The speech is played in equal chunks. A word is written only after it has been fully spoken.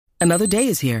Another day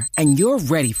is here, and you're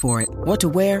ready for it. What to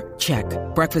wear? Check.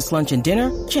 Breakfast, lunch, and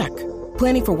dinner? Check.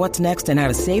 Planning for what's next and how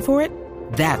to save for it?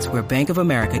 That's where Bank of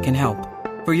America can help.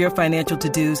 For your financial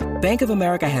to-dos, Bank of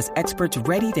America has experts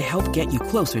ready to help get you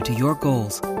closer to your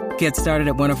goals. Get started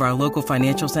at one of our local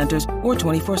financial centers or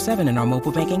 24/7 in our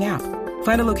mobile banking app.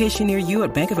 Find a location near you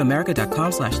at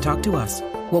bankofamerica.com/talktous.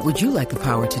 What would you like the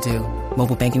power to do?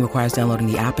 Mobile banking requires downloading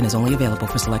the app and is only available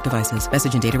for select devices.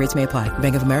 Message and data rates may apply.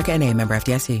 Bank of America NA, member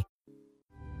FDIC.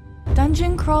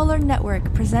 Dungeon Crawler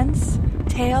Network presents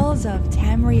Tales of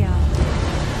Tamriel.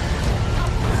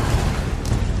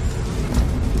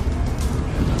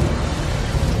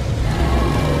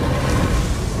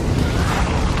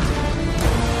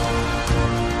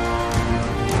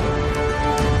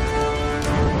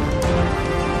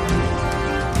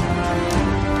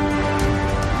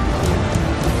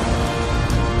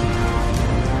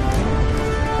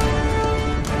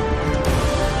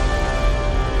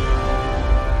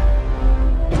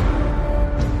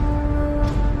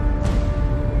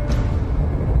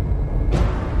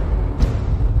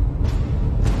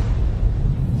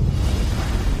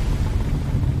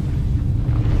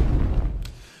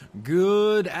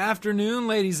 Good afternoon,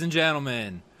 ladies and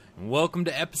gentlemen, and welcome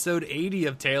to episode 80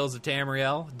 of Tales of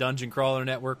Tamriel, Dungeon Crawler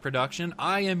Network production.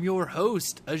 I am your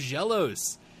host,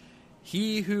 Agelos,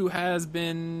 he who has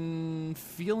been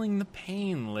feeling the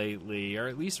pain lately, or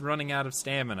at least running out of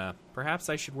stamina. Perhaps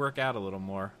I should work out a little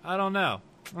more. I don't know.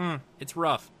 It's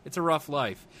rough. It's a rough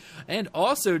life. And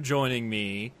also joining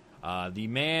me, the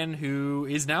man who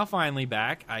is now finally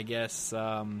back, I guess.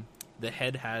 The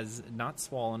head has not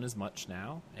swollen as much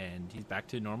now, and he's back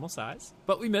to normal size.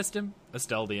 But we missed him.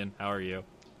 Esteldian, how are you?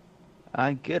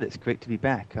 I'm good. It's great to be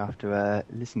back after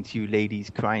listening to you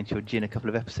ladies crying to your gin a couple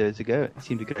of episodes ago. It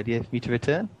seemed a good idea for me to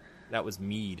return. That was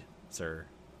mead, sir.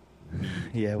 Mead.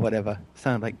 Yeah, whatever.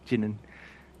 Sound like gin and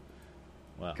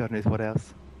God knows what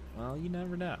else. Well, you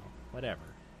never know. Whatever.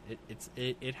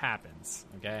 It happens,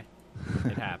 okay?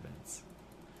 It happens.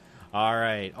 All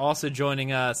right. Also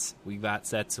joining us, we got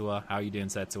Setsua. How are you doing,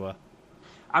 Setsua?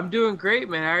 I'm doing great,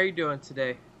 man. How are you doing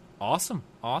today? Awesome.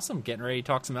 Getting ready to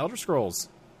talk some Elder Scrolls.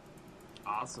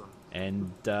 Awesome.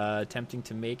 And attempting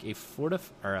to make a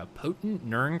potent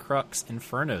Nirncrux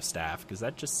Inferno staff, because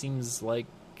that just seems like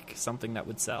something that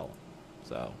would sell.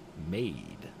 So,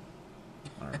 made.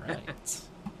 All right.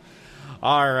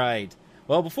 All right.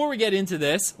 Well, before we get into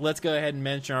this, let's go ahead and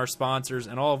mention our sponsors,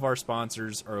 and all of our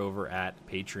sponsors are over at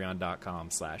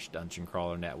patreon.com/Dungeon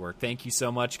Crawler Network. Thank you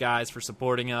so much, guys, for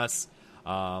supporting us.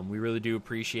 We really do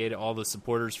appreciate it. All the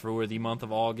supporters for the month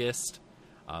of August.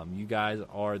 You guys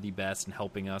are the best in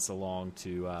helping us along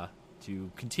to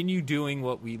continue doing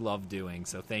what we love doing,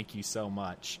 so thank you so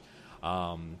much.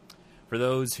 For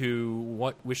those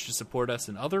who wish to support us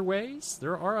in other ways,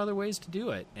 there are other ways to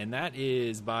do it, and that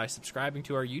is by subscribing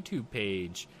to our YouTube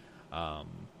page,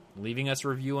 leaving us a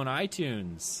review on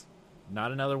iTunes.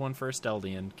 Not another one for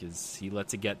Esteldian, because he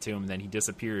lets it get to him, and then he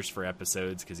disappears for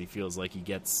episodes because he feels like he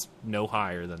gets no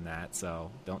higher than that,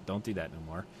 so don't do that no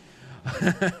more.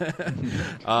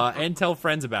 And tell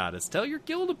friends about us. Tell your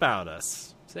guild about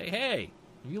us. Say, hey,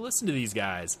 you listen to these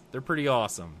guys. They're pretty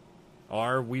awesome.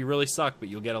 Or we really suck, but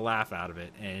you'll get a laugh out of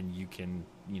it, and you can,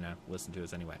 listen to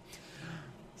us anyway.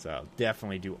 So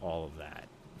definitely do all of that.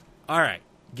 All right,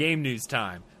 game news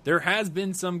time. There has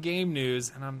been some game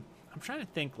news, and I'm trying to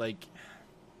think,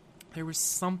 there was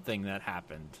something that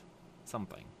happened.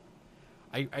 Something.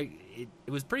 It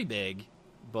was pretty big,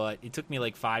 but it took me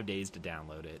 5 days to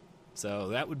download it. So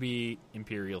that would be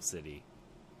Imperial City.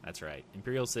 That's right.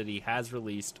 Imperial City has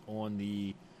released on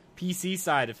the PC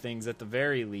side of things, at the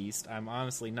very least. I'm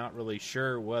honestly not really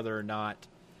sure whether or not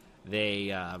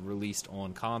they released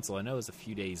on console. I know it was a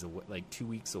few days away, 2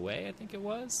 weeks away, I think it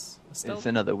was. It's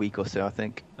another week or so, I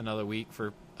think. Another week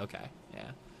for... Okay,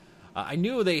 yeah. I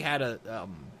knew they had a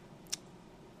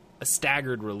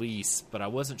staggered release, but I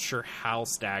wasn't sure how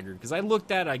staggered. Because I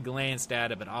glanced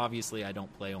at it, but obviously I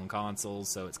don't play on consoles,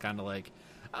 so it's kind of like,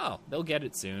 oh, they'll get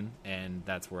it soon, and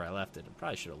that's where I left it. I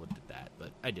probably should have looked at that,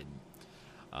 but I didn't.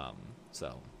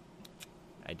 So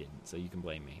I didn't, so you can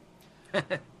blame me.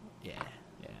 Yeah.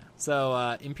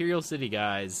 So, Imperial City,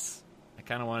 guys, I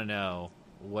kind of want to know,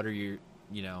 what are your,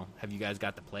 have you guys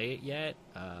got to play it yet?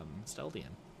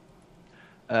 Steldian.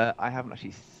 I haven't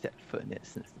actually set foot in it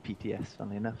since the PTS,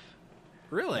 funnily enough.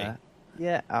 Really?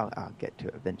 Yeah, I'll get to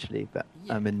it eventually, but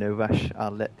yeah. I'm in no rush.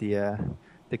 I'll let the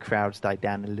crowds die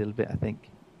down a little bit, I think,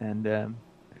 and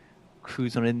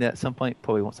cruise on in there at some point,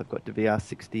 probably once I've got to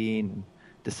VR16 and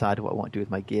decide what I want to do with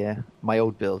my gear. My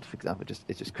old build, for example,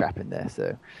 it's just crap in there,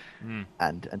 so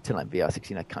and until I'm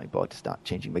VR16 I can't be bothered to start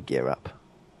changing my gear up.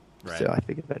 Right. So I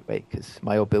figured I'd wait, because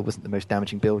my old build wasn't the most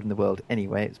damaging build in the world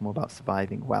anyway. It's more about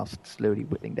surviving whilst slowly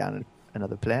whittling down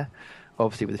another player.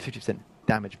 Obviously, with a 50%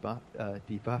 damage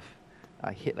debuff,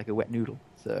 I hit like a wet noodle.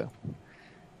 So,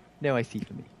 no IC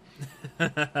for me.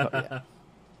 Yeah.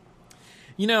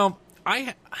 You know,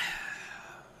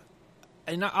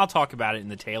 and I'll talk about it in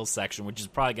the Tales section, which is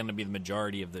probably going to be the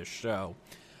majority of this show.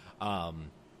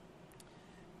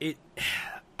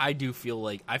 I do feel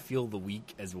like I feel the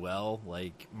week as well.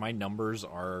 Like, my numbers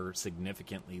are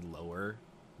significantly lower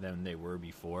than they were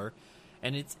before,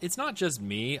 and it's not just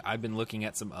me. I've been looking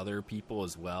at some other people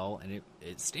as well, and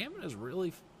stamina is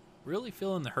really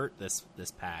feeling the hurt this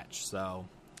patch. So,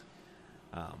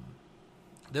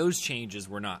 those changes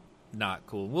were not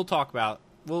cool. We'll talk about.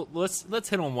 Well, let's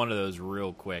hit on one of those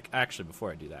real quick. Actually,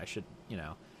 before I do that, I should,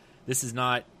 this is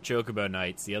not Chocobo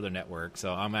Knights, the other network,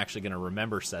 so I'm actually going to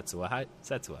remember Setsua. Hi,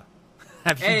 Setsua.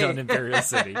 Have you done Imperial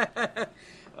City?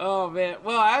 Oh man,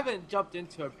 well, I haven't jumped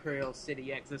into Imperial City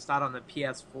yet because it's not on the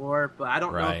PS4. But I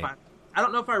don't know if I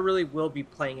don't know if I really will be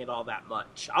playing it all that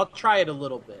much. I'll try it a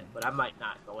little bit, but I might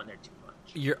not go in there too much.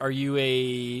 Are you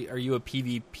a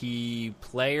PvP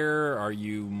player? Are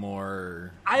you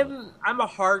more? I'm a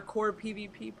hardcore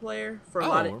PvP player for a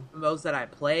lot of MMOs that I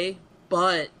play,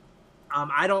 but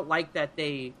I don't like that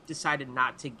they decided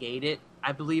not to gate it.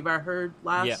 I believe I heard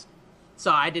last. Yeah.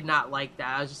 So I did not like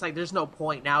that. I was just like, there's no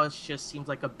point. Now it just seems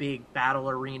like a big battle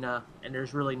arena, and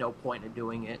there's really no point in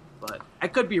doing it. But I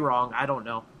could be wrong. I don't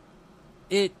know.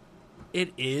 It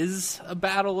is a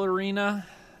battle arena.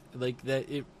 Like that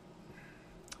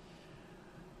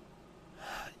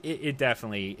It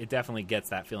definitely gets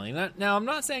that feeling. Now, I'm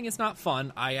not saying it's not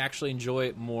fun. I actually enjoy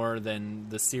it more than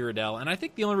the Cyrodiil, and I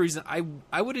think the only reason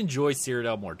I would enjoy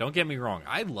Cyrodiil more, don't get me wrong,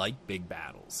 I like big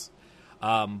battles.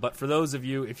 But for those of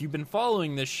you, if you've been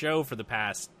following this show for the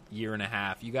past year and a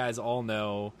half, you guys all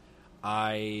know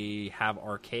I have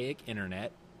archaic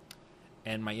internet,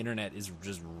 and my internet is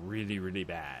just really, really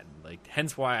bad. Like,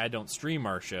 hence why I don't stream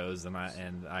our shows, and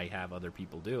I have other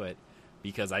people do it,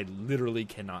 because I literally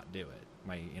cannot do it.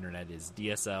 My internet is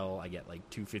DSL. I get like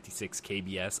 256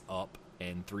 kbs up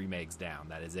and 3 megs down.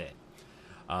 That is it.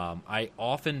 I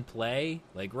often play,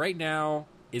 like right now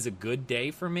is a good day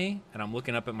for me, and I'm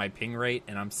looking up at my ping rate,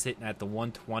 and I'm sitting at the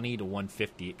 120 to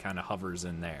 150. It kind of hovers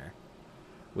in there,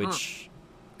 which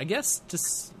I guess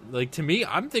just like to me,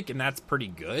 I'm thinking that's pretty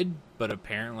good, but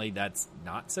apparently that's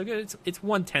not so good. It's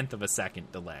 1/10 of a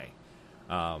second delay.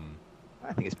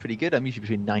 I think it's pretty good. I'm usually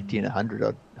between 90 and 100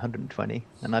 or 120,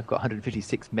 and I've got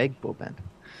 156 meg broadband.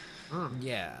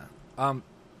 Yeah. I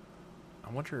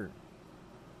wonder,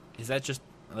 is that just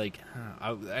like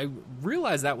I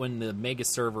realized that when the Mega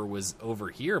server was over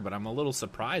here, but I'm a little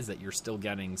surprised that you're still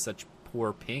getting such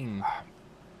poor ping.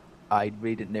 I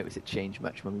really didn't notice it changed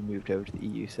much when we moved over to the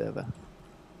EU server,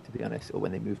 to be honest, or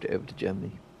when they moved it over to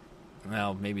Germany.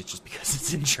 Well, maybe it's just because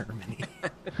it's in Germany.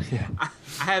 Yeah.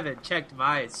 I haven't checked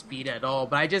my speed at all,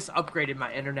 but I just upgraded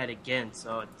my internet again,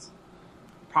 so it's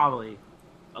probably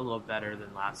a little better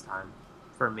than last time,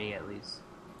 for me at least.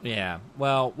 Yeah,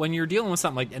 well, when you're dealing with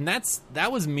something like, and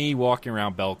that was me walking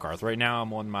around Belkarth. Right now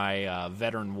I'm on my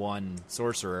Veteran 1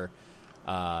 Sorcerer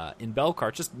in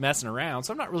Belkarth, just messing around,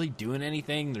 so I'm not really doing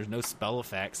anything. There's no spell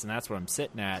effects, and that's what I'm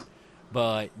sitting at.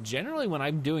 But generally, when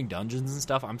I'm doing dungeons and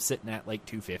stuff, I'm sitting at like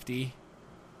 250.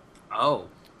 Oh.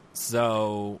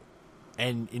 So,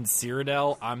 and in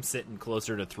Cyrodiil, I'm sitting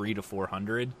closer to 300 to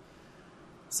 400.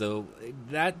 So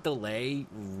that delay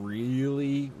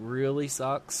really, really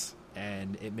sucks,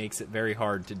 and it makes it very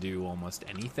hard to do almost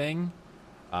anything.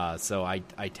 So I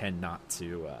tend not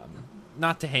to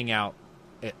hang out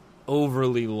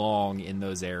overly long in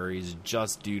those areas,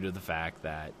 just due to the fact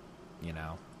that,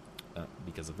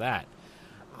 because of that.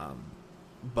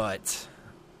 But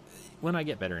when I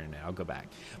get better in it, I'll go back.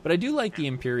 But I do like the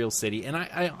Imperial City, and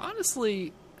I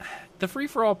honestly, the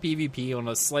free-for-all PvP on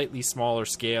a slightly smaller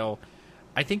scale,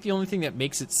 I think the only thing that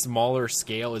makes it smaller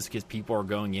scale is because people are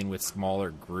going in with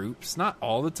smaller groups. Not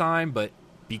all the time, but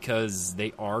because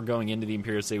they are going into the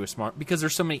Imperial City with smart, because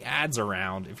there's so many ads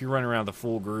around. If you run around the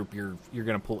full group, you're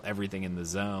going to pull everything in the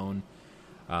zone.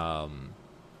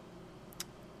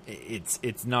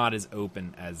 It's not as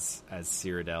open as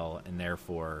Cyrodiil, and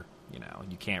therefore,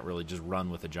 you can't really just run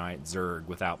with a giant Zerg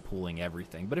without pulling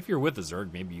everything. But if you're with a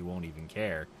Zerg, maybe you won't even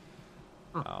care.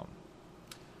 All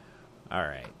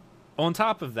right. On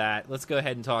top of that, let's go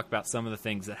ahead and talk about some of the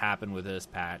things that happened with this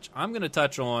patch. I'm going to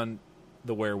touch on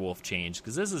the werewolf change,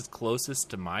 because this is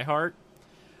closest to my heart.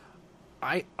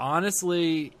 I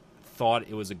honestly thought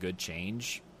it was a good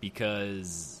change,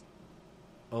 because...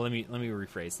 Well, let me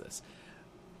rephrase this.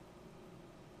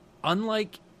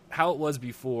 Unlike how it was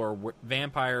before.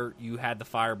 Vampire, you had the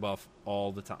fire buff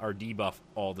all the time, or debuff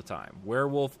all the time.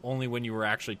 Werewolf, only when you were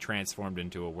actually transformed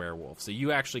into a werewolf. So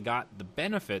you actually got the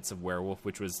benefits of werewolf,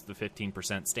 which was the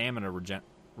 15% stamina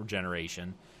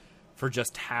regeneration, for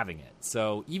just having it.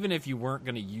 So even if you weren't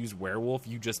going to use werewolf,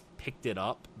 you just picked it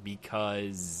up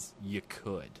because you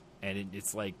could. And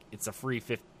it's like, it's a free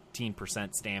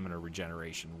 15% stamina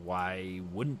regeneration. Why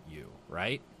wouldn't you,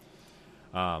 right?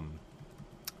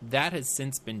 That has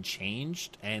since been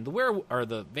changed, and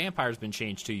the vampire's been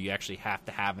changed too. You actually have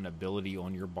to have an ability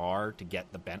on your bar to get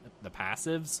the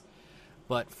passives.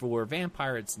 But for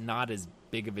vampire, it's not as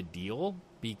big of a deal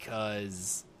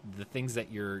because the things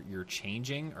that you're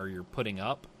changing or you're putting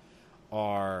up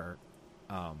are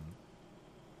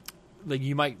like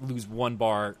you might lose one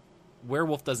bar.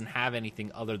 Werewolf doesn't have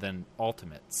anything other than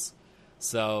ultimates,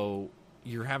 so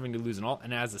you're having to lose an ult.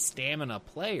 And as a stamina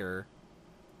player,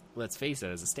 let's face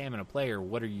it, as a stamina player,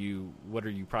 what are you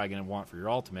probably going to want for your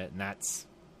ultimate? And that's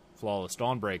Flawless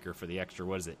Dawnbreaker for the extra,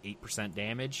 8%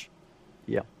 damage?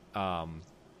 Yeah.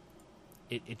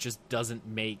 It just doesn't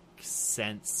make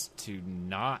sense to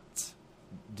not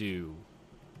do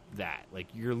that. Like,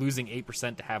 you're losing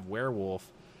 8% to have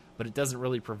Werewolf, but it doesn't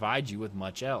really provide you with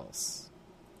much else.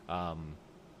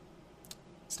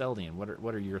 Steldian,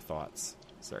 what are your thoughts,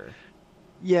 sir?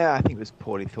 Yeah, I think it was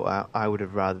poorly thought out. I would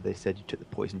have rather they said you took the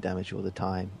poison damage all the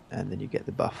time and then you get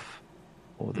the buff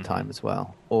all the time as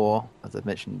well. Or, as I've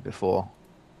mentioned before,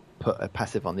 put a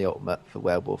passive on the ultimate for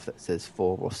Werewolf that says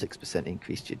 4 or 6%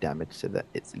 increase to your damage so that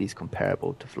it's at least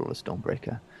comparable to Flawless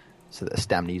Dawnbreaker, so that a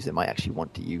stamina user might actually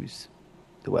want to use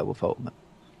the Werewolf ultimate.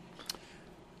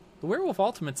 The Werewolf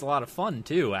ultimate's a lot of fun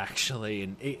too, actually,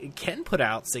 and it can put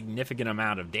out significant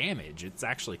amount of damage. It's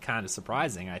actually kind of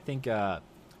surprising. I think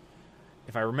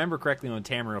if I remember correctly on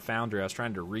Tamriel Foundry, I was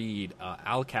trying to read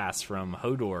Alcast from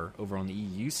Hodor over on the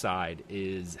EU side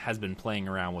has been playing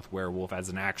around with Werewolf as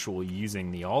an actual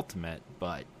using the ultimate,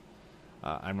 but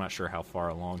I'm not sure how far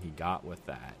along he got with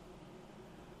that.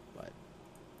 But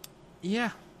yeah.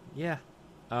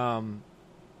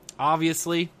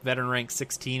 Obviously, Veteran Rank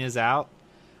 16 is out.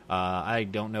 I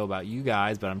don't know about you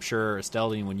guys, but I'm sure,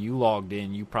 Esteldian, when you logged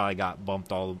in, you probably got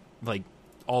bumped all the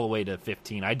way to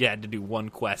 15. I had to do one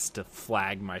quest to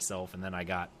flag myself, and then I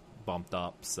got bumped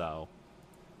up, so...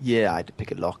 Yeah, I had to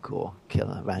pick a lock or kill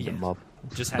a random mob.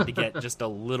 Just had to get just a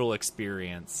little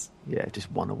experience. Yeah,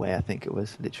 just one away, I think it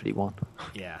was. Literally one.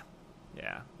 Yeah,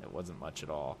 it wasn't much at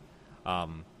all.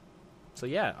 So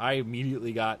yeah, I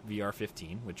immediately got VR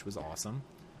 15, which was awesome.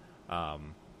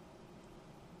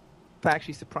 That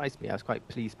actually surprised me. I was quite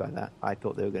pleased by that. I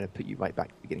thought they were going to put you right back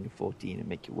to the beginning of 14 and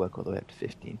make you work all the way up to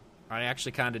 15. I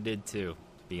actually kind of did too,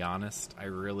 to be honest. I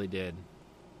really did.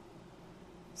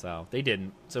 So, they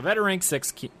didn't. So, Veteran Rank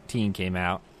 16 came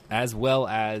out, as well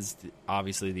as,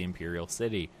 obviously, the Imperial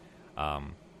City. I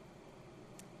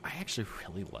actually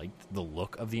really liked the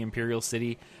look of the Imperial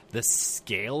City. The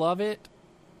scale of it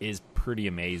is pretty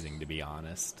amazing, to be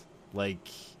honest. Like,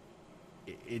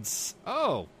 it's...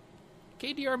 Oh!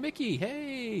 KDR Mickey,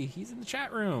 hey, he's in the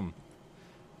chat room.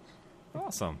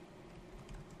 Awesome.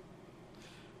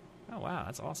 Oh, wow,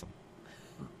 that's awesome.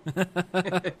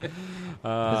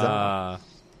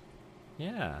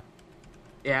 Yeah.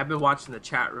 Yeah, I've been watching the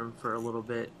chat room for a little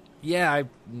bit. Yeah, I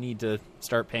need to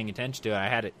start paying attention to it. I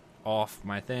had it off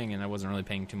my thing, and I wasn't really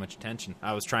paying too much attention.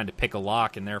 I was trying to pick a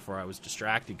lock, and therefore I was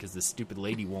distracted because this stupid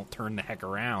lady won't turn the heck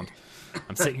around.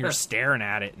 I'm sitting here staring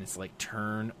at it, and it's like,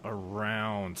 turn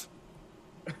around.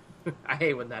 I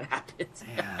hate when that happens.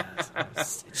 Yeah,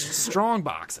 it's just strong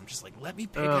box. I'm just like, let me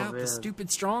pick out the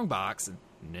stupid strong box. And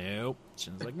nope.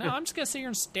 She's like, no, I'm just going to sit here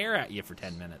and stare at you for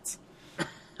 10 minutes.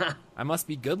 I must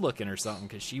be good looking or something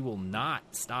because she will not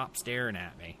stop staring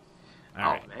at me. All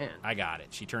right, man. I got it.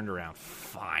 She turned around.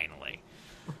 Finally.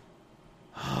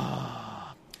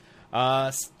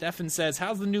 Stefan says,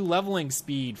 how's the new leveling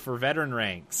speed for veteran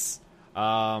ranks?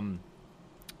 I'm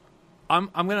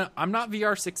not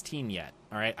VR 16 yet.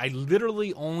 All right, I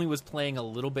literally only was playing a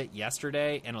little bit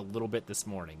yesterday and a little bit this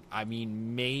morning. I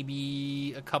mean,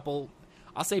 maybe a couple,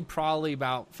 I'll say probably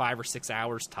about 5 or 6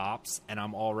 hours tops, and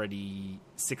I'm already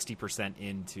 60%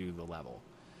 into the level.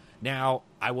 Now,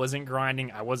 I wasn't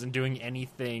grinding. I wasn't doing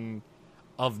anything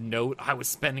of note. I was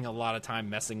spending a lot of time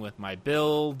messing with my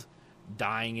build,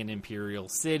 dying in Imperial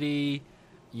City.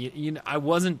 You know, I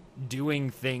wasn't doing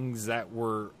things that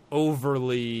were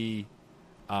overly...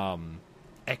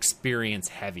 experience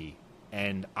heavy,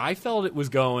 and I felt it was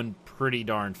going pretty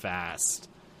darn fast.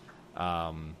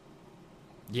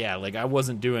 Yeah, like I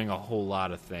wasn't doing a whole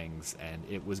lot of things, and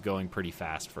it was going pretty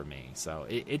fast for me. So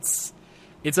it's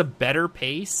a better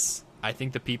pace I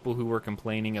think the people who were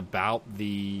complaining about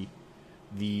the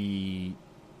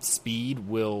speed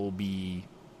will be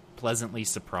pleasantly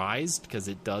surprised, because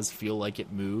it does feel like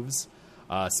it moves,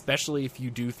 especially if you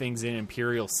do things in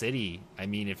Imperial City. I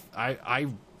mean, if I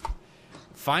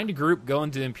find a group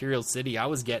going to Imperial City, I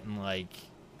was getting like,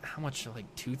 how much,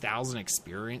 like 2,000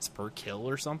 experience per kill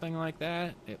or something like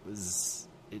that.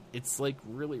 It's like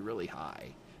really, really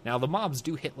high. Now the mobs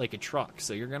do hit like a truck,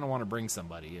 so you're gonna want to bring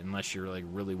somebody unless you're like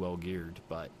really well geared.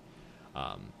 But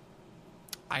I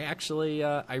actually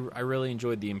I really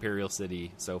enjoyed the Imperial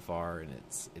City so far, and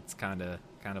it's kind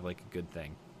of like a good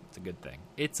thing. It's a good thing.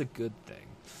 It's a good thing.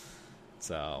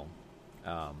 So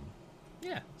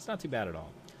yeah, it's not too bad at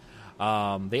all.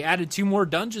 They added 2 more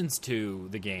dungeons to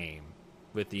the game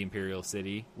with the Imperial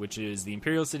City, which is the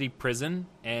Imperial City Prison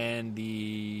and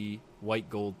the White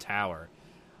Gold Tower.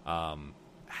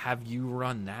 Have you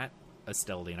run that,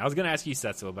 Esteldian? I was going to ask you,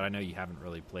 Setsuo, but I know you haven't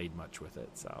really played much with it,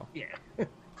 so... Yeah.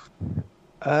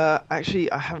 Actually,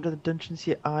 I haven't done the dungeons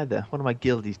yet either. One of my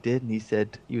guildies did, and he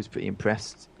said he was pretty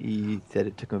impressed. He said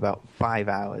it took him about 5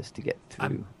 hours to get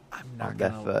through on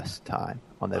their first time,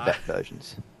 on their vet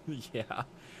versions. Yeah.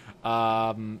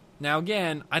 Now,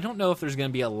 again, I don't know if there's going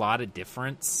to be a lot of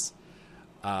difference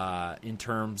in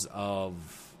terms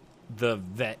of the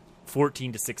vet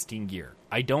 14 to 16 gear.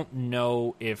 I don't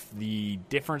know if the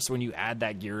difference when you add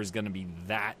that gear is going to be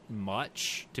that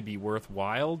much to be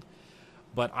worthwhile.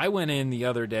 But I went in the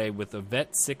other day with a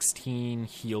vet 16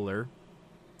 healer,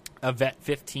 a vet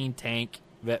 15 tank,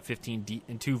 vet 15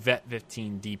 and 2 vet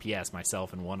 15 DPS,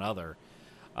 myself and one other.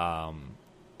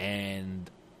 And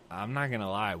I'm not going to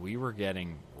lie, we were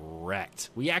getting wrecked.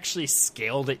 We actually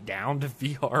scaled it down to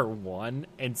VR1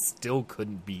 and still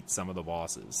couldn't beat some of the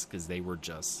bosses because they were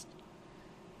just...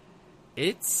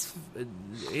 It's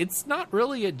not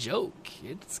really a joke.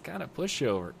 It's kind of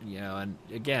pushover, you know. And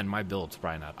again, my build's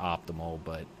probably not optimal,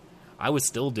 but I was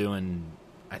still doing,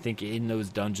 I think, in those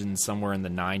dungeons somewhere in the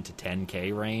 9 to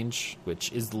 10k range,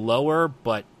 which is lower,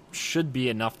 but should be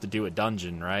enough to do a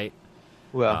dungeon, right?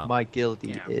 Well, my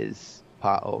guildie is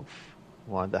part of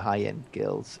one of the high-end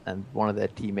guilds, and one of their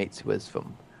teammates was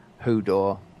from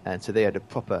Hodor, and so they had a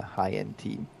proper high-end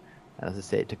team. And as I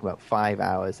say, it took about 5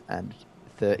 hours and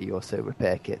 30 or so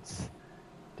repair kits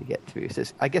to get through. So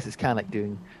I guess it's kind of like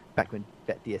doing back when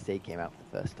Vet DSA came out for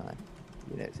the first time.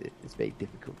 You know, it's very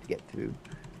difficult to get through.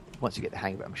 Once you get the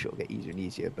hang of it, I'm sure it'll get easier and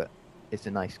easier, but it's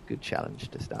a nice, good challenge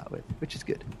to start with, which is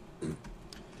good.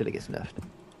 Till it gets nerfed.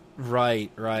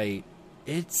 Right.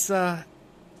 It's, I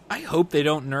hope they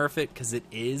don't nerf it, because it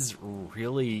is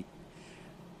really...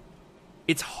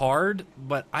 It's hard,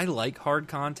 but I like hard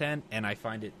content, and I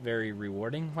find it very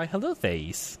rewarding. Why, hello,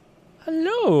 Thais.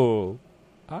 Hello.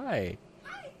 Hi.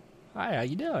 Hi, how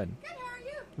you doing? Good, how are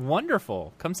you?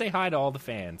 Wonderful. Come say hi to all the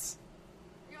fans.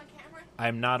 You're on camera?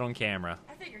 I'm not on camera.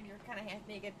 I figured you were kind of half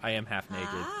naked. I am half naked.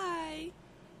 Hi.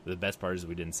 The best part is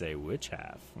we didn't say which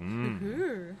half.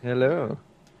 Hello.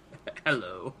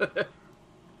 Hello.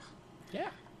 Yeah.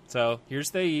 So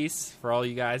here's Thais for all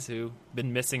you guys who've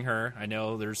been missing her. I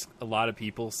know there's a lot of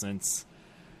people since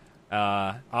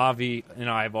Avi and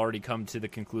I have already come to the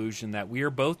conclusion that we are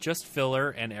both just filler,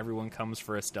 and everyone comes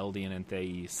for Esteldian and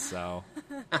Thais. So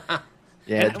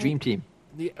yeah, the dream team.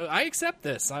 I accept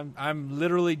this. I'm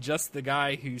literally just the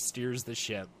guy who steers the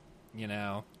ship, you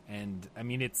know. And I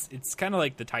mean, it's kind of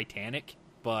like the Titanic,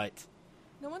 but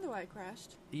No wonder why it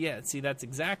crashed. yeah. See, that's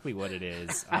exactly what it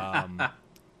is.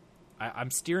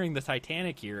 I'm steering the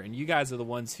Titanic here, and you guys are the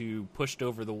ones who pushed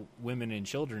over the women and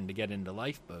children to get into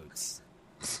lifeboats.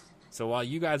 So while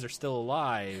you guys are still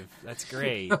alive, that's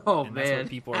great. Oh, and man. that's what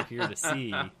people are here to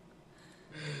see.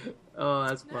 Oh,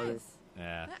 that's funny. Nice.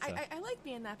 Yeah, so I like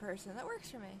being that person. That works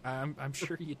for me. I'm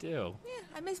sure you do. Yeah,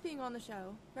 I miss being on the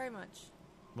show very much.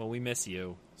 Well, we miss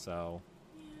you, so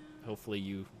Yeah. hopefully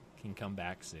you can come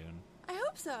back soon. I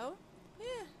hope so.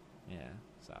 Yeah. Yeah,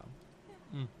 so.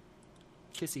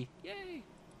 Kissy. Yay!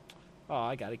 Oh,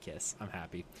 I got a kiss. I'm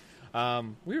happy.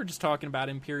 We were just talking about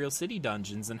Imperial City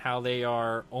dungeons and how they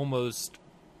are almost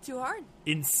Too hard.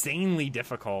 insanely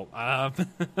difficult. I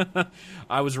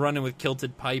was running with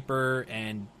Kilted Piper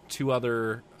and 2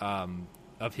 other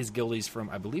of his guildies from,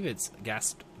 I believe it's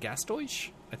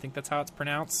Gastoish. I think that's how it's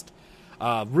pronounced.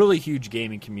 Really huge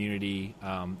gaming community.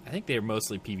 I think they're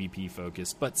mostly PvP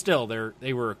focused, but still,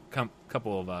 they were a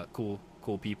couple of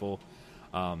cool people.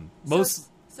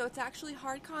 So it's actually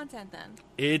hard content then.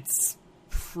 It's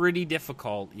pretty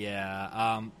difficult,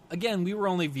 yeah. Again, we were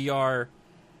only VR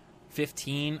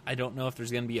 15. I don't know if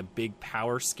there's going to be a big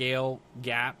power scale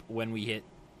gap when we hit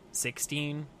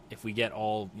 16. If we get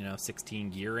all 16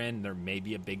 gear in, there may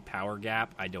be a big power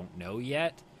gap. I don't know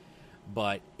yet.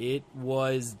 but it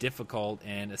was difficult,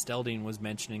 and Esteldine was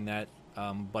mentioning that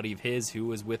buddy of his who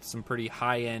was with some pretty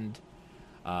high-end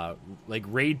like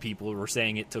raid people were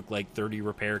saying it took like 30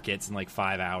 repair kits and like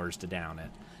 5 hours to down it.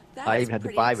 I even had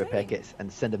to buy repair kits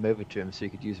and send them over to him so he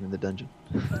could use them in the dungeon.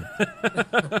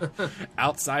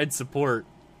 Outside support.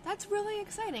 That's really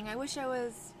exciting. I wish I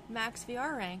was max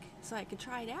VR rank so I could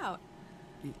try it out.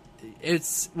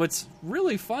 It's what's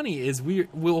really funny is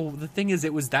the thing is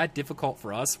it was that difficult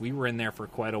for us. We were in there for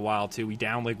quite a while too. We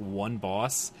downed like one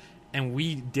boss and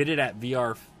we did it at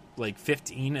VR like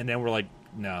 15 and then we're like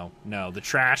no, the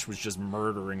trash was just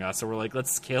murdering us. So we're like,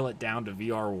 let's scale it down to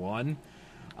VR 1.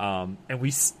 And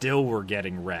we still were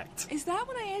getting wrecked. Is that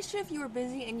when I asked you if you were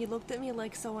busy and you looked at me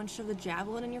like someone shoved a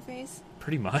javelin in your face?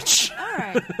 Pretty much.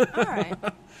 All right.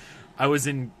 I was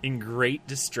in great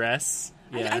distress.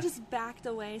 Yeah. I just backed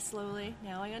away slowly.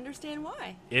 Now I understand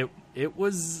why. It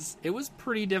was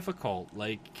pretty difficult.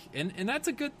 Like, and that's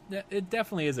a good. It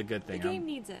definitely is a good thing. The game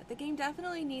needs it. The game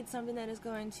definitely needs something that is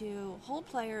going to hold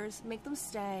players, make them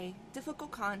stay.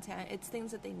 Difficult content. It's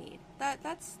things that they need.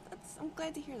 That's. I'm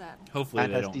glad to hear that. Hopefully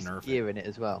and they don't nerf it. It has decent gear in it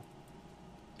as well.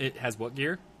 It has what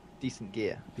gear? Decent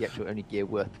gear. The actual only gear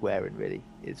worth wearing really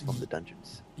is from the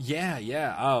dungeons.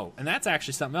 Yeah. Oh, and that's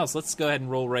actually something else. Let's go ahead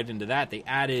and roll right into that. They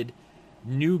added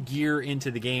new gear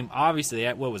into the game. Obviously, they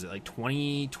had, what was it, like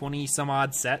 20 some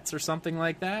odd sets or something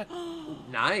like that?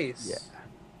 Nice. Yeah.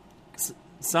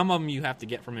 Some of them you have to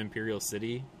get from Imperial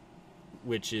City,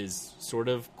 which is sort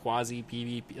of quasi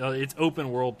PvP. It's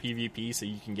open world PvP, so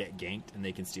you can get ganked and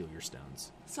they can steal your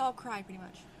stones. So I'll cry pretty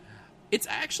much. It's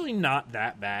actually not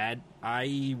that bad.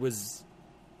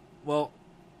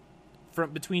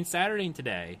 From between Saturday and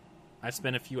today, I've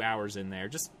spent a few hours in there,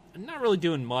 just not really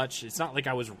doing much. It's not like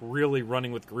I was really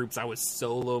running with groups. I was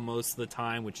solo most of the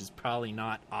time, which is probably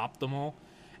not optimal.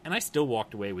 And I still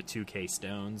walked away with 2k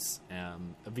stones.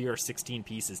 A VR 16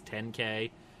 piece is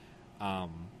 10k.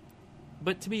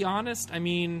 But to be honest, I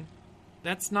mean,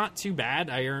 that's not too bad.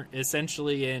 I earned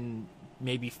essentially in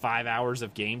maybe 5 hours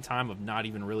of game time, of not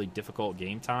even really difficult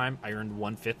game time, I earned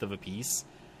 1/5 of a piece.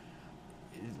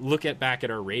 Look back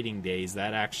at our rating days,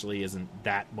 that actually isn't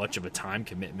that much of a time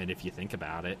commitment if you think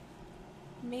about it.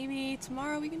 Maybe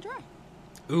tomorrow we can try.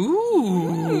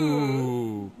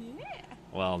 Ooh. Yeah.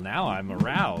 Well, now I'm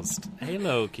aroused.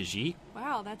 Hello, Khajiit.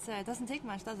 Wow, that's it doesn't take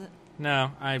much, does it?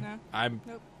 No,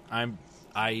 Nope.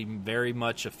 I'm very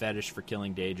much a fetish for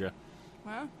killing Daedra.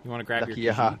 Well, You want to grab Lucky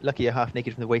your Khajiit? lucky you're half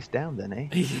naked from the waist down then, eh?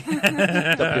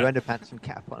 Drop your underpants and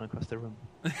cap on across the room.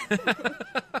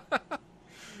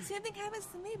 same thing happens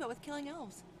to me, but with killing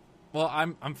elves. Well,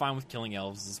 I'm fine with killing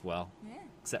elves as well. Yeah.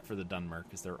 Except for the Dunmer,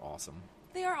 because they're awesome.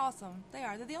 They are awesome. They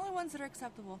are. They're the only ones that are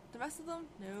acceptable. The rest of them,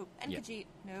 nope. And Khajiit,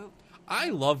 nope. I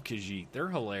love Khajiit. They're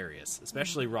hilarious,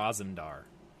 especially Razandar.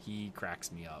 He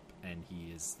cracks me up, and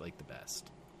he is like the best.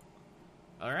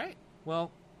 All right.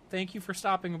 Well, thank you for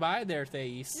stopping by there,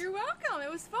 Thais. You're welcome.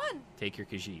 It was fun. Take your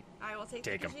Khajiit. I will take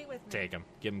him. Khajiit with me. Take him.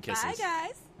 Give him kisses. Bye,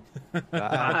 guys.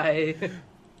 Bye.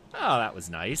 Oh, that was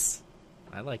nice.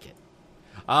 I like it.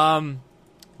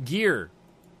 Gear.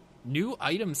 New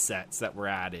item sets that were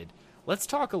added. Let's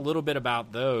talk a little bit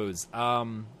about those.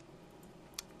 Well,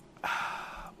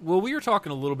 we were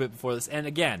talking a little bit before this, and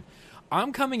again,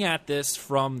 I'm coming at this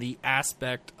from the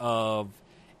aspect of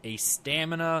a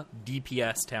stamina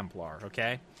DPS Templar,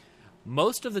 okay?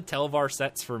 Most of the Telvar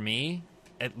sets for me,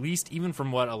 at least even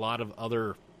from what a lot of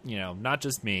other, not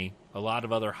just me, a lot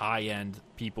of other high-end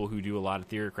people who do a lot of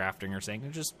theory crafting are saying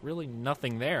there's just really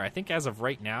nothing there. I think as of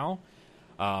right now,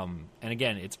 and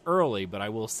again, it's early, but I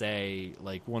will say,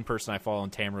 like, one person I follow in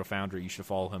Tamriel Foundry, you should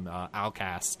follow him,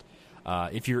 Alcast.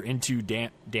 If you're into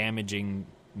damaging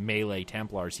melee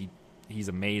Templars, he's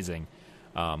amazing.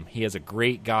 He has a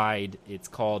great guide. It's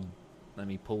called, let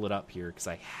me pull it up here because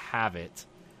I have it.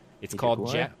 It's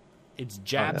called it's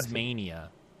Jabs Mania.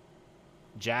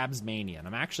 Jabs Mania. And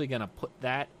I'm actually going to put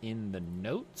that in the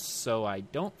notes so I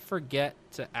don't forget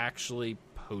to actually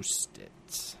post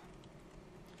it.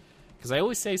 Because I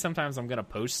always say sometimes I'm going to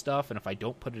post stuff, and if I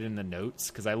don't put it in the notes,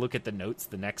 because I look at the notes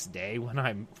the next day when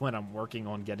I'm working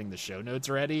on getting the show notes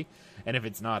ready, and if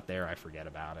it's not there, I forget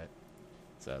about it.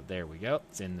 So there we go.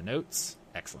 It's in the notes.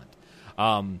 Excellent.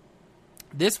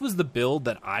 This was the build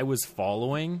that I was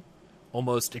following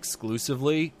almost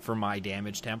exclusively for my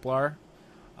damage Templar,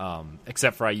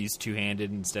 except for I used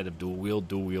two-handed instead of dual-wield.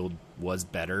 Dual-wield was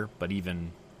better, but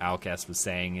even Alcast was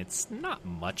saying it's not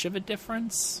much of a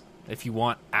difference. If you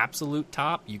want absolute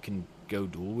top, you can go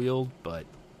dual-wield, but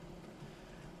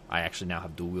I actually now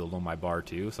have dual-wield on my bar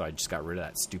too, so I just got rid of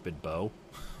that stupid bow.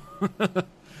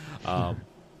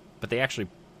 But they actually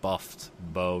buffed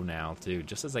bow now too,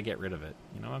 just as I get rid of it.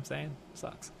 You know what I'm saying?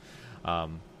 Sucks.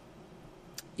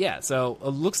 Yeah, so it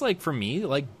looks like for me,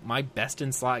 like my best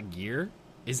in slot gear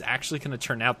is actually going to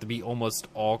turn out to be almost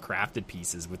all crafted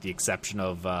pieces, with the exception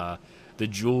of the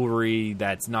jewelry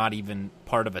that's not even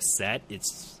part of a set.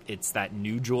 It's that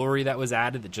new jewelry that was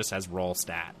added that just has raw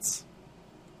stats.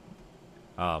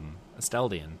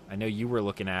 Esteldian, I know you were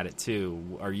looking at it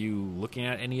too. Are you looking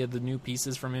at any of the new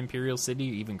pieces from Imperial City,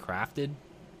 even crafted?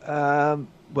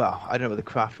 Well, I don't know the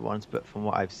crafted ones, but from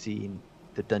what I've seen,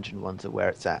 the dungeon ones are where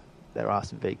it's at. There are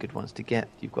some very good ones to get.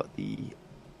 You've got the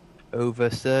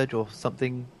Oversurge or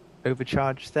something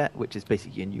overcharge set, which is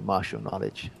basically a new martial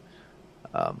knowledge.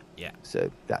 Yeah. So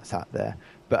that's out there.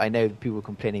 But I know people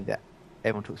complaining that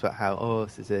everyone talks about how,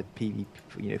 this is a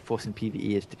PvP, forcing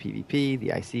PvEers to PvP, the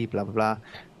IC, blah, blah, blah.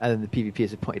 And then the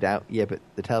PvPers have pointed out, yeah, but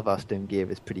the Telvar Stone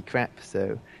gear is pretty crap.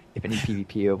 So if any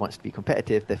PvPer wants to be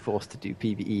competitive, they're forced to do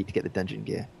PvE to get the dungeon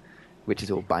gear, which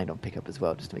is all bind on pickup as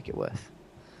well, just to make it worse.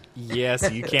 Yes,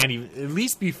 you can't even. At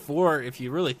least before, if you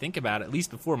really think about it, at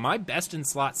least before, my best in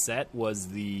slot set was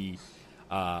the.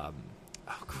 Oh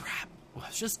crap! I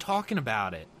was just talking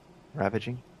about it.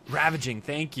 Ravaging,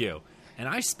 thank you. And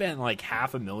I spent like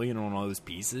 $500,000 on all those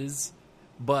pieces,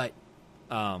 but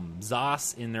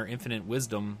Zos, in their infinite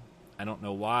wisdom, I don't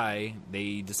know why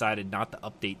they decided not to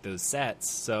update those sets,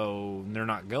 so they're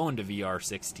not going to VR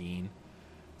 16.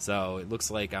 So it looks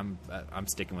like I'm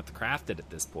sticking with the crafted at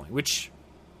this point, which,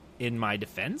 in my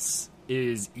defense,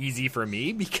 is easy for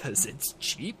me because it's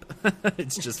cheap.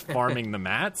 It's just farming the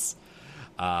mats,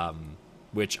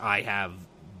 which I have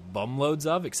bumloads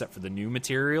of, except for the new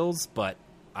materials. But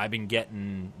I've been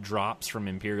getting drops from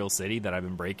Imperial City that I've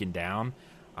been breaking down.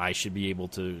 I should be able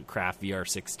to craft VR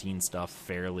 16 stuff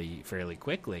fairly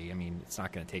quickly. I mean, it's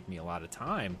not going to take me a lot of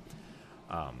time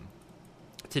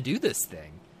to do this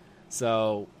thing.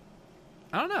 So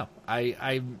I don't know.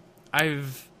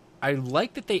 I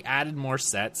like that they added more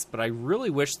sets, but I really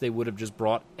wish they would have just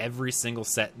brought every single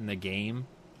set in the game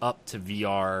up to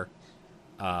VR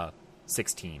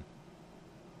 16.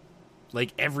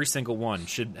 Like, every single one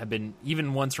should have been,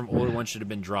 even ones from older ones should have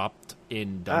been dropped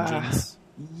in dungeons.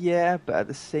 Yeah, but at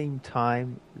the same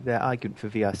time, their argument for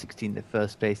VR 16 in the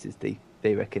first place is they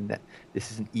reckon that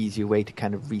this is an easier way to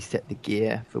kind of reset the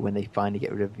gear for when they finally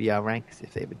get rid of VR ranks,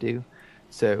 if they ever do.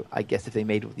 So I guess if they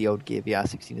made the old gear VR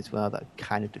 16 as well, that would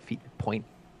kind of defeat the point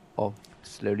of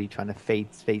slowly trying to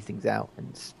phase things out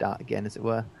and start again, as it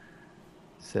were.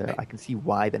 So I can see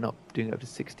why they're not doing it up to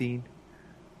 16,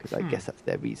 because I guess that's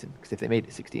their reason. Because if they made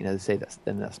it 16, as I say,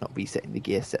 then that's not resetting the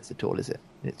gear sets at all, is it?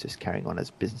 It's just carrying on as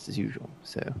business as usual.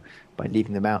 So by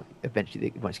leaving them out,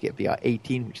 eventually, once you get VR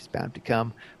 18, which is bound to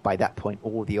come, by that point,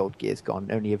 all the old gear's gone.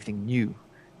 Only everything new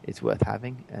is worth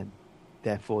having, and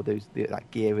therefore that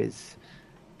gear is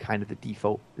kind of the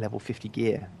default level 50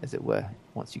 gear, as it were,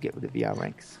 once you get rid of VR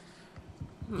ranks.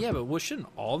 Yeah, but shouldn't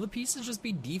all the pieces just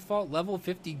be default level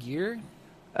 50 gear?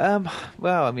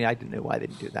 Well, I mean, I didn't know why they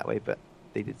didn't do it that way, but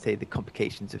they did say the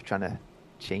complications of trying to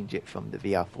change it from the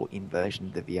VR 14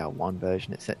 version to the VR 1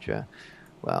 version, etc.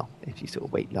 Well, if you sort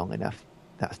of wait long enough,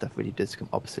 that stuff really does become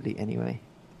obsolete anyway.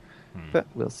 But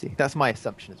we'll see. That's my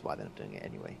assumption is why they're not doing it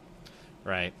anyway.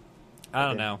 Right. I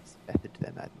don't know. It's method to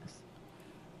their madness.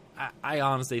 I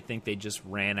honestly think they just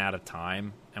ran out of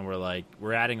time and were like,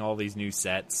 we're adding all these new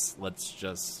sets. Let's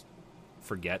just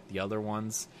forget the other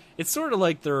ones. It's sort of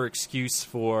like their excuse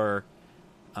for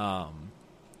not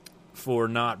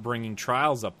bringing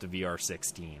Trials up to VR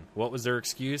 16. What was their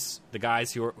excuse? The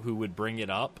guys who would bring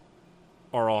it up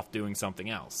are off doing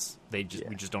something else. We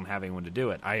just don't have anyone to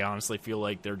do it. I honestly feel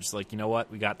like they're just like, you know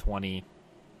what? We got 20.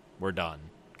 We're done,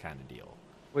 kind of deal.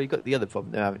 Well, you've got the other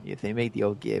problem, though, haven't you? If they made the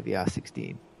old gear VR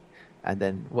 16, and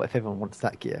then what if everyone wants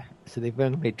that gear? So they've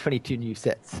only made 22 new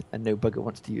sets, and no bugger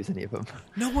wants to use any of them.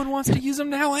 No one wants to use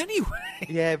them now anyway.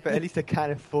 Yeah, but at least they're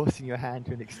kind of forcing your hand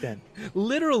to an extent.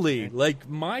 Literally, like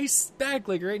my spec,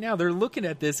 like right now, they're looking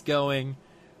at this going,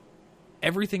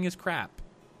 everything is crap.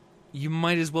 You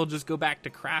might as well just go back to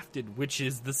crafted, which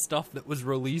is the stuff that was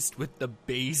released with the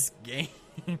base game.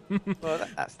 Well,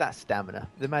 that's stamina.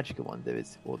 The Magicka one, there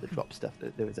is all the drop stuff.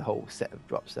 There is a whole set of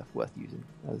drop stuff worth using.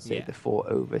 As I say, the 4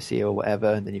 Overseer or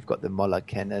whatever, and then you've got the Molag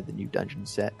Kenna, the new dungeon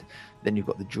set. Then you've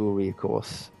got the jewelry, of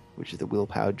course, which is the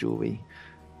willpower jewelry.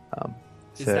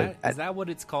 Is that what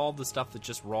it's called? The stuff that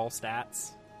just raw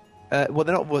stats? Well,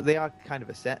 they're not. Well, they are kind of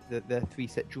a set. They're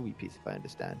 3-set jewelry piece, if I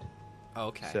understand.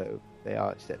 Okay. So they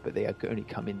are a set, but they only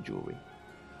come in jewelry.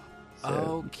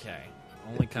 So okay.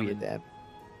 Only come in them.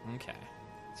 Okay.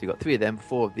 So you've got 3 of them,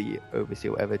 4 of the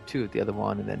Overseer, whatever, 2 of the other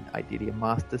one, and then ideally a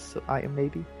Master item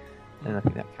maybe. And I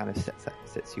think that kind of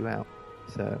sets you out.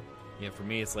 So yeah, for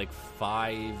me it's like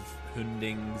 5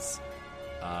 Hundings,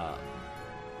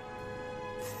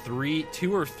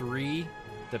 2 or 3,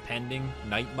 depending,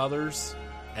 Night Mothers,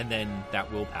 and then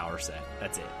that willpower set.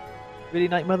 That's it. Really,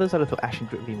 Night Mothers? I'd have thought Ashen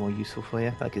Grip would be more useful for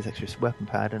you. Like, it's extra weapon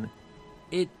power, doesn't it?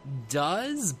 It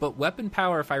does, but weapon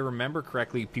power, if I remember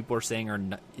correctly, people are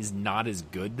saying is not as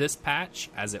good this patch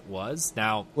as it was.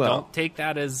 Now, don't take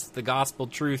that as the gospel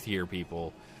truth here,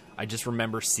 people. I just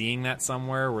remember seeing that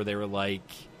somewhere where they were like,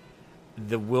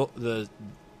 the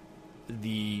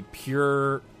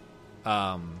pure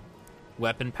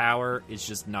weapon power is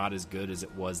just not as good as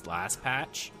it was last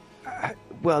patch.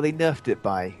 Well, they nerfed it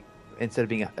by, instead of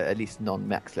being at least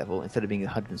non-max level, instead of being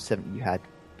 170 you had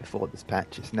before this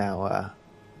patch, it's now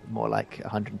more like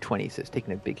 120, so it's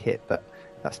taken a big hit, but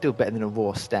that's still better than a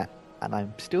raw stat, and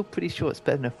I'm still pretty sure it's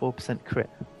better than a 4% crit.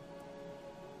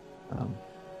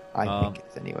 I think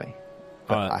it's anyway.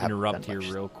 Interrupt here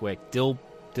real quick.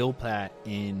 Dillpat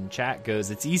in chat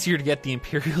goes, it's easier to get the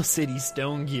Imperial City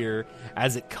stone gear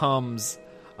as it comes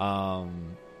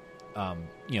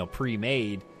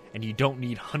pre-made, and you don't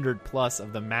need 100 plus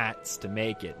of the mats to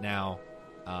make it. Now,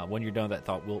 when you're done with that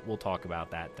thought, we'll talk about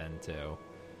that then too.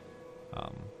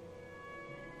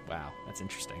 Wow, that's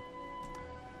interesting.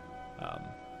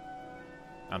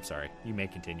 I'm sorry, you may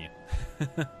continue.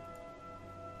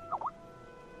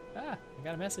 I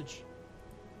got a message.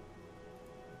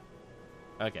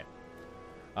 Okay.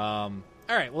 All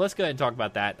right, well, let's go ahead and talk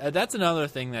about that. That's another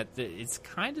thing that it's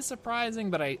kind of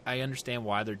surprising, but I understand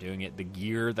why they're doing it. The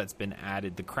gear that's been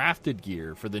added, the crafted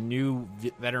gear for the new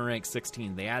Veteran Rank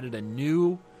 16, they added a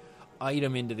new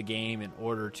item into the game in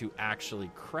order to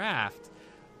actually craft,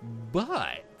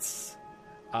 but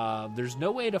there's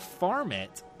no way to farm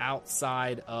it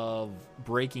outside of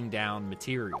breaking down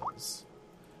materials.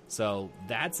 So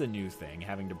that's a new thing,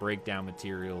 having to break down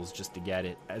materials just to get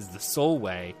it as the sole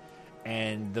way.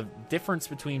 And the difference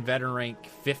between Veteran Rank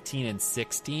 15 and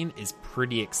 16 is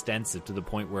pretty extensive, to the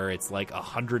point where it's like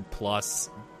 100 plus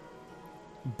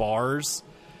bars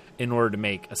in order to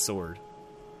make a sword.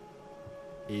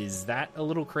 Is that a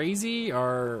little crazy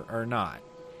or not?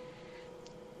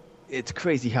 It's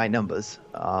crazy high numbers,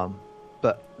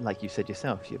 but like you said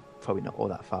yourself, you're probably not all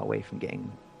that far away from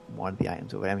getting one of the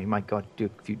items over. I mean, my God, do a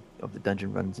few of the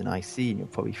dungeon runs in IC, and you'll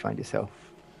probably find yourself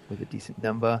with a decent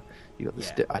number. You got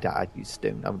the I'd use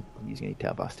stone. I'm not using any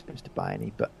Tailbar stones to buy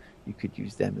any, but you could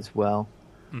use them as well.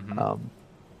 Mm-hmm.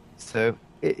 So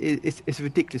it's a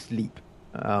ridiculous leap.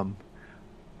 I'm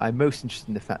most interested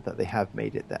in the fact that they have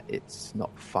made it that it's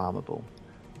not farmable,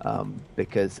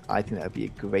 because I think that would be a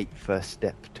great first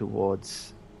step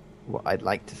towards what I'd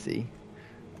like to see,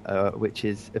 which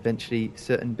is eventually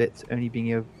certain bits only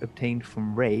being obtained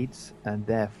from raids, and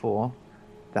therefore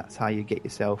that's how you get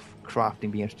yourself crafting,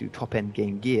 being able to do top-end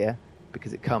game gear,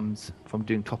 because it comes from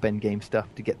doing top-end game stuff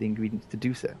to get the ingredients to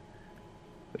do so,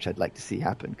 which I'd like to see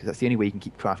happen, because that's the only way you can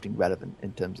keep crafting relevant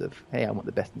in terms of, hey, I want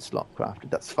the best in slot crafted.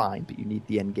 That's fine, but you need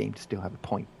the end game to still have a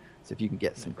point. So if you can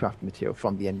get some crafting material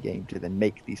from the end game to then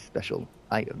make these special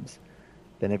items,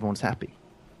 then everyone's happy.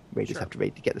 Raiders have to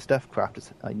raid to get the stuff,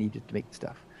 crafters are needed to make the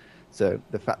stuff. So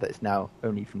the fact that it's now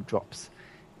only from drops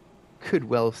could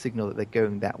well signal that they're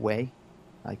going that way.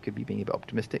 I could be being a bit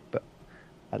optimistic, but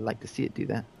I'd like to see it do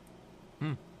that.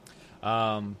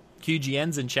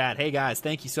 QGN's in chat. Hey guys,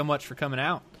 thank you so much for coming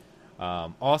out.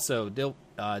 Also,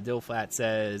 Dillflat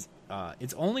says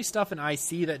it's only stuff in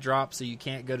IC that drops, so you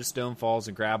can't go to Stone Falls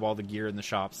and grab all the gear in the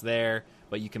shops there,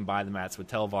 but you can buy the mats with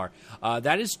Telvar.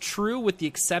 That is true, with the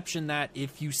exception that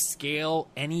if you scale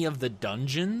any of the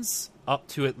dungeons up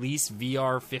to at least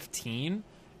VR 15,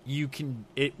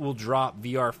 it will drop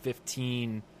VR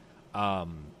 15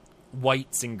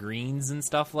 whites and greens and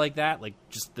stuff like that, like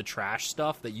just the trash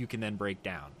stuff that you can then break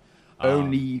down.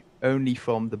 Only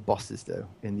from the bosses, though.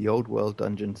 In the old world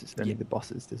dungeons, it's only the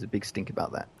bosses. There's a big stink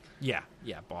about that. Yeah,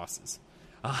 bosses.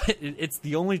 It's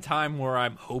the only time where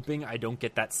I'm hoping I don't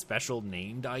get that special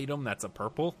named item that's a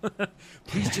purple.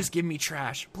 Please just give me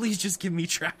trash. Please just give me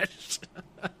trash.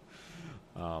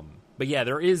 But yeah,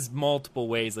 there is multiple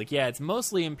ways. Like, yeah, it's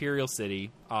mostly Imperial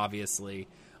City, obviously.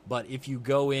 But if you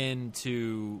go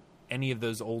into any of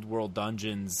those old world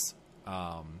dungeons,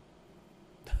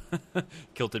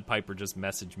 Kilted Piper just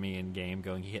messaged me in game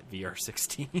going, he hit VR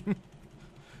 16.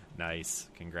 Nice.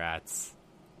 Congrats,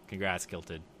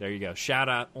 Kilted. There you go. Shout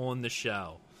out on the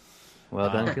show. Well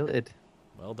done, Kilted.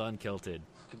 Well done, Kilted.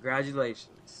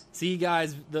 Congratulations. See,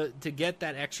 guys, to get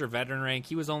that extra veteran rank,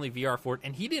 he was only VR 4,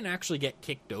 and he didn't actually get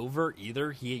kicked over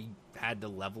either. He had to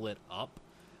level it up.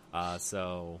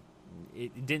 So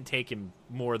it didn't take him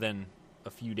more than a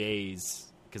few days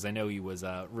because I know he was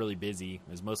really busy. It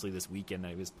was mostly this weekend that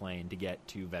he was playing to get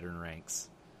to veteran ranks.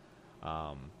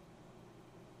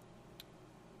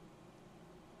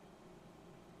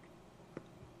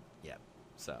 Yep.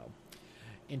 So,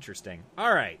 interesting.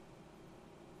 All right.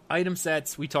 Item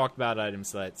sets. We talked about item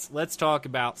sets. Let's talk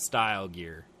about style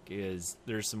gear, because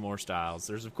there's some more styles.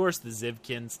 There's, of course, the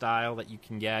Zivkin style that you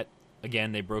can get.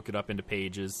 Again, they broke it up into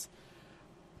pages.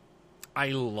 I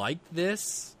like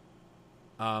this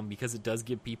because it does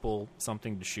give people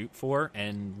something to shoot for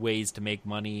and ways to make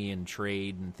money and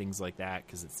trade and things like that,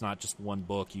 because it's not just one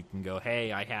book. You can go,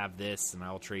 hey, I have this, and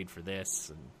I'll trade for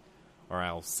this, or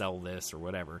I'll sell this, or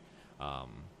whatever,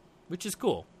 which is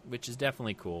cool, which is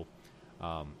definitely cool.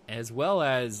 As well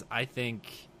as, I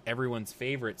think, everyone's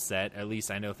favorite set, at least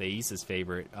I know Thaisa's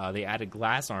favorite, they added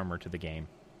glass armor to the game.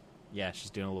 Yeah, she's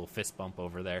doing a little fist bump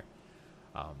over there.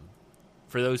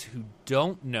 For those who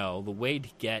don't know, the way to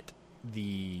get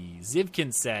the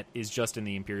Zivkin set is just in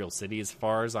the Imperial City, as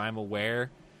far as I'm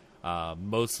aware.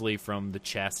 Mostly from the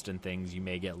chest and things. You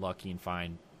may get lucky and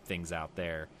find things out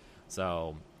there.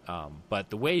 So, but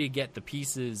the way to get the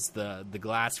pieces, the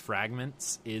glass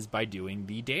fragments, is by doing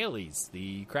the dailies,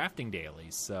 the crafting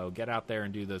dailies. So get out there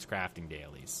and do those crafting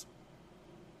dailies.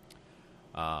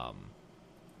 How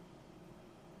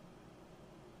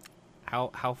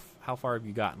far have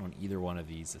you gotten on either one of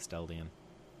these, Esteldian?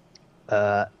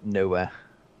 Nowhere.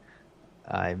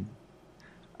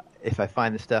 If I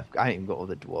find the stuff, I haven't even got all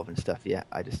the dwarven stuff yet.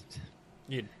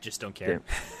 You just don't care.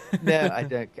 No, I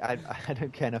don't. I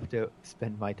don't care enough to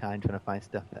spend my time trying to find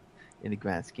stuff that, in the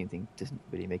grand scheme of things, doesn't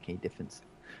really make any difference.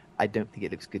 I don't think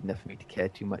it looks good enough for me to care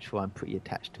too much for. I'm pretty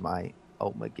attached to my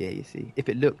Ultima gear. You see, if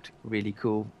it looked really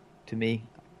cool to me,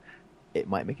 it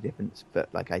might make a difference. But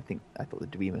I thought the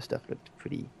Dreamer stuff looked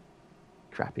pretty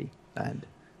crappy, and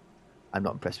I'm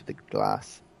not impressed with the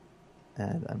glass.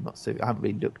 And I haven't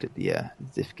really looked at the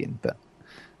Zivkin, but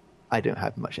I don't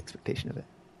have much expectation of it.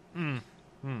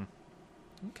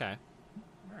 Okay.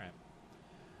 All right.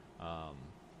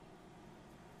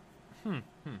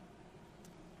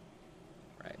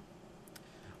 Right.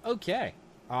 Okay.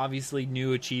 Obviously,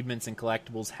 new achievements and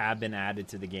collectibles have been added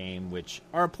to the game, which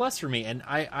are a plus for me. And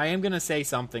I am going to say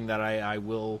something that I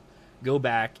will go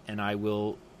back and I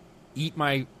will eat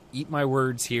my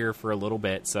words here for a little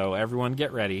bit. So everyone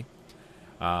get ready.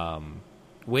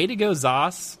 Way to go,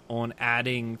 Zos, on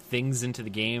adding things into the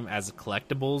game as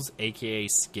collectibles, aka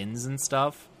skins and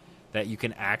stuff, that you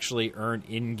can actually earn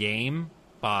in-game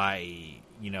by,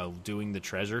 doing the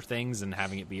treasure things and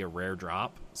having it be a rare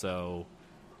drop. So,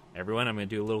 everyone, I'm going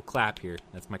to do a little clap here.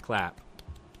 That's my clap.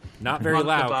 Not very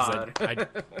loud, because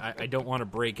I don't want to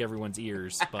break everyone's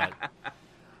ears, but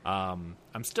I'm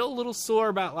still a little sore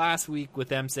about last week with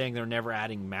them saying they're never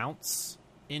adding mounts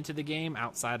into the game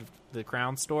outside of the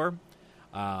Crown Store.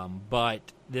 But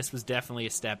this was definitely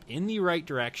a step in the right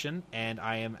direction, and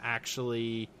I am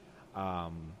actually,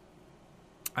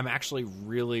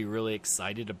 really, really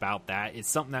excited about that. It's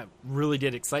something that really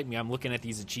did excite me. I'm looking at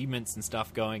these achievements and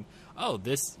stuff going, oh,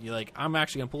 this, I'm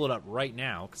actually going to pull it up right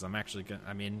now, because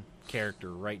I'm in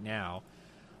character right now.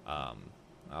 I'll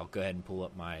go ahead and pull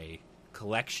up my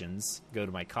collections, go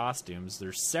to my costumes.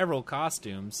 There's several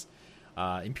costumes.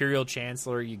 Imperial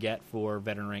Chancellor you get for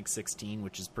veteran rank 16,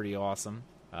 which is pretty awesome.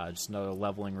 Just another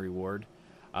leveling reward.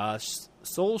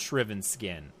 Soul Shriven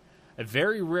skin, a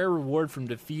very rare reward from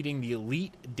defeating the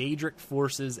elite Daedric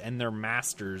forces and their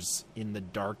masters in the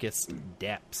darkest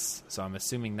depths. So I'm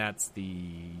assuming that's the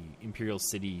Imperial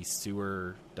City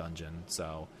sewer dungeon.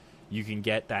 So you can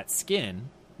get that skin,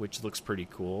 which looks pretty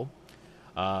cool.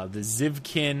 The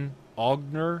Zivkin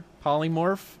Ogner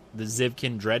polymorph, the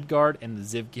Zivkin Dreadguard, and the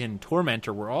Zivkin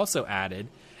Tormentor were also added,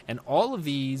 and all of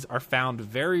these are found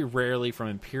very rarely from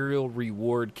Imperial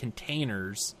reward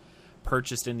containers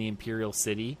purchased in the Imperial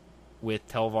City with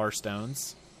Telvar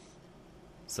stones.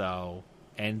 So,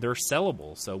 and they're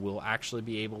sellable, so we'll actually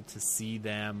be able to see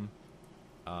them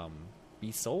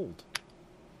be sold.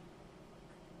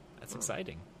 That's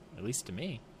exciting, at least to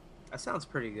me. That sounds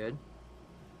pretty good.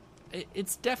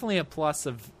 It's definitely a plus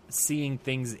of seeing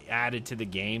things added to the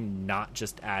game, not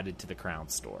just added to the Crown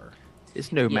Store.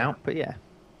 It's no mount, but yeah.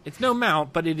 It's no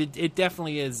mount, but it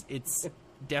definitely is. It's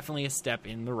definitely a step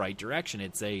in the right direction.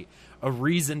 It's a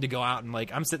reason to go out and,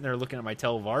 I'm sitting there looking at my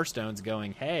Telvar stones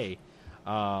going, hey,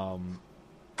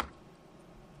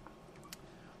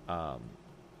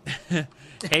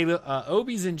 hey,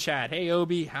 Obi's in chat. Hey,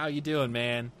 Obi, how you doing,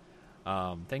 man?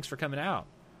 Thanks for coming out.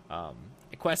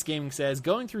 Quest Gaming says,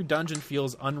 going through dungeon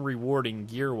feels unrewarding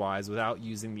gear-wise without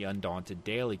using the Undaunted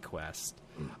daily quest.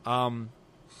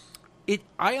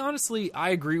 I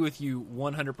agree with you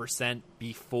 100%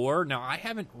 before. Now, I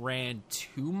haven't ran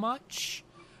too much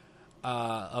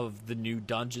of the new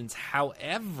dungeons.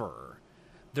 However,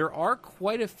 there are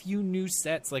quite a few new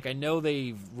sets. Like, I know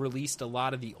they've released a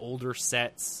lot of the older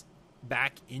sets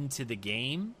back into the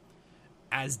game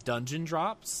as dungeon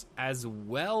drops, as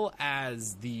well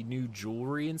as the new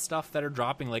jewelry and stuff that are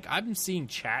dropping. Like, I'm seeing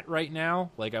chat right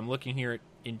now. Like, I'm looking here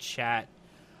in chat,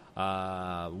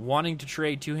 wanting to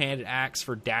trade two-handed axe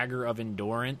for Dagger of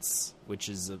Endurance, which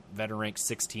is a veteran rank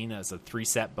 16 as a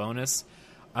 3-set bonus.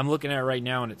 I'm looking at it right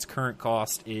now, and its current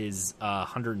cost is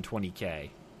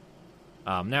 120k.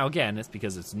 Now, again, it's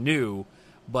because it's new,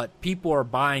 but people are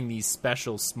buying these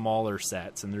special smaller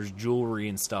sets, and there's jewelry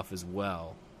and stuff as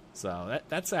well. So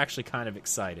that's actually kind of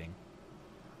exciting.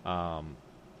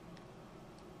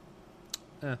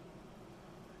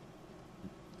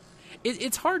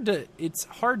 It's hard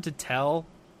to tell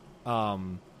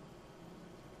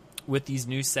with these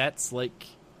new sets. Like,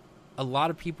 a lot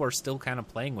of people are still kind of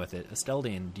playing with it.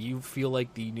 Esteldian, do you feel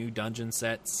like the new dungeon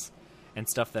sets and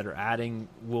stuff that are adding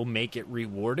will make it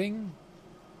rewarding?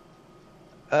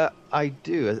 I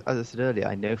do. As I said earlier,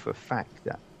 I know for a fact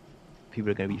that people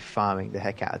are going to be farming the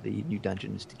heck out of the new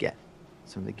dungeons to get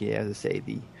some of the gear. As I say,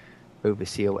 the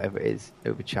Overseer, whatever it is,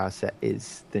 Overcharge set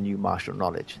is the new Martial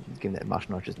Knowledge. And given that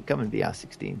Martial Knowledge doesn't come in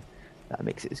VR16, that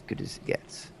makes it as good as it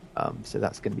gets. So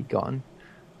that's going to be gotten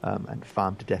and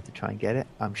farmed to death to try and get it.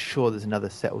 I'm sure there's another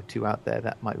set or two out there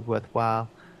that might be worthwhile.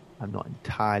 I'm not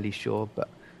entirely sure, but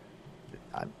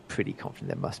I'm pretty confident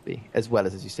there must be, as well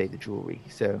as you say, the jewelry.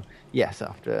 So yes,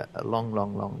 after a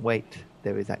long wait,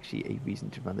 there is actually a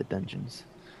reason to run the dungeons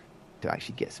to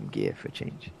actually get some gear for a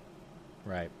change.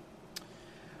 Right.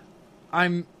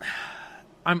 I'm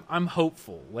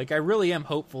hopeful. Like, I really am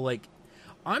hopeful. Like,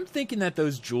 I'm thinking that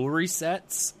those jewelry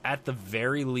sets, at the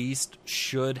very least,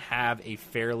 should have a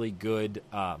fairly good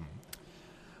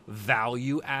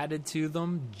value added to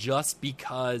them, just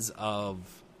because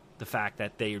of the fact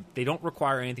that they don't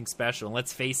require anything special. And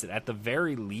let's face it, at the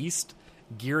very least,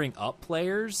 gearing up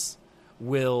players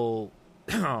will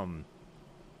want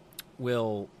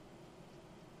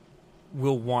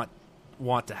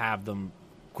to have them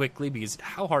quickly, because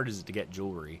how hard is it to get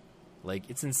jewelry? Like,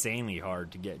 it's insanely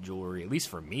hard to get jewelry. At least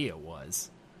for me, it was.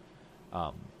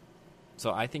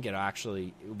 So I think they'll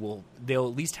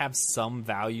at least have some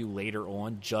value later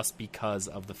on, just because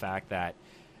of the fact that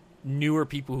newer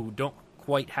people who don't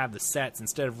quite have the sets,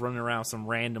 instead of running around some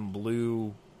random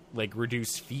blue, like,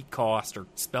 reduced feat cost or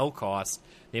spell cost,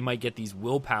 they might get these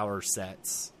willpower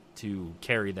sets to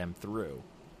carry them through.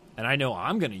 And I know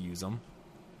I'm going to use them.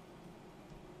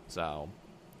 So,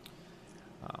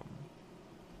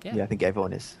 yeah, I think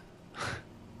everyone is.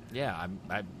 Yeah,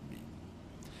 I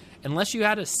unless you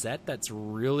had a set that's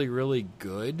really, really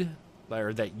good,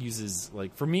 or that uses,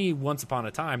 like, for me, once upon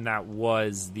a time, that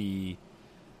was the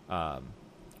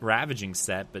Ravaging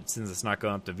set, but since it's not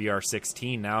going up to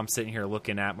VR16, now I'm sitting here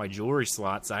looking at my jewelry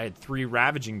slots. I had 3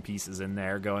 Ravaging pieces in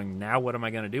there going, now what am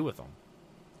I going to do with them?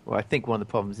 Well, I think one of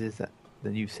the problems is that the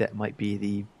new set might be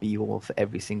the be-all for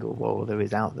every single role there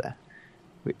is out there,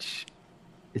 which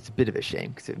is a bit of a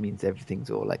shame, because it means everything's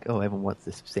all like, oh, everyone wants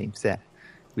the same set.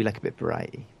 We like a bit of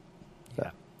variety. But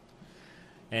yeah.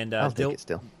 And I'll take it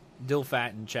still.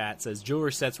 Dilfat in chat says,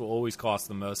 jewelry sets will always cost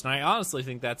the most. And I honestly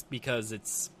think that's because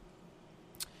it's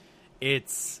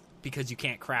because you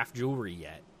can't craft jewelry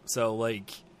yet. So, like,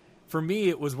 for me,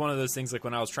 it was one of those things, like,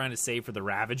 when I was trying to save for the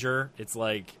Ravager, it's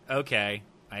like, okay,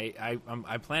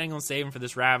 I'm planning on saving for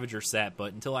this Ravager set,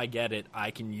 but until I get it,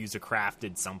 I can use a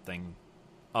crafted something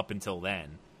up until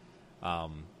then.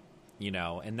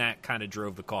 And that kind of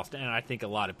drove the cost. And I think a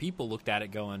lot of people looked at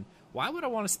it going, why would I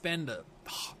want to spend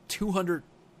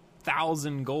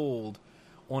 200,000 gold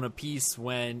on a piece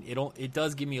when it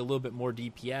does give me a little bit more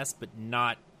DPS, but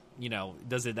not,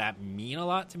 does that mean a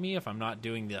lot to me if I'm not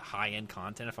doing the high-end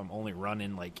content, if I'm only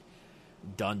running, like,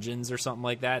 dungeons or something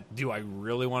like that? Do I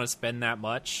really want to spend that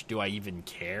much? Do I even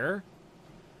care?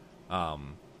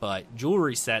 But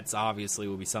jewelry sets obviously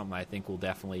will be something I think will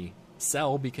definitely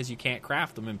sell, because you can't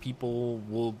craft them, and people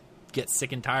will get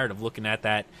sick and tired of looking at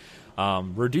that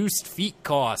reduced feat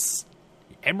cost,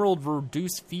 emerald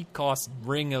reduced feat cost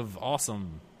ring of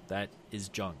awesome that is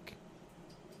junk.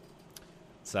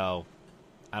 So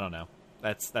I don't know.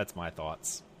 That's my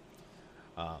thoughts.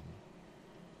 All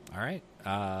right.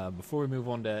 Before we move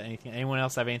on to anything, anyone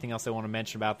else have anything else they want to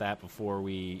mention about that before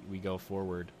we go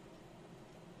forward?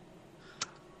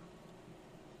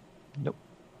 Nope.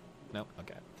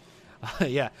 Okay.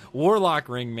 Yeah, Warlock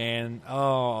ring, man.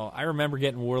 Oh, I remember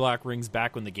getting Warlock rings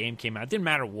back when the game came out. It didn't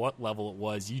matter what level it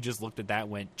was. You just looked at that and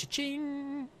went,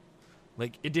 cha-ching.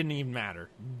 Like, it didn't even matter.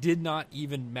 Did not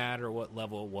even matter what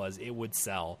level it was. It would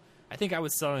sell. I think I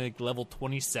was selling like level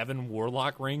 27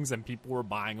 Warlock rings, and people were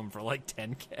buying them for like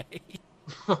 10K.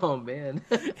 Oh, man.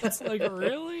 It's like,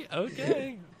 really?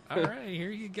 Okay. All right, here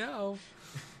you go.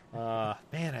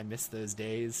 Man, I miss those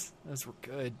days. Those were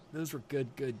good. Those were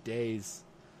good days.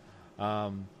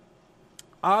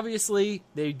 Obviously,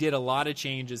 they did a lot of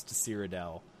changes to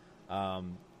Cyrodiil,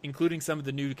 including some of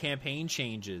the new campaign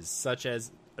changes, such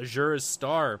as Azura's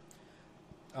Star.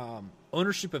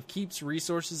 Ownership of keeps,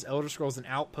 resources, Elder Scrolls, and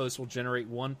Outposts will generate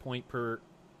 1 point per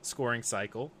scoring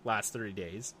cycle, last 30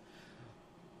 days.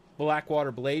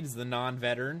 Blackwater Blade is the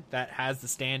non-veteran that has the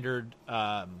standard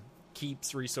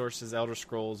keeps, resources, Elder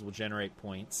Scrolls will generate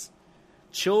points.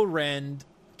 Chillrend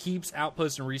keeps,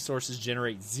 outposts, and resources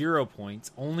generate 0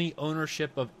 points. Only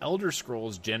ownership of Elder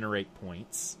Scrolls generate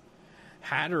points.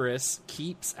 Hatteras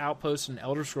keeps, outposts, and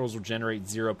Elder Scrolls will generate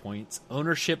 0 points.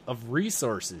 Ownership of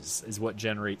resources is what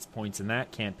generates points in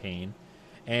that campaign.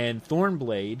 And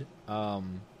Thornblade,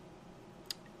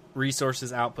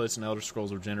 resources, outposts, and Elder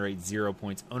Scrolls will generate 0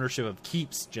 points. Ownership of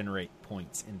keeps generate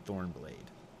points in Thornblade.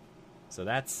 So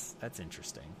that's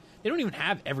interesting. They don't even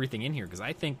have everything in here, because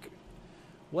I think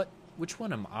which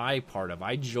one am I part of?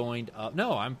 I joined up.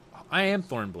 No, I am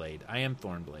Thornblade.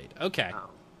 Okay. Oh.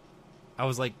 I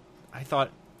was like, I thought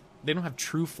they don't have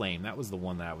True Flame. That was the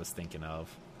one that I was thinking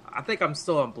of. I think I'm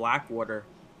still on Blackwater.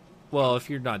 Well, if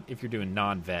you're doing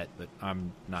non-vet, but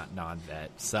I'm not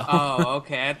non-vet, so. Oh,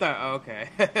 okay. I thought, okay.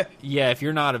 Yeah, if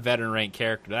you're not a veteran rank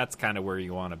character, that's kind of where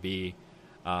you want to be.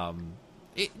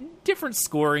 Different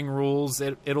scoring rules.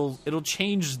 It'll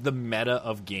change the meta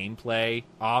of gameplay,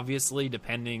 obviously,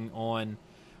 depending on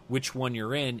which one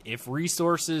you're in. If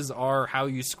resources are how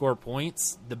you score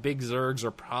points, the big Zergs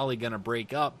are probably going to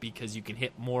break up because you can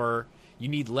hit more. You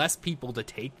need less people to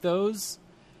take those,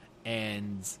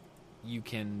 and you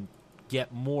can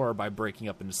get more by breaking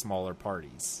up into smaller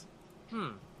parties.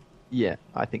 Yeah,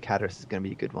 I think Hatteras is going to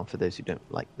be a good one for those who don't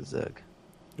like the Zerg,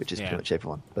 which is pretty much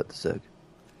everyone but the Zerg.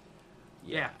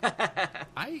 Yeah.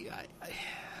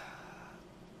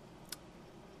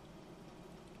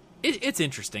 It's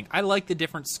interesting. I like the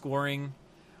different scoring,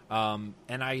 and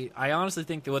I honestly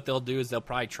think that what they'll do is they'll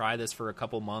probably try this for a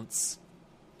couple months,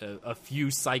 a few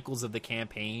cycles of the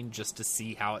campaign, just to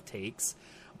see how it takes.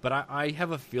 But I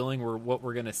have a feeling what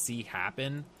we're going to see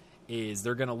happen is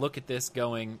they're going to look at this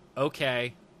going,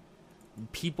 okay,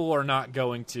 people are not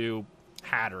going to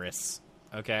Hatteras,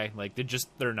 okay? Like,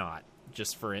 they're not,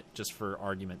 just for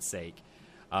argument's sake.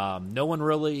 No one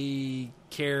really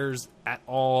cares at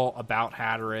all about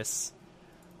Hatteras,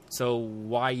 so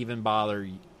why even bother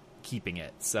keeping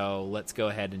it? So let's go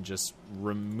ahead and just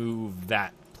remove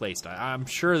that playstyle. I'm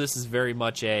sure this is very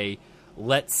much a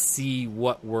let's see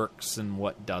what works and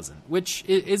what doesn't, which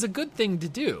is a good thing to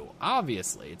do.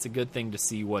 Obviously, it's a good thing to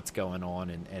see what's going on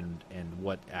and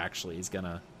what actually is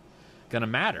gonna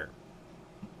matter.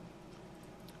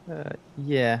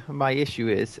 Yeah, my issue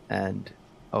is, and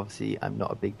obviously I'm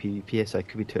not a big PvPer, so I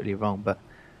could be totally wrong, but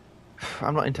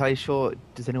I'm not entirely sure.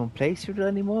 Does anyone play Cyrodiil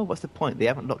anymore? What's the point? They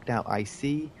haven't locked out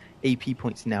IC. AP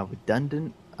points are now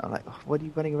redundant. I'm like, what are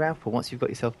you running around for once you've got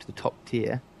yourself to the top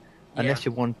tier? Unless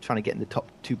you're trying to get in the top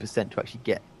 2% to actually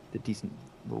get the decent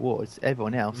rewards.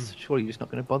 Everyone else, surely you're just not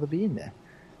going to bother being there.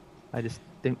 I just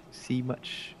don't see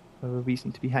much of a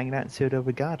reason to be hanging out in Cyrodiil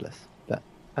regardless. But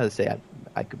as I say,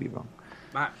 I could be wrong.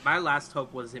 My last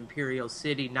hope was Imperial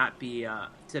City not be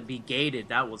to be gated.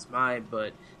 That was mine,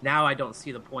 but now I don't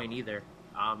see the point either.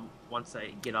 Once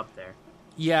I get up there.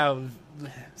 Yeah,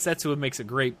 Setsuo makes a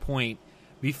great point.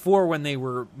 Before, when they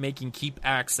were making keep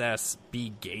access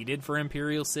be gated for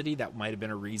Imperial City, that might have been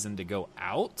a reason to go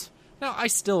out. Now, I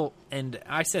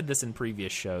said this in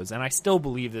previous shows, and I still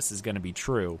believe this is going to be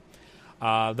true.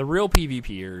 The real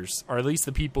PvPers, or at least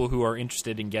the people who are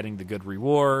interested in getting the good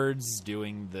rewards,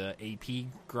 doing the AP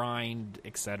grind,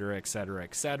 etc., etc.,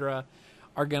 etc.,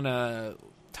 are going to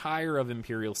tire of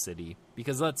Imperial City.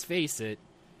 Because let's face it,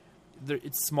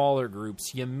 it's smaller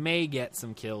groups. You may get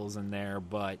some kills in there,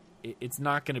 but it's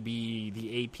not going to be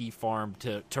the AP farm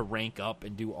to rank up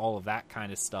and do all of that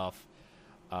kind of stuff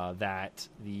that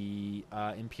the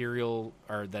Imperial,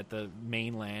 or that the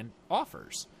mainland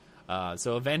offers.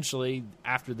 So eventually,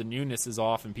 after the newness is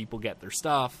off and people get their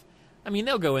stuff, I mean,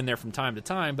 they'll go in there from time to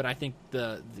time, but I think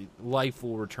the life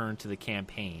will return to the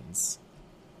campaigns.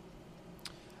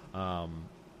 Let's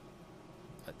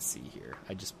see here.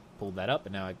 I just pulled that up,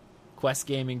 and now Quest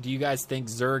Gaming. Do you guys think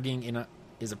zerging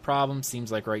is a problem?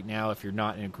 Seems like right now, if you're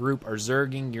not in a group or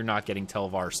zerging, you're not getting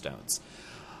Telvar stones.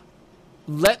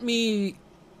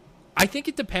 I think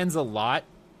it depends a lot.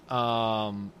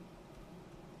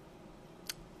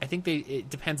 it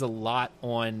depends a lot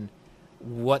on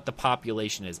what the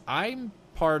population is. I'm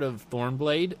part of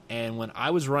Thornblade, and when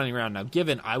I was running around, now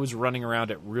given I was running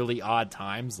around at really odd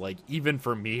times, like even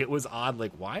for me it was odd,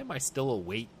 like why am I still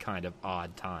awake kind of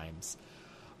odd times.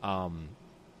 And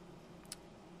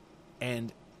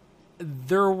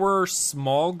there were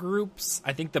small groups.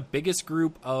 I think the biggest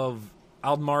group of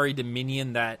Aldmari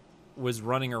Dominion that was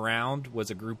running around was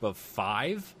a group of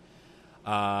 5.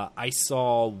 I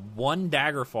saw one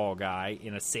Daggerfall guy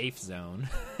in a safe zone.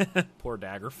 Poor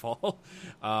Daggerfall.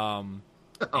 I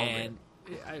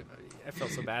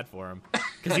felt so bad for him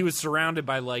because he was surrounded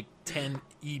by like 10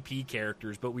 EP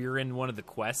characters, but we were in one of the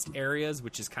quest areas,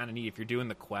 which is kind of neat. If you're doing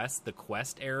the quest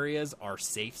areas are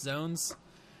safe zones,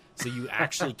 so you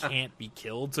actually can't be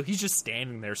killed. So he's just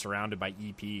standing there surrounded by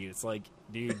EP. It's like,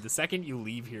 dude, the second you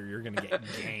leave here, you're going to get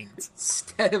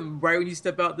ganked. Right when you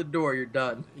step out the door, you're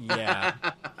done. Yeah.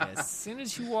 As soon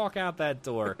as you walk out that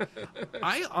door.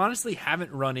 I honestly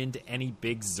haven't run into any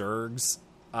big Zergs.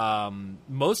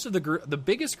 Most of the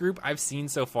biggest group I've seen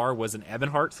so far was an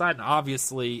Ebonheart side, and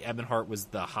obviously Ebonheart was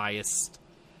the highest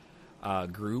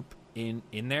group in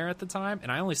there at the time,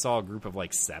 and I only saw a group of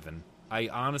like 7. I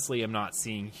honestly am not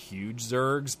seeing huge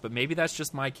Zergs, but maybe that's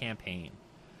just my campaign.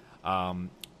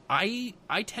 I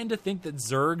tend to think that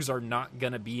Zergs are not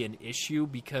going to be an issue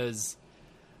because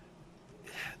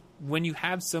when you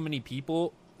have so many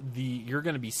people, you're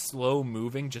going to be slow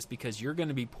moving just because you're going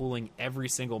to be pulling every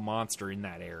single monster in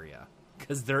that area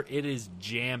because it is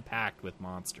jam packed with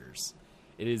monsters.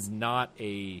 It is not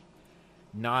a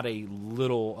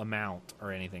little amount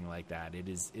or anything like that. It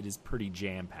is pretty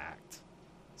jam packed.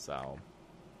 So,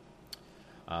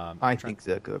 I think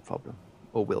Zerg are a problem,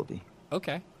 or will be.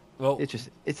 Okay, well,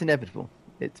 it's inevitable.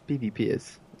 It's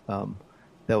PvPers.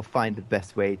 They'll find the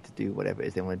best way to do whatever it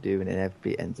is they want to do, and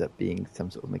inevitably it ends up being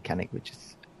some sort of mechanic which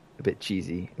is a bit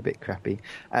cheesy, a bit crappy.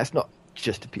 And it's not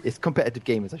just it's competitive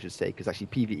gamers, I should say, because actually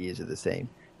PvEs are the same.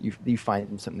 You find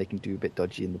them something they can do a bit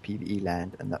dodgy in the PvE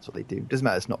land, and that's what they do. It doesn't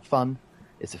matter. It's not fun.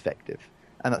 It's effective.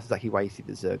 And that's exactly why you see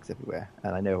the Zergs everywhere.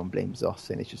 And I know everyone blames Zoss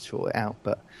saying they should sort it out,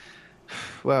 but,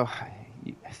 well,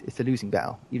 it's a losing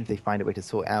battle. Even if they find a way to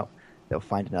sort it out, they'll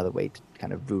find another way to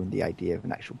kind of ruin the idea of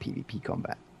an actual PvP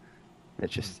combat.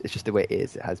 It's just the way it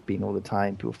is. It has been all the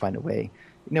time. People find a way.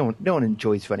 No one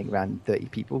enjoys running around 30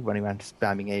 people, running around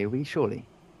spamming AoE, surely.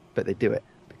 But they do it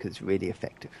because it's really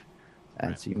effective.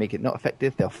 And so you make it not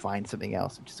effective, they'll find something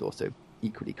else which is also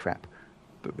equally crap,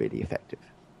 but really effective.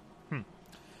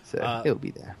 So it'll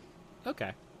be there.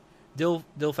 Okay.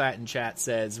 Dilfat in chat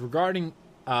says, regarding,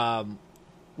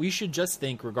 we should just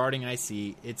think regarding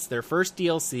IC, it's their first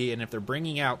DLC, and if they're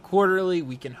bringing out quarterly,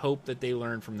 we can hope that they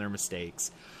learn from their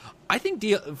mistakes. I think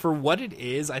for what it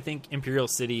is, I think Imperial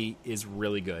City is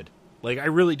really good. Like, I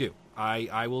really do.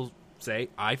 I will say,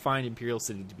 I find Imperial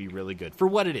City to be really good for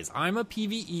what it is. I'm a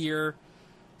PvEer,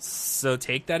 so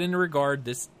take that into regard.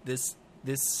 This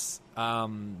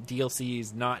DLC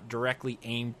is not directly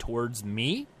aimed towards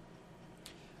me,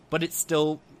 but it's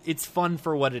fun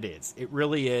for what it is. It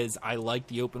really is. I like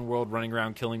the open world, running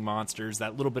around killing monsters,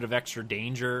 that little bit of extra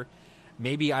danger.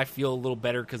 Maybe I feel a little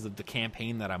better because of the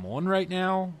campaign that I'm on right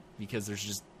now,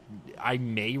 because I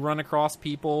may run across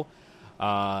people.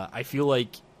 I feel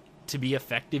like to be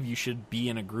effective, you should be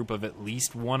in a group of at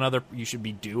least one other. You should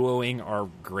be duoing or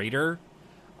greater.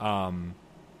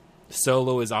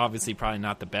 Solo is obviously probably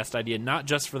not the best idea, not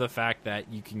just for the fact that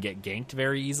you can get ganked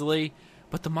very easily,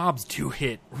 but the mobs do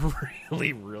hit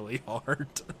really, really hard.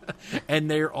 And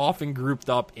they're often grouped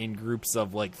up in groups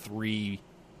of like 3.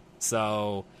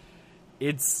 So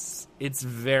it's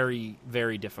very,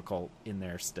 very difficult in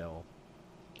there still.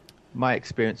 My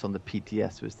experience on the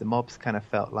PTS was the mobs kind of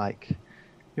felt like,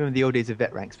 you remember the old days of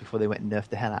vet ranks before they went and nerfed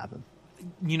the hell out of them?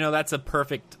 That's a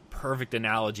perfect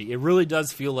analogy. It really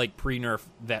does feel like pre-nerf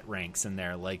vet ranks in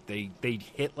there. Like they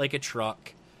hit like a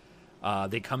truck.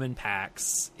 They come in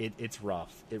packs. It's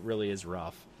rough. It really is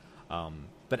rough.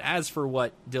 But as for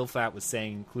what Dilfat was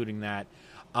saying, including that,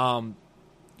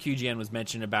 QGN was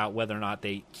mentioning about whether or not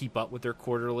they keep up with their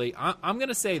quarterly. I'm going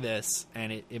to say this,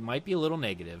 and it might be a little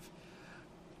negative.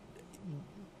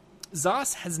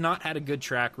 ZOS has not had a good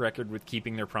track record with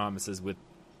keeping their promises with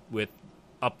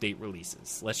update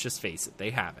releases. Let's just face it,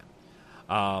 they haven't.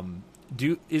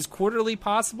 Is quarterly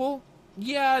possible?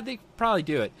 Yeah, they probably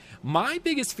do it. My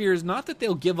biggest fear is not that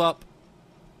they'll give up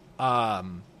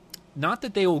the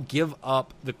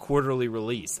quarterly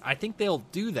release. I think they'll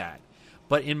do that.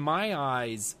 But in my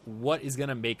eyes, what is going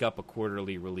to make up a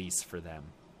quarterly release for them?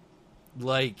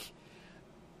 Like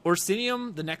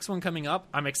Orsinium, the next one coming up,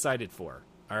 I'm excited for.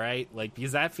 All right, like,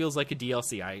 because that feels like a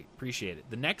DLC. I appreciate it.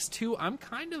 The next two, I'm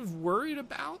kind of worried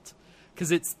about because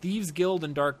it's Thieves Guild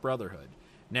and Dark Brotherhood.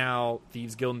 Now,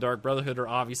 Thieves Guild and Dark Brotherhood are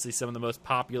obviously some of the most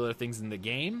popular things in the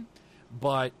game,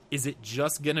 but is it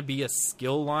just going to be a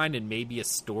skill line and maybe a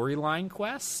storyline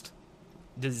quest?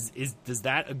 Does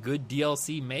that a good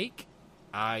DLC make?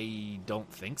 I don't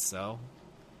think so.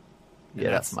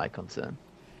 Yeah, that's my concern.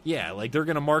 Yeah, like, they're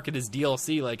going to market as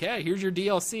DLC, like, hey, here's your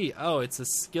DLC. Oh, it's a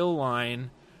skill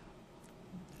line,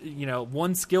 you know,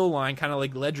 one skill line, kind of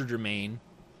like Legerdemain,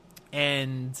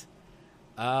 and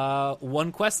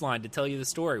one quest line to tell you the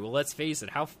story. Well, let's face it,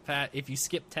 if you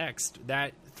skip text,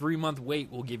 that 3-month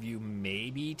wait will give you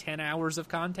maybe 10 hours of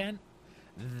content.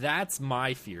 That's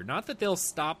my fear. Not that they'll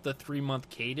stop the 3-month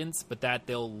cadence, but that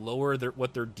they'll lower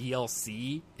what their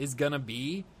DLC is going to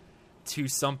be to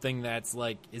something that's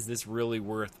like, is this really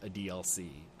worth a DLC?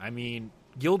 I mean,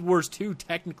 Guild Wars 2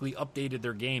 technically updated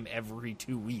their game every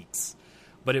 2 weeks,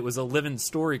 but it was a living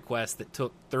story quest that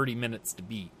took 30 minutes to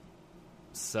beat.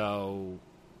 So,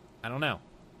 I don't know.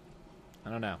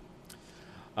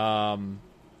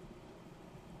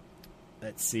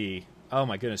 Let's see. Oh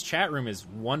my goodness, chat room is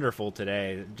wonderful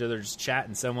today. They're just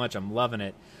chatting so much. I'm loving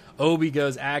it. Obi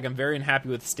goes, Ag, I'm very unhappy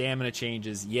with stamina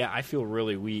changes. Yeah, I feel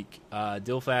really weak.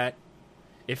 Dilfat,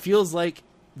 it feels like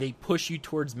they push you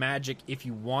towards magic if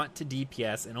you want to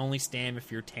DPS and only stam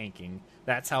if you're tanking.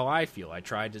 That's how I feel. I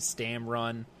tried to stam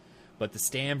run, but the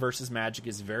stam versus magic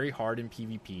is very hard in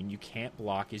PvP, and you can't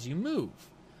block as you move.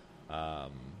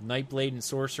 Nightblade and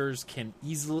Sorcerers can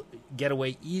easily get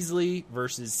away easily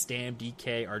versus Stam,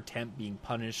 DK, or Temp being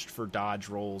punished for dodge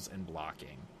rolls and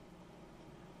blocking.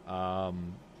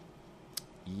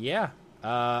 Yeah.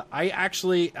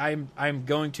 I'm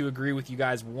going to agree with you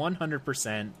guys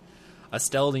 100%.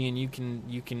 Asteldian,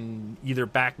 you can either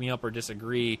back me up or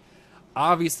disagree.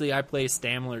 Obviously, I play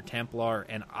Stamler Templar,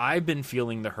 and I've been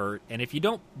feeling the hurt. And if you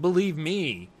don't believe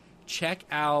me, check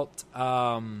out...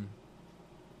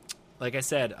 like I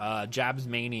said, Jabs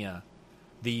Mania,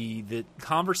 the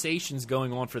conversations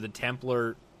going on for the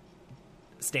Templar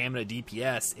stamina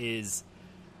DPS is,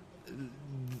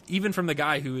 even from the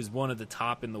guy who is one of the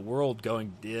top in the world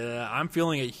going, I'm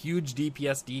feeling a huge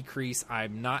DPS decrease.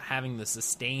 I'm not having the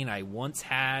sustain I once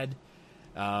had.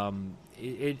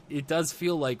 It does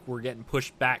feel like we're getting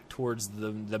pushed back towards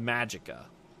the Magicka.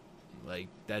 Like,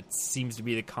 that seems to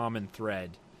be the common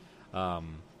thread.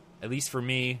 At least for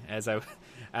me, as I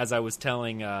was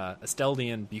telling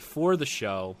Asteldian before the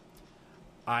show,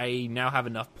 I now have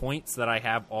enough points that I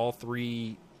have all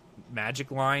 3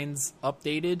 magic lines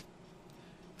updated.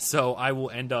 So I will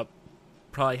end up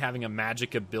probably having a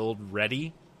Magicka build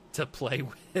ready to play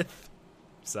with.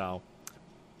 So,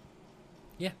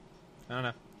 yeah. I don't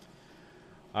know.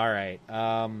 All right.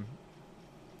 I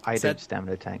don't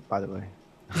stamina tank, by the way.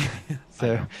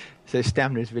 so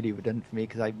stamina is really redundant for me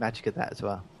because I Magicka that as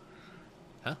well.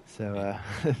 Huh? So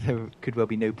there could well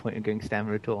be no point in going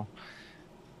stamina at all,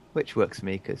 which works for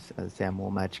me because I'm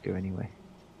more Magicka anyway.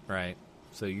 Right.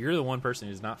 So you're the one person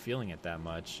who's not feeling it that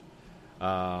much.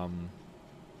 I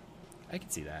can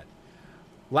see that.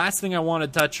 Last thing I want to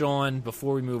touch on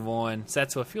before we move on,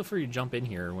 Setsuo, feel free to jump in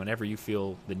here whenever you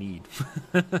feel the need.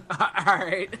 All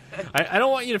right. I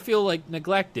don't want you to feel like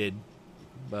neglected,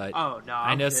 but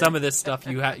I know some of this stuff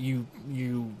you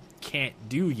can't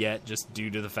do yet just due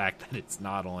to the fact that it's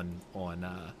not on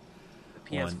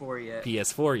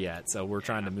PS4 yet. So we're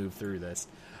trying to move through this.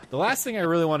 The last thing I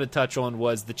really want to touch on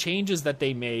was the changes that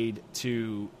they made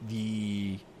to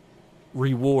the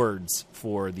rewards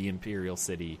for the Imperial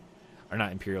City, or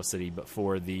not Imperial City, but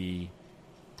for the,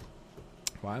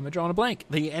 why am I drawing a blank?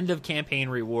 The end of campaign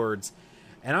rewards.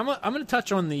 And I'm going to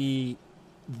touch on the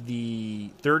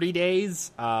 30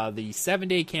 days. The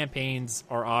 7-day campaigns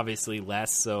are obviously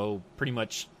less, so pretty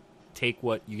much take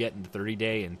what you get in the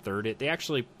 30-day and third it. They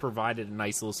actually provided a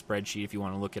nice little spreadsheet if you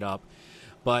want to look it up.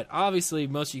 But obviously,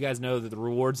 most of you guys know that the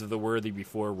rewards of the Worthy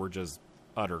before were just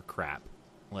utter crap.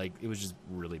 Like, it was just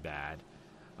really bad.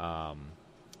 The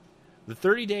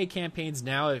 30-day campaigns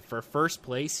now, for first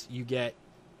place, you get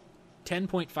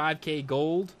 10.5k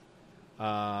gold.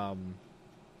 For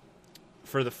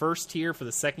the first tier, for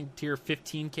the second tier,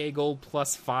 15k gold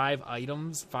plus 5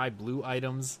 items, 5 blue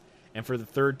items. And for the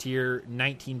third tier,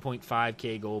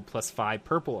 19.5k gold plus 5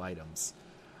 purple items.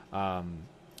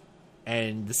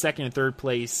 And the second and third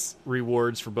place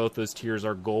rewards for both those tiers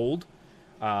are gold.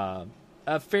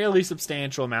 A fairly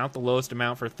substantial amount. The lowest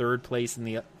amount for third place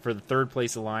for the third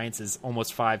place alliance is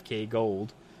almost 5k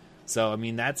gold. So I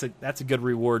mean that's a good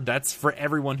reward. That's for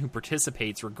everyone who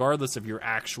participates, regardless of your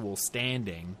actual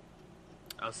standing.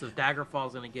 Oh, so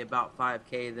Daggerfall's going to get about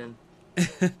 5k then.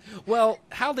 Well,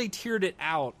 how they tiered it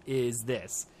out is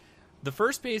this. The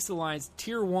first base alliance,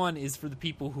 Tier 1, is for the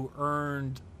people who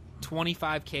earned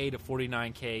 25K to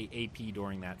 49K AP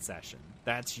during that session.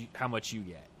 That's how much you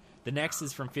get. The next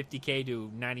is from 50K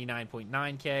to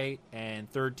 99.9K, and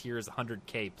third tier is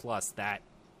 100K plus that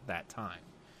time.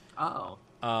 Oh.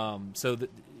 So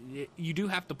you do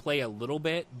have to play a little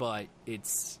bit, but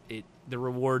the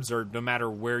rewards are no matter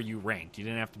where you ranked. You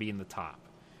didn't have to be in the top.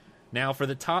 Now, for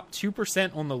the top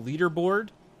 2% on the leaderboard,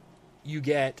 you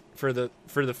get, for the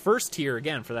first tier,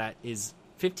 again, for that, is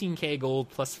 15K gold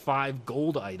plus 5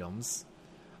 gold items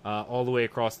all the way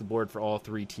across the board for all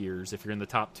 3 tiers if you're in the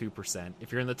top 2%.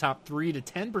 If you're in the top 3 to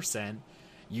 10%,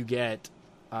 you get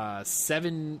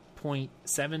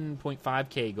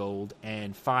 7.5K gold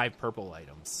and 5 purple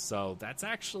items. So that's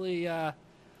actually a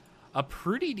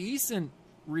pretty decent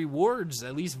rewards,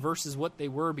 at least versus what they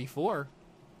were before.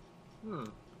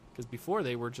 Because before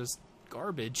they were just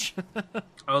garbage.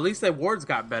 Oh, at least the awards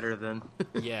got better then.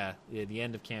 yeah, the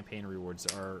end of campaign rewards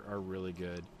are really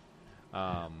good.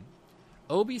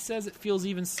 Obi says it feels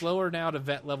even slower now to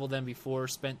vet level than before.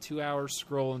 Spent 2 hours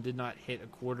scroll and did not hit a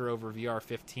quarter over VR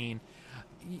 15.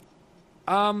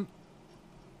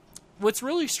 What's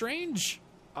really strange,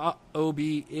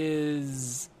 Obi,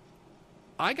 is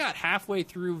I got halfway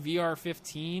through VR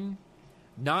 15,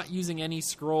 not using any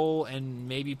scroll and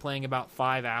maybe playing about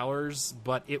 5 hours,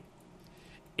 but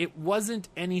it wasn't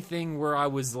anything where I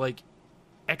was like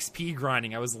XP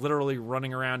grinding. I was literally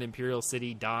running around Imperial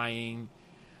City dying.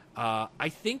 I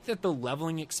think that the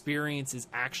leveling experience is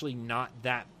actually not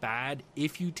that bad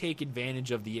if you take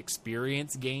advantage of the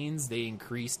experience gains they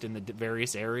increased in the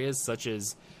various areas, such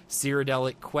as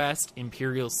Cyrodiilic Quest,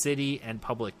 Imperial City, and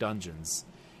Public Dungeons.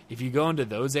 If you go into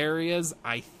those areas,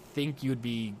 I think you'd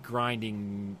be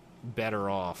grinding better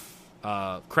off.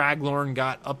 Craglorn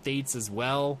got updates as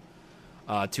well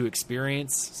to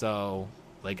experience, so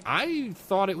I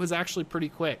thought it was actually pretty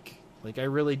quick. I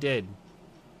really did.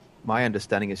 My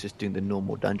understanding is just doing the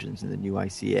normal dungeons in the new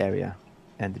IC area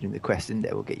and doing the quest in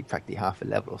there will get you practically half a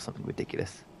level or something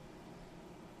ridiculous.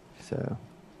 So,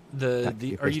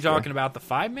 are you talking about the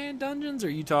 5-man dungeons, or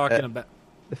are you talking about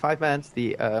the 5-mans,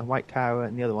 the White Tower,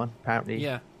 and the other one? Apparently,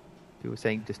 yeah. People were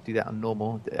saying just do that on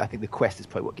normal. I think the quest is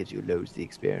probably what gives you loads of the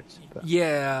experience. But.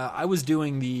 Yeah, I was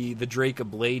doing the Drake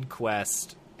Blade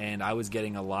quest, and I was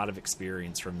getting a lot of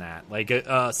experience from that.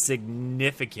 A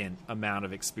significant amount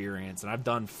of experience. And I've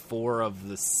done 4 of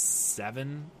the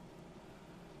 7.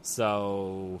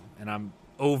 So, and I'm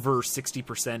over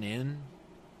 60% in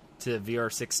to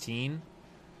VR 16.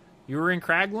 You were in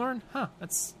Craglorn? Huh.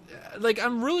 That's,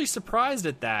 I'm really surprised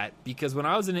at that, because when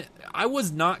I was in it, I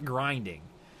was not grinding.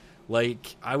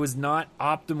 I was not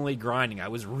optimally grinding. I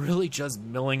was really just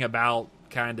milling about,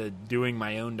 kind of doing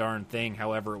my own darn thing,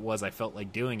 however it was I felt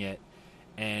like doing it,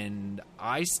 and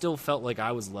I still felt like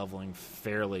I was leveling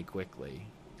fairly quickly.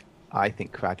 I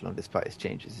think Craglorn, despite its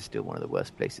changes, is still one of the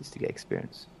worst places to get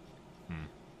experience.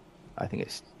 I think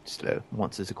it's slow.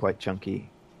 Monsters are quite chunky,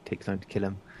 takes time to kill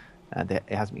them, and it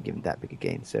hasn't been given that big a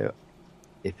gain. So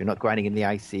if you're not grinding in the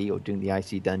IC or doing the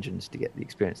IC dungeons to get the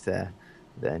experience there,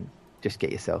 then just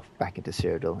get yourself back into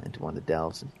Cyrodiil, into one of the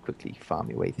delves, and quickly farm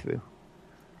your way through.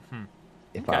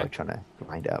 If I were trying to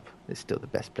grind up, it's still the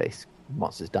best place.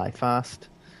 Monsters die fast.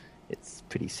 It's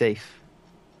pretty safe.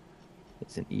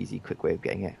 It's an easy, quick way of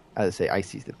getting it. As I say,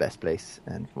 IC is the best place,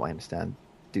 and from what I understand,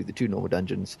 do the 2 normal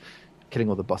dungeons. Killing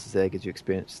all the bosses there gives you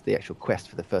experience. The actual quest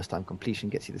for the first time completion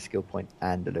gets you the skill point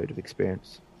and a load of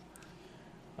experience.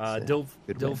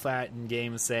 Dilfat in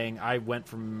game is saying I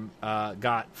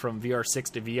got from VR 6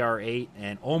 to VR 8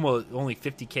 and only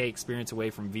 50K experience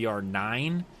away from VR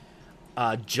 9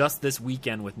 just this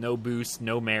weekend with no boost,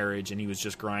 no marriage, and he was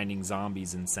just grinding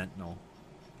zombies in Sentinel.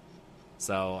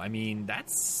 So I mean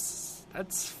that's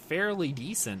fairly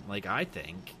decent. I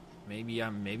think maybe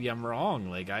I'm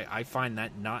wrong. I find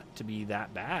that not to be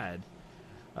that bad.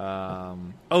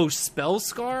 Spellscar?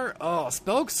 Oh,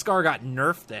 Spellscar got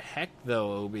nerfed to heck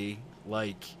though, Obi.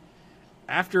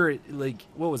 After it,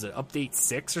 what was it, update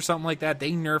 6 or something like that?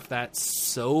 They nerfed that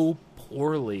so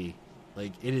poorly.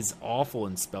 It is awful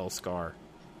in Spellscar.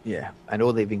 Yeah, and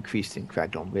all they've increased in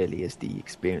Craglorn really is the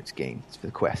experience gains for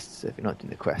the quests. So if you're not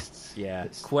doing the quests... Yeah,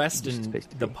 quest in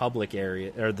the public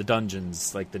area, or the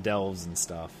dungeons, the delves and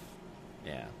stuff.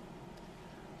 Yeah.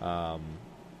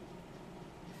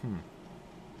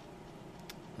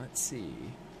 Let's see.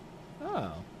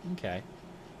 Oh, okay.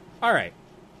 All right.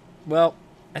 Well,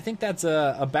 I think that's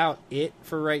about it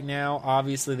for right now.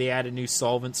 Obviously, they added new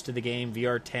solvents to the game.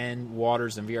 VR 10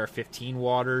 waters and VR 15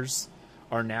 waters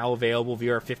are now available.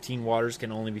 VR 15 waters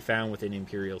can only be found within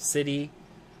Imperial City.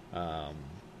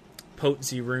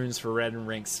 Potency runes for red and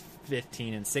ranks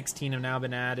 15 and 16 have now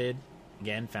been added.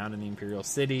 Again, found in the Imperial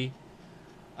City.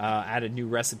 Added new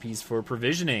recipes for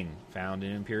provisioning, found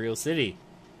in Imperial City.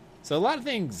 So a lot of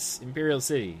things. Imperial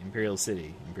City, Imperial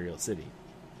City, Imperial City.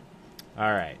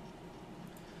 All right.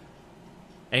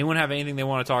 Anyone have anything they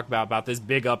want to talk about this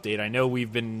big update? I know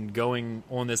we've been going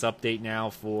on this update now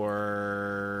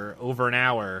for over an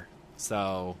hour.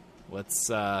 So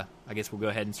let's, I guess we'll go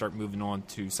ahead and start moving on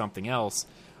to something else.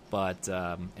 But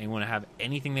anyone have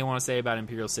anything they want to say about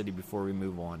Imperial City before we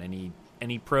move on?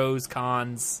 Any pros,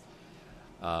 cons,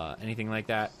 anything like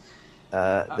that?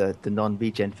 The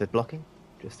non-regen for blocking.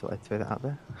 Just thought I'd throw that out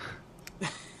there.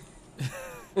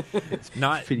 It's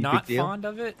not fond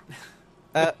of it.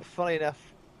 Funny enough,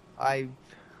 I'm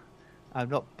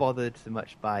not bothered so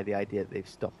much by the idea that they've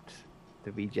stopped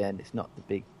the regen. It's not the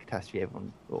big catastrophe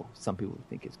everyone or some people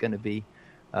think it's going to be.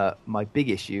 My big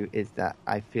issue is that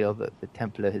I feel that the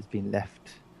Templar has been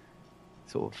left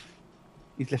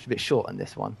he's left a bit short on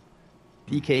this one.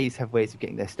 DKs have ways of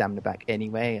getting their stamina back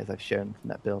anyway, as I've shown from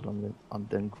that build on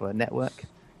the Dunecrawler network.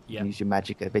 You can use your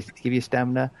magic basically to give you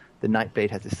stamina. The Nightblade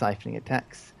has the siphoning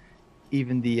attacks.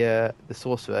 Even the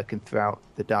Sorcerer can throw out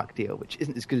the Dark Deal, which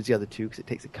isn't as good as the other two because it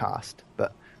takes a cast,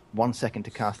 but 1 second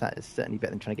to cast that is certainly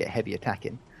better than trying to get heavy attack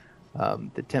in.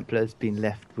 The Templar's been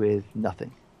left with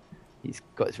nothing. He's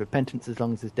got his Repentance as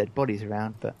long as there's dead bodies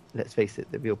around, but let's face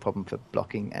it, the real problem for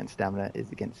blocking and stamina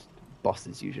is against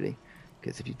bosses usually,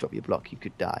 because if you drop your block, you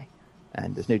could die.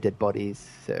 And there's no dead bodies,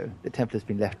 so the Templar's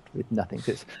been left with nothing.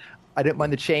 So I don't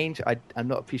mind the change. I'm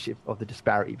not appreciative of the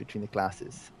disparity between the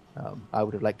classes. I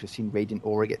would have liked to have seen Radiant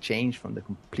Aura get changed from the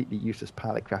completely useless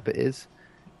pile of crap it is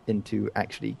into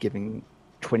actually giving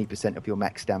 20% of your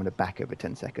max stamina back over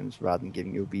 10 seconds rather than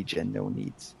giving you a regen no one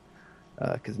needs.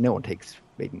 Because no one takes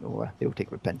Radiant Aura. They all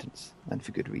take Repentance, and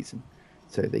for good reason.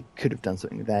 So they could have done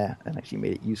something there and actually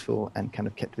made it useful and kind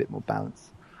of kept a bit more balance.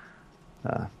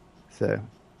 So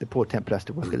the poor Templar has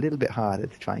to work a little bit harder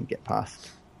to try and get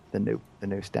past the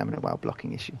no stamina while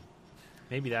blocking issue.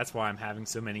 Maybe that's why I'm having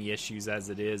so many issues as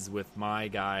it is with my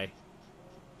guy.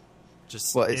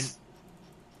 It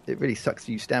really sucks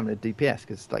for you stamina DPS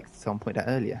because, like someone pointed out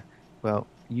earlier, well,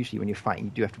 usually when you're fighting,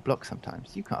 you do have to block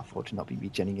sometimes. You can't afford to not be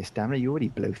regenerating your stamina. You already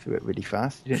blow through it really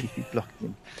fast. You don't need to be blocking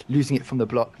and losing it from the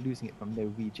block, losing it from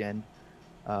no regen.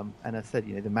 And I said,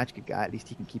 the Magicka guy, at least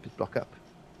he can keep his block up.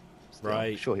 Still,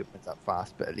 right. I'm sure he runs up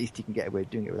fast, but at least he can get away with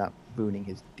doing it without ruining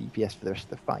his DPS for the rest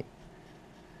of the fight.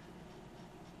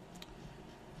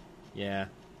 Yeah,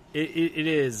 it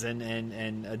is, and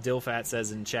Dilfat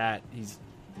says in chat,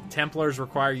 Templars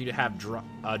require you to have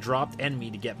a dropped enemy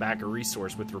to get back a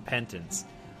resource with Repentance.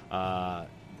 I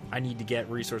need to get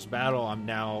Resource Battle. I'm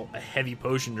now a heavy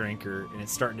potion drinker, and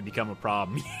it's starting to become a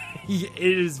problem. It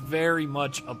is very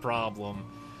much a problem,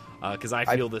 because I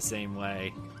feel the same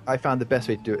way. I found the best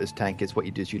way to do it as tank is what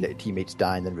you do is you let your teammates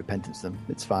die and then Repentance them.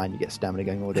 It's fine, you get stamina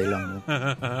going all day long.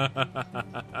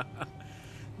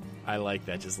 I like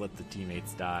that. Just let the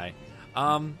teammates die.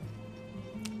 But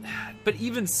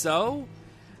even so,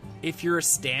 if you're a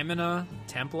stamina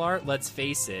Templar, let's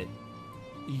face it,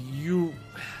 your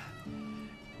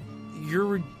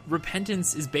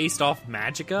Repentance is based off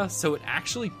Magicka, so it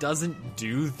actually doesn't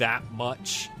do that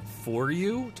much for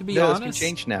you, to be honest. No, it's been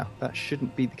changed now. That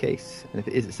shouldn't be the case. And if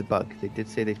it is, it's a bug. They did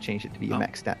say they've changed it to be your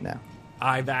max stat now.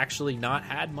 I've actually not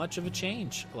had much of a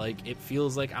change. Like, it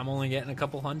feels like I'm only getting a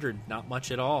couple hundred. Not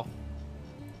much at all.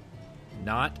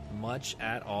 Not much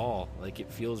at all. Like,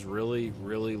 it feels really,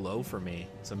 really low for me.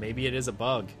 So maybe it is a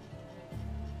bug.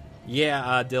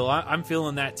 Yeah, Dill, I'm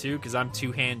feeling that too, because I'm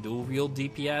two-hand dual-wield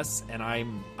DPS, and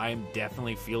I'm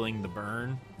definitely feeling the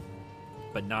burn,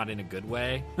 but not in a good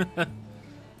way.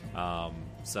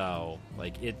 So,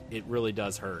 like, it really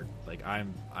does hurt. Like,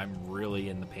 I'm really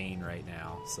in the pain right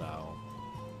now, so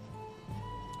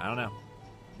I don't know.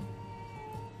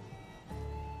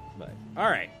 But,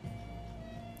 alright.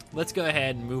 Let's go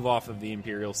ahead and move off of the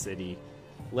Imperial City.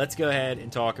 Let's go ahead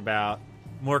and talk about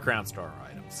more Crown Star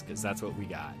items, because that's what we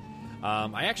got.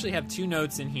 I actually have 2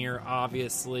 notes in here,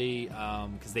 obviously,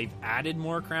 because they've added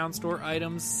more Crown Store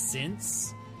items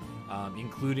since,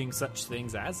 including such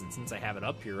things as, and since I have it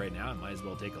up here right now, I might as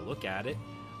well take a look at it.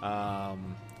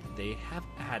 They have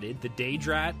added the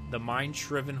Daedrat, the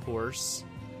Mind-Shriven Horse,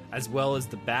 as well as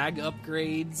the bag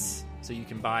upgrades, so you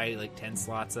can buy like 10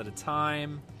 slots at a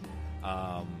time.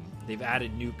 They've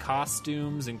added new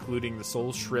costumes, including the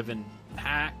Soul Shriven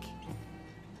pack.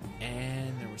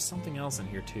 And there was something else in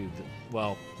here, too.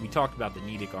 Well, we talked about the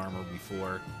Nedic armor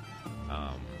before.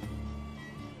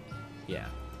 Yeah.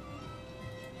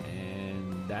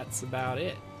 And that's about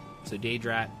it. So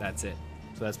Daedrat, that's it.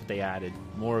 So that's what they added.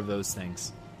 More of those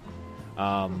things.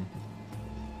 I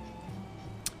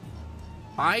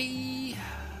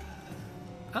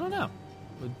don't know.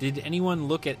 Did anyone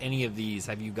look at any of these?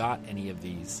 Have you got any of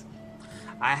these?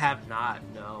 I have not,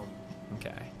 no.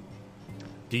 Okay.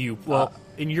 Do you, well,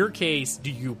 in your case,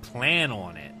 do you plan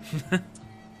on it?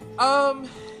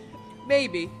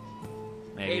 Maybe.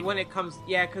 Maybe. When it comes,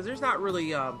 yeah, because there's not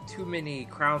really too many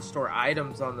Crown Store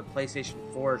items on the PlayStation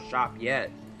 4 shop yet,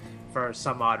 for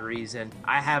some odd reason.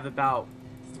 I have about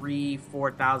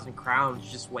 4,000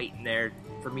 crowns just waiting there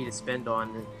for me to spend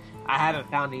on, and I haven't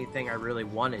found anything I really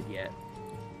wanted yet.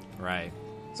 Right.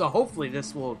 So hopefully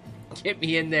this will get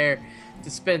me in there to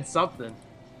spend something.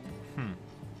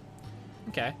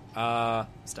 Okay.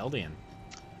 Steldian.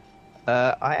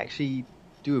 I actually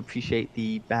do appreciate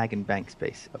the bag and bank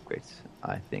space upgrades.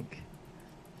 I think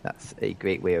that's a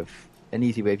great way of, an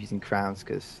easy way of using crowns,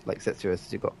 because like Setsuo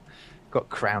says, you've got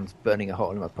crowns burning a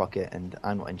hole in my pocket, and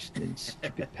I'm not interested in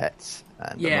stupid pets,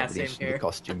 and I'm not really interested in the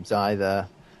costumes either.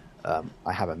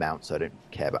 I have a mount, so I don't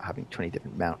care about having 20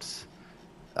 different mounts.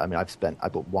 I mean, I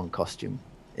bought one costume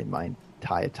in my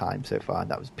entire time so far, and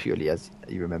that was purely, as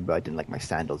you remember, I didn't like my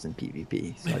sandals in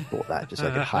PvP, so I bought that just so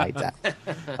I could hide that.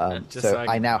 So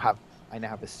I now have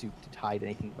a suit to hide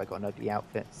anything if I got an ugly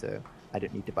outfit, so I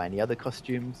don't need to buy any other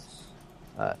costumes.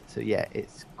 So yeah,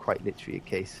 it's quite literally a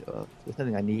case of there's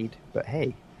nothing I need, but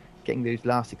hey, getting those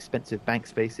last expensive bank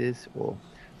spaces, or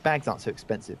bags aren't so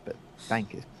expensive, but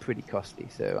bank is pretty costly,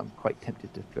 so I'm quite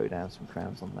tempted to throw down some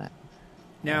crowns on that.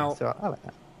 Now, so I like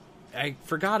that. I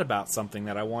forgot about something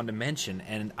that I wanted to mention,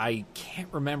 and I can't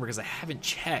remember because I haven't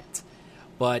checked,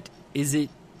 but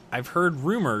I've heard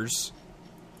rumors,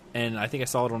 and I think I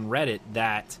saw it on Reddit,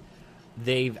 that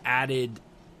they've added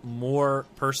more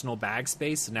personal bag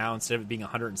space. So now instead of it being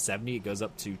 170, it goes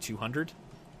up to 200.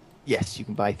 Yes, you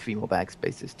can buy 3 more bag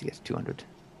spaces to get to 200.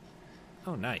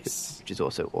 Oh, nice. Which is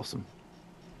also awesome.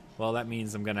 Well, that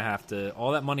means I'm going to have to,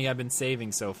 all that money I've been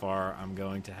saving so far, I'm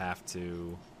going to have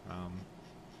to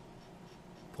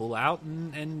pull out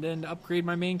and upgrade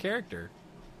my main character.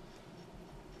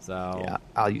 So yeah,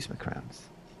 I'll use my crowns.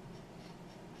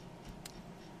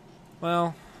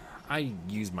 Well, I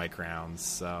use my crowns,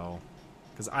 so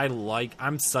because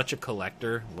I'm such a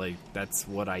collector. Like, that's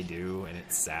what I do, and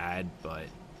it's sad, but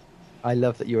I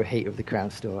love that you're a hater of the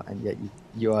Crown Store, and yet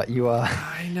you are.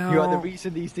 I know. You are the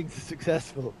reason these things are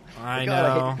successful. I know.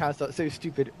 I hate the Crown Store. It's so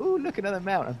stupid. Oh, look, another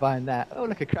mount. I'm buying that. Oh,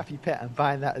 look, a crappy pet. I'm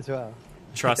buying that as well.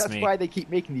 Trust me. That's why they keep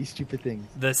making these stupid things.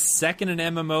 The second an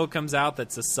MMO comes out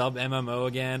that's a sub MMO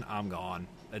again, I'm gone.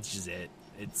 That's just it.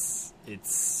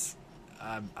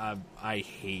 I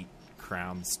hate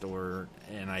Crown Store,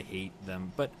 and I hate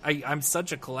them. But I'm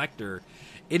such a collector.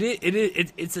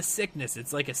 It's a sickness.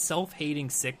 It's like a self-hating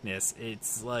sickness.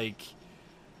 It's like,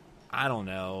 I don't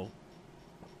know,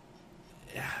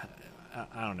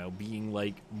 being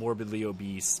like morbidly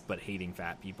obese but hating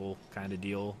fat people kind of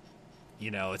deal. You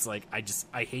know, it's like I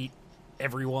hate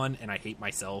everyone, and I hate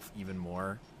myself even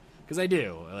more, because I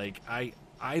do. Like, I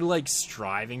like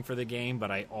striving for the game, but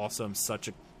I also am such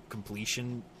a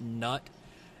completion nut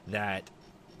that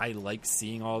I like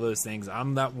seeing all those things.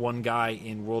 I'm that one guy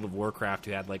in World of Warcraft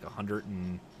who had like 100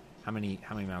 and how many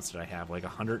mounts did I have? Like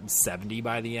 170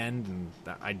 by the end, and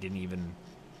I didn't even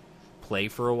play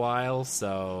for a while.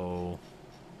 So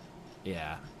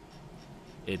yeah,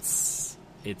 it's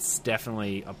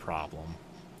definitely a problem.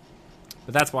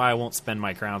 But that's why I won't spend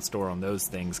my Crown Store on those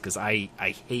things, because I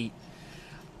hate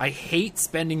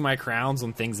spending my crowns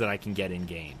on things that I can get in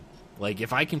game. Like,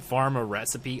 if I can farm a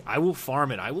recipe, I will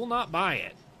farm it. I will not buy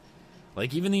it.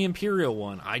 Like, even the Imperial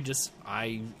one, I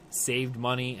saved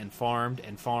money and farmed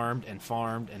and farmed and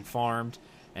farmed and farmed,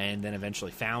 and then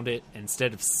eventually found it.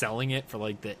 Instead of selling it for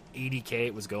like the 80k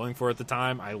it was going for at the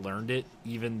time, I learned it,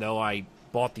 even though I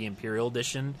bought the Imperial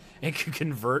edition and could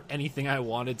convert anything I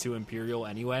wanted to Imperial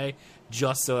anyway,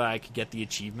 just so that I could get the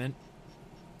achievement.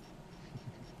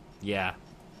 Yeah.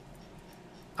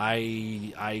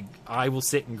 I will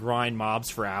sit and grind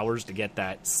mobs for hours to get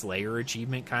that Slayer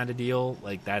achievement kind of deal.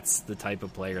 Like, that's the type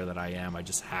of player that I am. I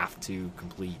just have to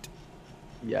complete.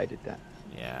 Yeah, I did that.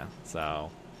 Yeah, so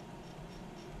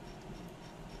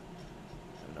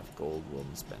enough gold we'll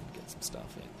spend to get some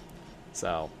stuff in.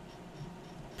 So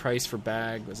price for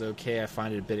bag was okay. I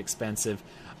find it a bit expensive.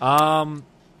 Rodrigo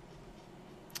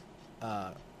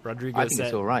I think said,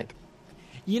 it's all right.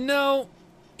 You know,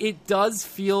 it does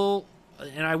feel,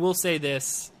 and I will say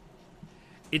this,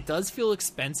 it does feel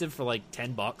expensive for like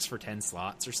 $10 for 10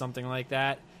 slots or something like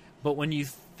that. But when you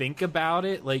think about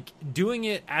it, like, doing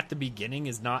it at the beginning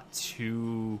is not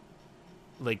too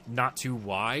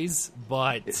wise,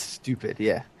 but it's stupid.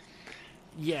 Yeah.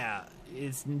 yeah,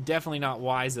 it's definitely not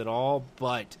wise at all,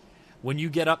 but when you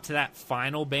get up to that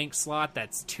final bank slot,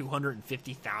 that's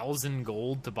 250,000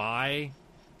 gold to buy,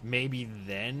 maybe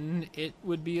then it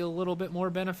would be a little bit more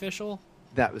beneficial.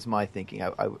 That was my thinking.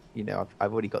 I've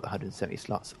already got the 170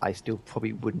 slots. I still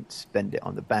probably wouldn't spend it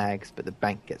on the bags, but the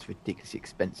bank gets ridiculously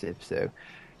expensive. So,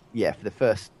 yeah, for the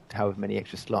first however many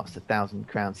extra slots, 1,000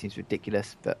 crowns seems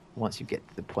ridiculous. But once you get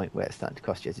to the point where it's starting to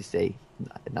cost you, as you say,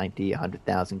 90,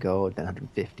 100,000 gold, then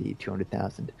 150,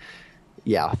 200,000.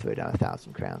 Yeah, I'll throw down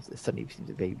 1,000 crowns. It suddenly seems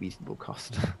a very reasonable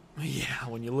cost. Yeah,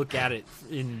 when you look at it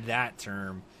in that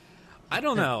term, I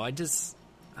don't know.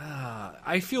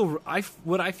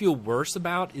 What I feel worse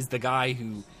about is the guy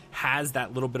who has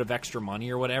that little bit of extra money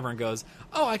or whatever and goes,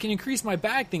 oh, I can increase my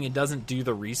bag thing, and doesn't do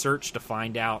the research to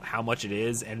find out how much it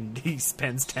is, and he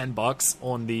spends $10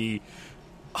 on the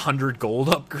 100 gold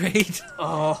upgrade.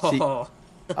 Oh.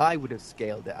 See, I would have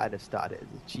scaled it. I'd have started it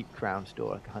as a cheap crown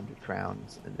store, like 100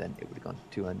 crowns, and then it would have gone to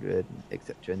 200,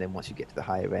 etc. And then once you get to the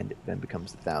higher end, it then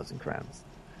becomes 1,000 crowns,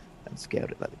 and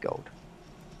scaled it like the gold.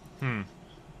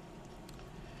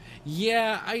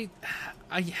 Yeah,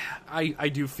 I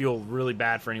do feel really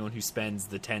bad for anyone who spends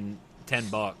the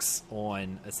 $10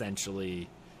 on essentially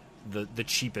the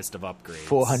cheapest of upgrades.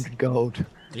 400 gold.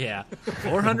 Yeah,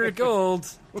 400 gold,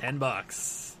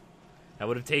 $10. That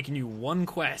would have taken you one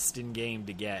quest in game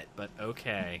to get, but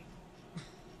okay.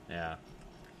 Yeah.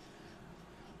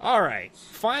 All right,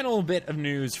 final bit of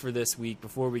news for this week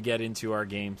before we get into our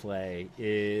gameplay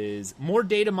is more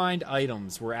data mined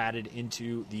items were added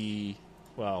into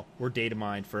were data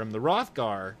mined from the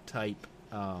Hrothgar type,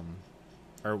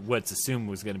 or what's assumed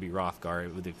was going to be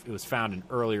Hrothgar. It was found in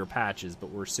earlier patches,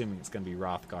 but we're assuming it's going to be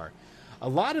Hrothgar. A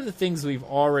lot of the things we've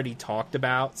already talked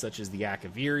about, such as the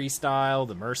Akaviri style,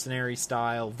 the mercenary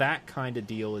style, that kind of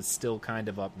deal is still kind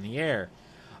of up in the air.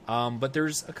 But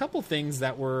there's a couple things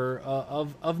that were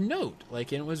of note,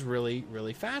 and it was really,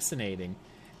 really fascinating.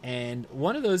 And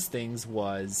one of those things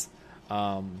was,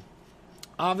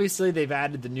 obviously they've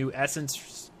added the new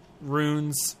essence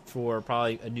runes for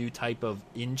probably a new type of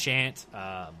enchant,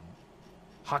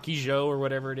 Hakijo or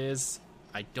whatever it is.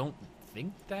 I don't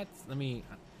think that's...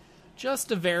 Just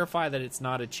to verify that it's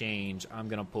not a change, I'm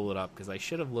going to pull it up, because I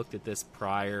should have looked at this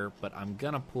prior, but I'm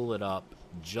going to pull it up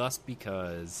just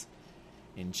because...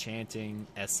 Enchanting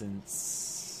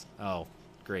essence. Oh,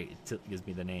 great. It gives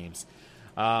me the names.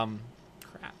 Crap.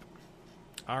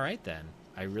 All right, then.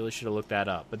 I really should have looked that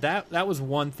up. But that was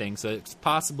one thing. So it's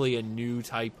possibly a new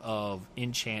type of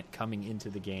enchant coming into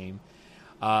the game.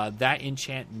 That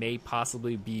enchant may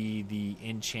possibly be the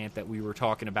enchant that we were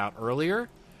talking about earlier.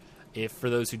 If, for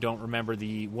those who don't remember,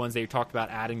 the ones they talked about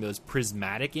adding those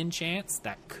prismatic enchants,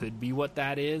 that could be what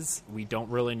that is. We don't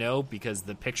really know, because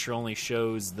the picture only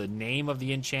shows the name of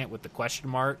the enchant with the question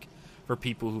mark for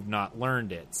people who've not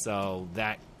learned it. So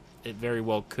that it very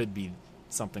well could be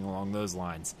something along those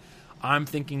lines. I'm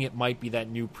thinking it might be that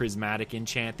new prismatic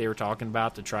enchant they were talking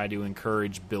about to try to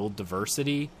encourage build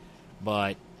diversity,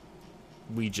 but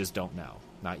we just don't know.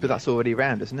 Not yet. But that's already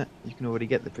around, isn't it? You can already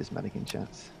get the prismatic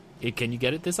enchants. Can you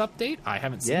get it this update? I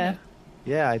haven't seen it.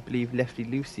 Yeah, I believe Lefty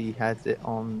Lucy has it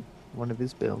on one of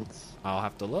his builds. I'll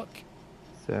have to look.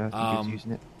 So I think he's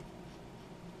using it.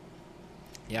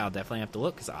 Yeah, I'll definitely have to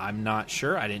look, because I'm not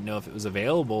sure. I didn't know if it was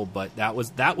available, but that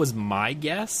was my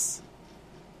guess.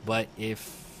 But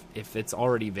if it's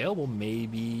already available,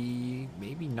 maybe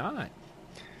not.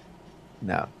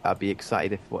 No, I'd be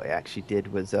excited if what it actually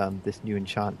did was this new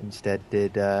enchant instead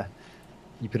did...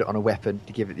 you put it on a weapon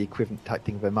to give it the equivalent type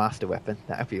thing of a master weapon.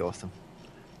 That would be awesome.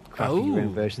 Crafting your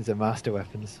own versions of master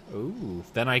weapons. Ooh.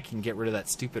 Then I can get rid of that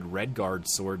stupid Redguard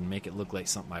sword and make it look like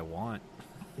something I want.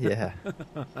 Yeah.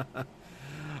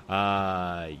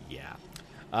 Yeah.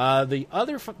 The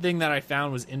other thing that I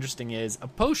found was interesting is a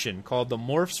potion called the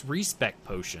Morph's Respec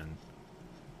Potion.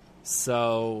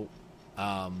 So,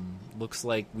 looks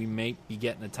like we may be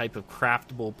getting a type of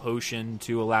craftable potion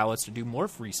to allow us to do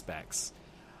Morph Respecs.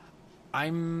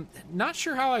 I'm not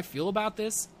sure how I feel about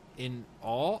this, in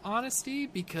all honesty,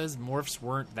 because morphs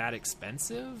weren't that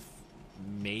expensive.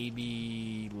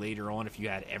 Maybe later on if you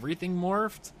had everything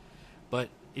morphed. But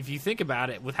if you think about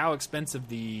it, with how expensive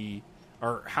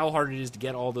or how hard it is to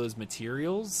get all those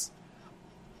materials,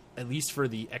 at least for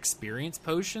the experience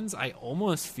potions, I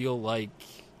almost feel like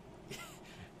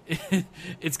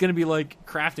it's going to be like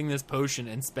crafting this potion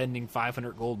and spending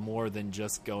 500 gold more than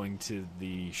just going to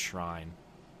the shrine.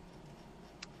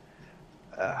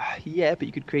 Yeah, but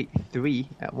you could create 3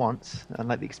 at once.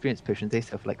 Unlike the experience potions, they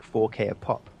have like 4k a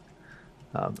pop.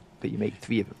 But you make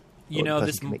 3 of them. You know,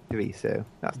 this can make 3, so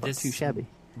that's not too shabby.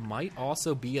 Might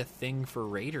also be a thing for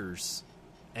raiders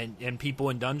and people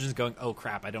in dungeons going, oh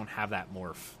crap, I don't have that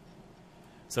morph.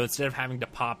 So instead of having to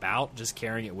pop out, just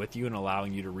carrying it with you and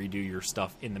allowing you to redo your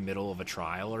stuff in the middle of a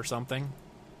trial or something,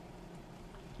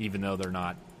 even though they're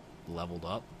not leveled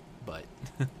up. But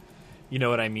you know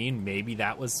what I mean? Maybe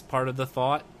that was part of the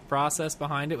thought process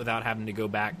behind it, without having to go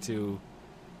back to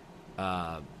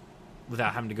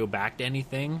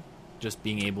anything, just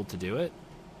being able to do it.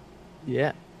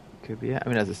 Yeah, could be. I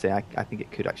mean, as I say, I think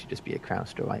it could actually just be a crown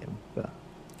store item, but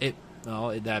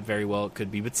that very well it could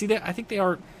be. But see, I think they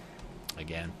are,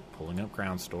 again, pulling up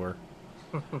Crown Store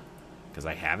because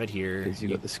I have it here. Because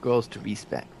you've got the scrolls to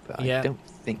respec, but I don't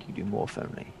think you do morph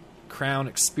only. Crown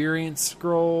Experience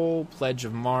Scroll, Pledge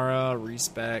of Mara,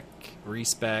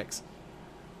 respecs.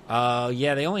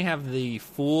 Yeah, they only have the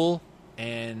Fool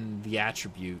and the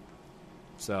Attribute.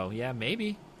 So, yeah,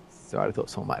 maybe. So I thought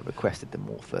someone might have requested the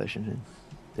morph version, and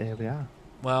there we are.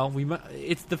 Well,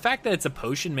 it's the fact that it's a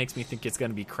potion makes me think it's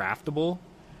going to be craftable,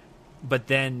 but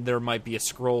then there might be a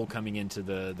scroll coming into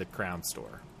the Crown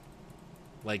Store.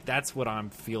 Like, that's what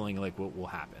I'm feeling like what will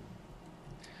happen.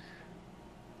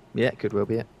 Yeah, it could well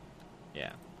be it.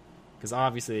 Yeah. Because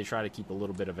obviously they try to keep a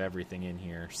little bit of everything in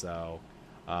here, so...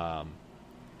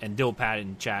 and Dillpat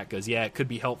in chat goes, yeah, it could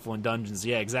be helpful in dungeons.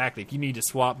 Yeah, exactly. If you need to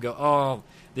swap, go, oh,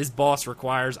 this boss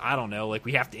requires, I don't know, like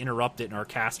we have to interrupt it and our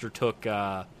caster took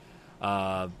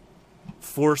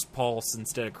Force Pulse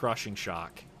instead of Crushing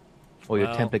Shock. Or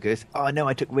your Templar goes, oh no,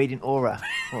 I took Radiant Aura.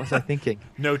 What was I thinking?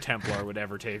 No Templar would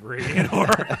ever take Radiant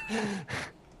Aura.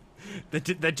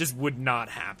 That just would not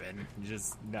happen.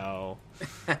 Just, no.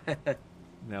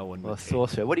 No one would. Well,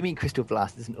 Sorcerer. What do you mean Crystal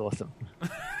Blast isn't awesome?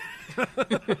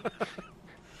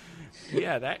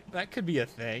 Yeah, that could be a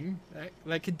thing.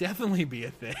 That could definitely be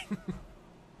a thing.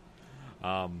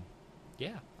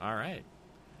 Yeah, all right.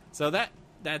 So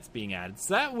that's being added.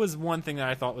 So that was one thing that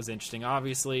I thought was interesting.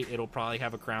 Obviously, it'll probably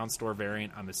have a Crown Store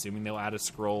variant. I'm assuming they'll add a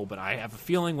scroll, but I have a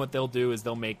feeling what they'll do is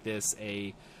they'll make this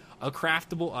a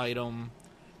craftable item,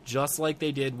 just like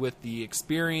they did with the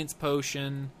Experience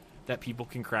Potion that people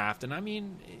can craft. And I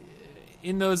mean,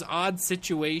 in those odd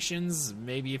situations,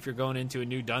 maybe if you're going into a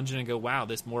new dungeon and go, wow,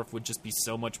 this morph would just be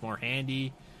so much more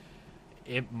handy,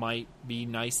 it might be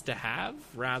nice to have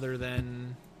rather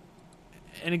than...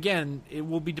 And again, it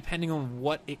will be depending on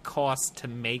what it costs to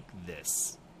make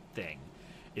this thing.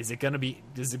 Is it going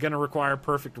to require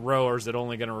Perfect Row, or is it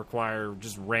only going to require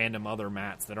just random other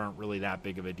mats that aren't really that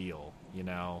big of a deal, you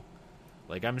know?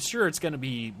 Like, I'm sure it's going to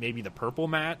be maybe the purple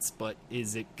mats, but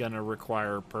is it going to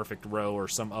require Perfect Row or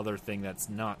some other thing that's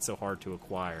not so hard to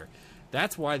acquire?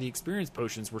 That's why the Experience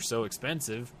Potions were so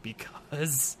expensive,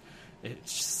 because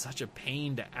it's just such a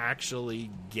pain to actually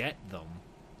get them.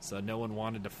 So no one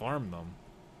wanted to farm them.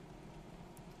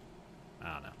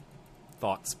 I don't know.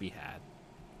 Thoughts be had.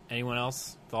 Anyone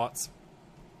else? Thoughts?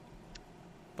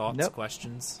 Nope.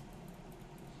 Questions?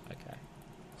 Okay.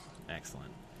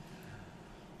 Excellent.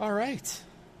 All right.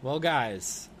 Well,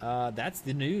 guys, that's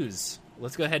the news.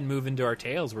 Let's go ahead and move into our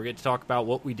tales. We're going to talk about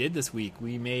what we did this week.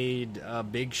 We made a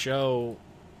big show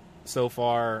so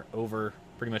far over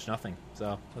pretty much nothing.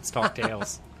 So let's talk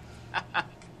tales.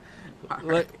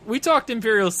 Like, we talked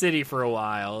Imperial City for a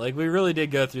while. Like, we really did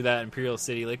go through that Imperial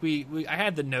City. Like, I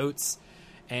had the notes,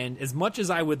 and as much as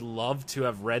I would love to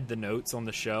have read the notes on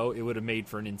the show, it would have made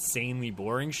for an insanely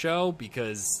boring show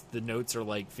because the notes are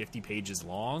like 50 pages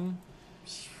long.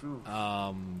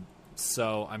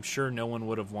 So I'm sure no one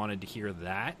would have wanted to hear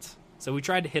that. So we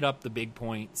tried to hit up the big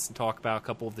points and talk about a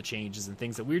couple of the changes and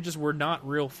things that we were not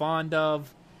real fond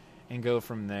of, and go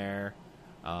from there.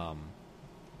 Yeah.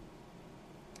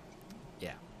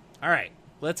 All right.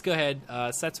 Let's go ahead.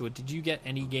 Setsuo, did you get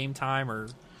any game time or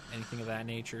anything of that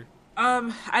nature?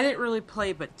 I didn't really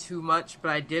play but too much,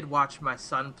 but I did watch my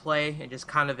son play and just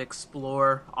kind of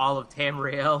explore all of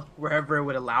Tamriel wherever it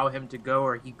would allow him to go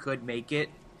or he could make it.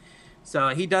 So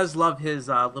he does love his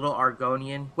little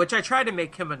Argonian, which I tried to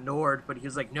make him a Nord, but he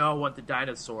was like, no, I want the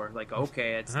dinosaur. Like,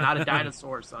 okay, it's not a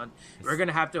dinosaur, son. We're going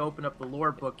to have to open up the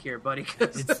lore book here, buddy.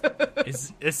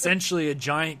 It's essentially a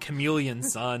giant chameleon,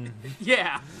 son.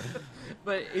 Yeah.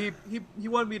 But he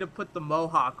wanted me to put the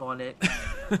mohawk on it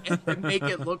and make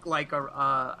it look like a...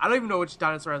 I don't even know which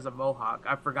dinosaur has a mohawk.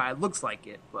 I forgot. It looks like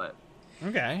it, but...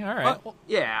 Okay, all right.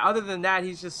 Yeah, other than that,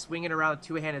 he's just swinging around a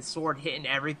two-handed sword, hitting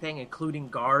everything, including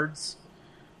guards.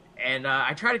 And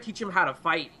I try to teach him how to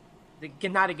fight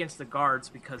not against the guards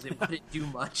because it wouldn't do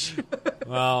much.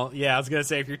 Well, yeah, I was gonna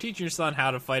say if you're teaching your son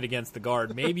how to fight against the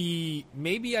guard, maybe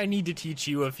I need to teach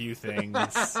you a few things.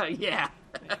 Yeah.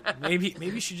 Maybe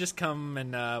you should just come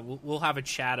and we'll have a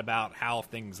chat about how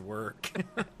things work.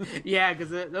 Yeah,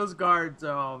 because those guards,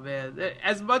 oh man,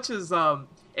 as much as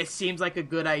it seems like a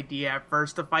good idea at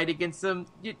first to fight against them,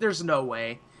 there's no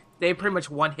way. They pretty much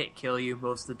one hit kill you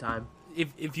most of the time.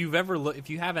 If you've ever if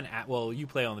you have you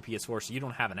play on the PS4, so you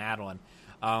don't have an add-on,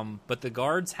 but the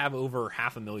guards have over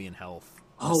 500,000 health.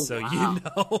 Oh, so wow. you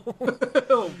know.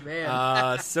 Oh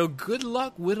man. So good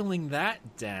luck whittling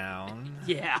that down.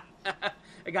 Yeah.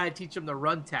 I gotta teach them the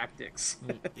run tactics.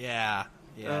 Yeah.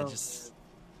 Oh.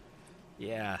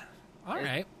 Yeah. All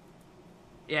right.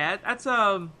 Yeah, that's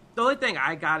the only thing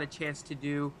I got a chance to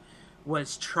do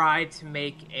was try to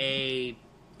make a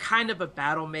kind of a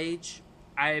battle mage.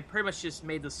 I pretty much just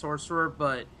made the sorcerer,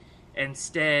 but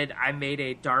instead I made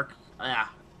a dark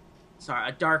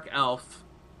elf,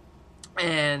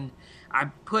 and I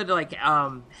put like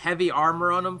heavy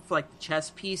armor on him for like the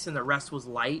chest piece, and the rest was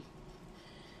light.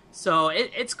 So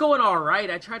it's going all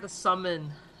right. I tried to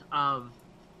summon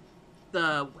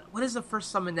what is the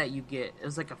first summon that you get? It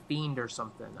was like a fiend or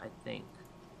something, I think.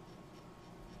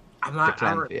 I'm not.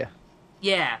 Clanfear.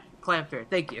 Yeah, Clanfear.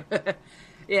 Thank you.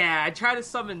 Yeah, I tried to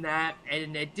summon that,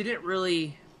 and it didn't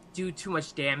really do too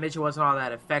much damage. It wasn't all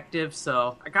that effective,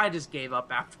 so I kind of just gave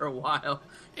up after a while.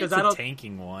 It's a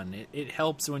tanking one. It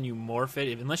helps when you morph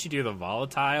it, unless you do the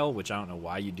volatile, which I don't know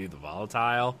why you do the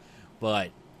volatile, but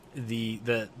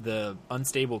the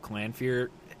unstable Clanfear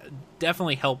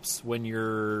definitely helps when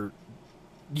you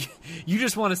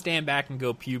just want to stand back and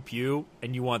go pew pew,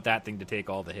 and you want that thing to take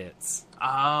all the hits.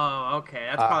 Oh, okay.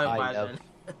 That's probably why then.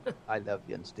 I love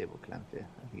the unstable Clanfear.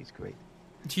 I think he's great.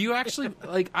 Do you actually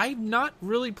I've not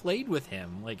really played with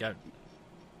him.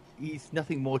 He's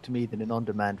nothing more to me than an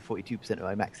on-demand 42% of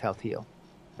my max health heal.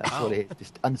 That's all it is.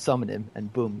 Just unsummon him,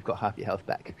 and boom, you've got half your health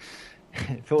back.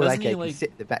 For all I care, you can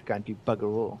sit in the background, do bugger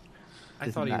all. I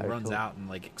thought he runs out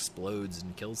and explodes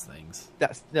and kills things.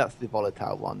 That's the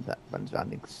volatile one that runs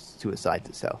around and suicides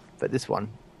itself. But this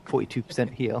one,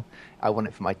 42% heal. I want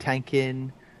it for my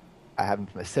tanking. I have him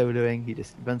for my soloing. He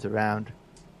just runs around.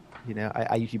 You know,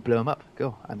 I usually blow him up.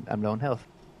 Go, I'm low on health.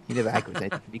 He never aggroes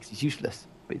anything because he's useless.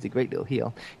 But he's a great little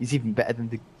heal. He's even better than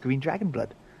the green dragon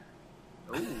blood.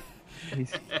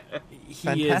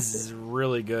 He is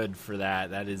really good for that.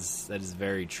 That is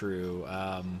very true.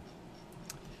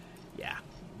 Yeah,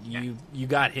 you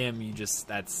got him. You just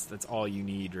that's all you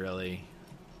need, really.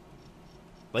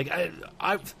 I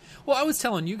was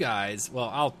telling you guys.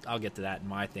 Well, I'll get to that in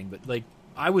my thing, but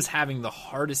I was having the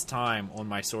hardest time on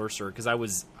my sorcerer because I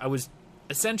was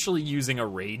essentially using a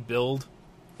raid build.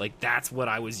 That's what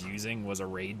I was using, was a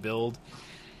raid build.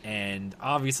 And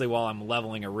obviously while I'm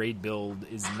leveling, a raid build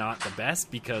is not the best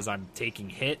because I'm taking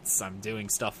hits, I'm doing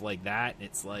stuff like that.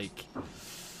 It's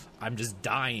I'm just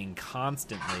dying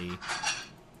constantly.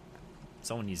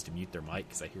 Someone needs to mute their mic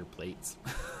because I hear plates.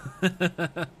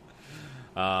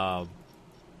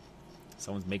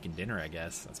 Someone's making dinner, I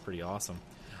guess. That's pretty awesome.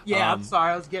 Yeah, I'm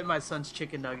sorry. I was getting my son's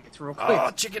chicken nuggets real quick.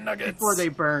 Oh, chicken nuggets! Before they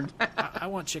burned. I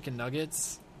want chicken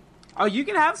nuggets. Oh, you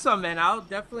can have some, man. I'll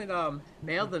definitely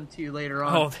mail them to you later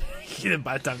on. Oh,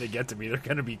 by the time they get to me, they're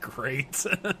going to be great.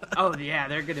 Oh, yeah,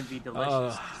 they're going to be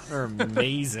delicious. They're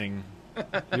amazing.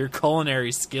 Your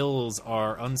culinary skills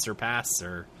are unsurpassed,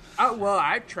 sir. Oh, well,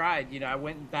 I tried. I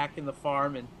went back in the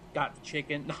farm and got the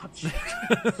chicken. No,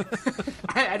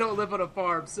 I don't live on a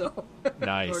farm, so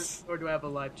nice. Or do I have a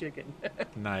live chicken?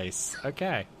 Nice.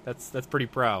 Okay, that's pretty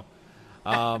pro.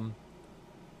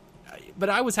 But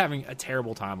I was having a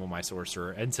terrible time on my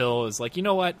sorcerer until it was you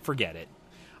know what? Forget it.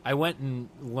 I went and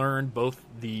learned both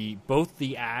the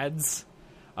ads,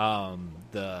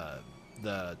 the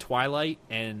Twilight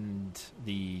and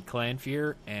the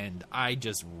Clanfear, and I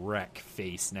just wreck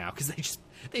face now because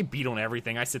they beat on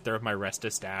everything. I sit there with my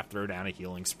Resta staff, throw down a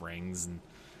Healing Springs,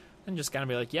 and just kind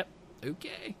of be yep,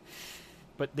 okay.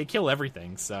 But they kill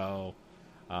everything, so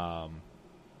I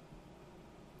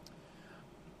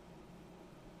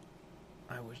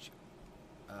wish.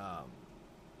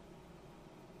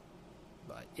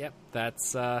 But yep,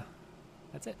 that's it.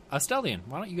 Stellian,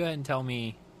 why don't you go ahead and tell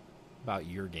me about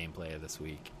your gameplay of this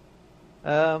week?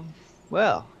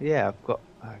 Well, yeah, I've got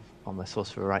on my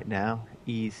sorcerer right now.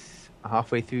 He's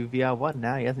halfway through VR1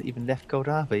 now. He hasn't even left Gold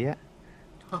Harbor yet,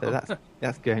 so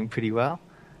that's going pretty well.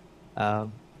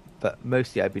 But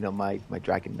mostly I've been on my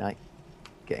Dragon Knight,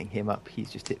 getting him up.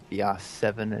 He's just hit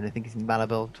VR7, and I think he's in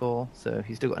Malabel, so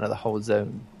he's still got another whole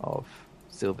zone of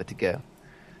silver to go.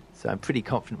 So I'm pretty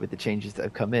confident with the changes that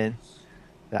have come in.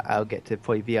 that I'll get to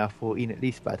probably VR 14 at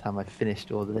least by the time I've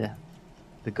finished all the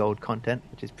gold content,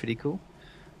 which is pretty cool.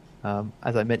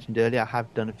 As I mentioned earlier, I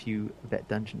have done a few vet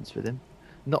dungeons for them.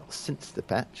 Not since the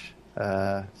patch,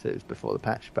 so it was before the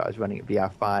patch, but I was running at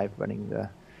VR 5, running the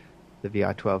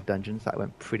VR 12 dungeons. That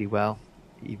went pretty well,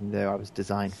 even though I was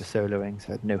designed for soloing, so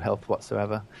I had no health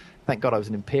whatsoever. Thank God I was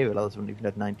an Imperial, I wouldn't even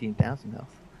had 19,000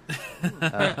 health.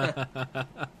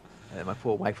 My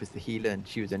poor wife was the healer, and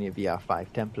she was only a VR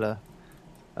 5 Templar.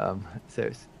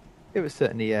 So it was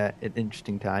certainly an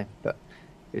interesting time, but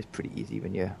it was pretty easy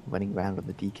when you're running around on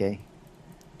the DK.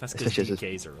 That's because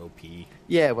DKs are OP.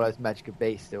 Yeah, well, I was Magicka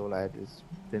based. All I had was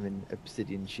them in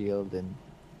Obsidian Shield and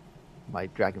my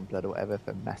Dragon Blood or whatever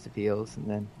for massive heals, and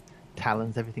then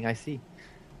Talons, everything I see.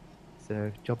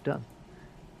 So, job done.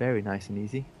 Very nice and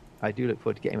easy. I do look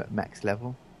forward to getting him at max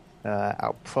level.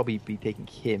 I'll probably be taking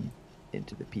him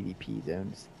into the PvP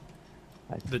zones.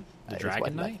 The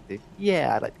Dragon Knight?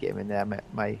 Yeah, I'd like to get him in there.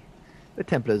 The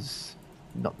Templar's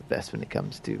not the best when it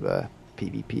comes to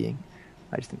PvPing.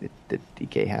 I just think that the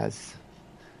DK has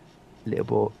a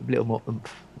little more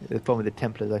oomph. The problem with the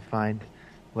Templars, I find,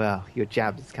 well, your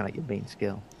jabs is kind of like your main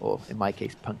skill, or in my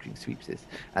case, puncturing sweeps is.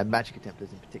 And Magicka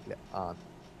Templars in particular aren't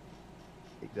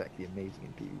exactly amazing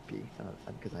in PvP.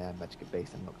 And because I am Magicka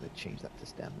based, I'm not going to change that to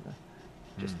stamina,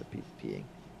 just for PvPing.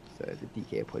 So the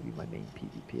DK will probably be my main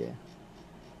PvPer.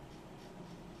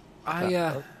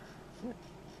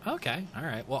 Okay, all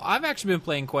right. Well, I've actually been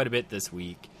playing quite a bit this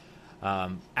week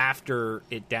after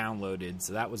it downloaded,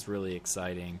 so that was really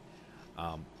exciting.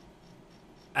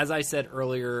 As I said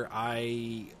earlier,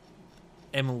 I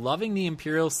am loving the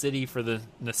Imperial City for the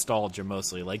nostalgia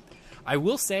mostly. Like, I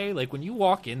will say, like, when you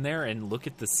walk in there and look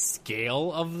at the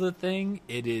scale of the thing,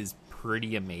 it is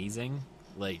pretty amazing.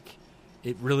 Like,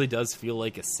 it really does feel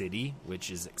like a city, which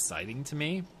is exciting to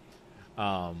me.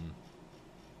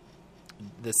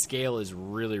 The scale is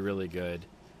really, really good,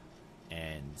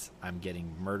 and I'm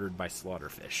getting murdered by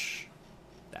slaughterfish.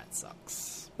 That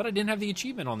sucks. But I didn't have the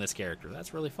achievement on this character.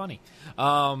 That's really funny.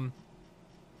 But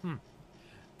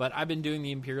I've been doing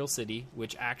the Imperial City,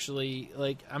 which actually,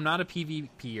 like, I'm not a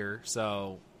PvPer,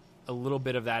 so a little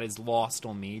bit of that is lost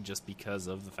on me just because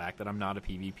of the fact that I'm not a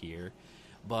PvPer.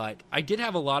 But I did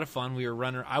have a lot of fun.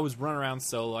 I was running around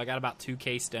solo. I got about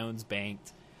 2k stones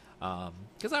banked.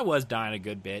 Because I was dying a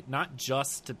good bit, not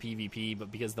just to PvP,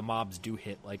 but because the mobs do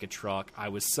hit like a truck. I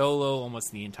was solo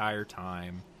almost the entire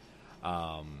time,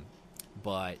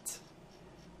 but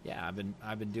yeah,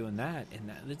 I've been doing that,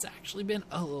 and it's actually been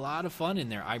a lot of fun in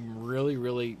there. I'm really,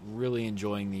 really, really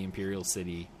enjoying the Imperial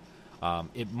City.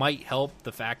 It might help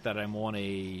the fact that I'm on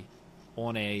a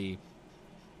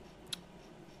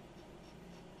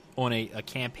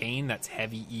campaign that's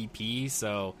heavy EP,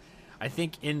 so. I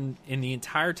think in the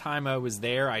entire time I was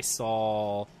there, I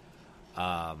saw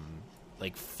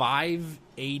like 5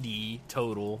 AD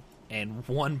total and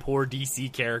 1 poor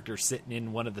DC character sitting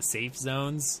in one of the safe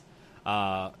zones.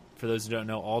 For those who don't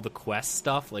know, all the quest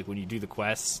stuff, like when you do the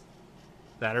quests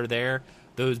that are there,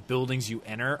 those buildings you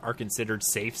enter are considered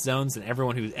safe zones, and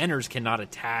everyone who enters cannot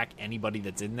attack anybody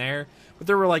that's in there. But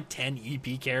there were like 10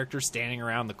 EP characters standing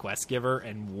around the quest giver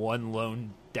and 1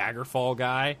 lone Daggerfall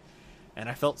guy. And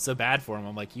I felt so bad for him.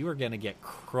 I'm like, you are going to get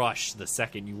crushed the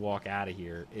second you walk out of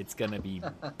here. It's going to be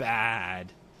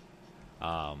bad.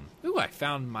 Ooh, I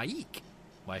found Maik.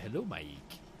 Why, hello,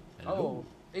 Maik. Hello. Oh,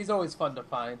 he's always fun to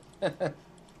find. Yeah,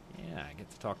 I get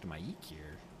to talk to Maik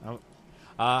here.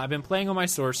 I've been playing on my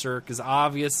Sorcerer because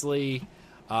obviously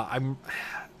I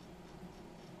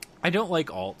don't like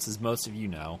alts, as most of you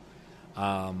know.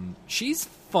 She's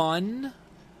fun.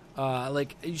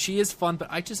 She is fun, but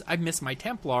I miss my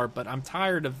Templar, but I'm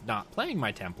tired of not playing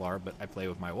my Templar, but I play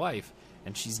with my wife,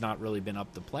 and she's not really been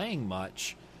up to playing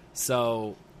much,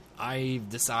 so I've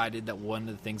decided that one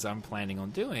of the things I'm planning on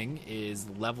doing is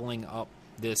leveling up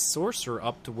this Sorcerer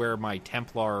up to where my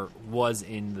Templar was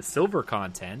in the silver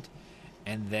content,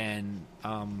 and then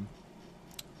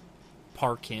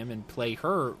park him and play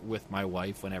her with my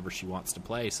wife whenever she wants to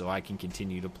play, so I can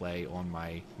continue to play on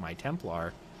my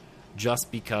Templar.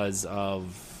 Just because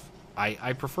of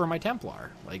I prefer my Templar.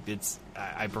 Like,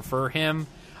 I prefer him.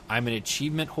 I'm an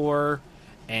achievement whore,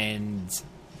 and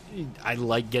I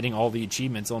like getting all the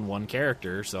achievements on one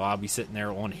character, so I'll be sitting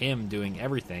there on him doing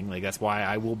everything. Like, that's why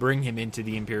I will bring him into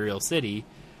the Imperial City,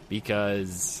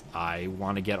 because I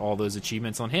want to get all those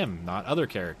achievements on him, not other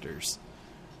characters.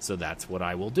 So that's what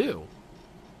I will do.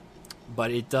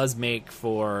 But it does make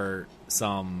for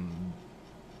some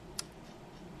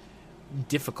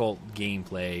difficult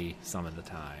gameplay some of the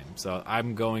time. So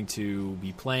I'm going to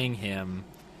be playing him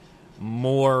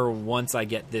more once I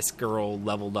get this girl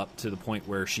leveled up to the point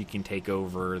where she can take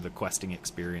over the questing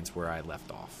experience where I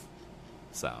left off.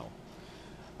 So,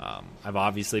 I've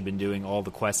obviously been doing all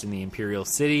the quests in the Imperial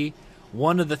City.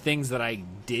 One of the things that I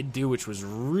did do, which was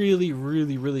really,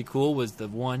 really, really cool, was the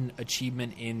one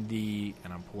achievement in the,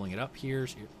 and I'm pulling it up here,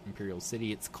 Imperial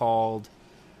City, it's called,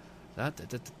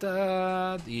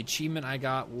 the achievement I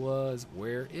got was,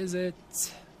 where is it?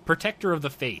 Protector of the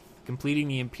Faith. Completing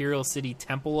the Imperial City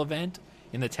Temple event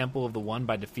in the Temple of the One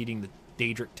by defeating the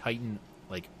Daedric Titan,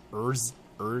 like Urz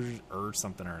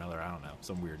something or another. I don't know,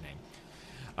 some weird name.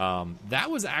 That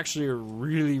was actually a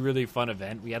really, really fun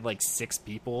event. We had like 6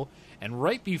 people, and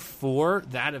right before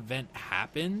that event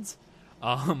happened,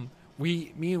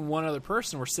 me and one other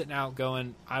person were sitting out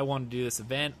going, I want to do this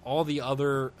event. All the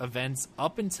other events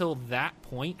up until that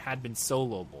point had been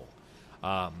soloable.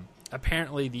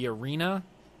 Apparently the arena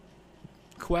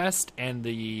quest and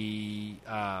the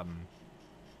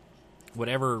what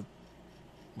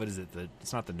is it,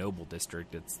 it's not the Noble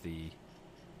District, is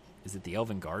it the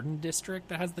Elven Garden District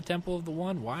that has the Temple of the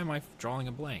One? Why am I drawing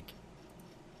a blank?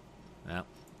 Well,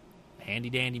 handy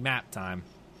dandy map time.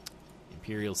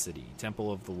 Imperial City,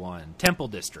 Temple of the One, Temple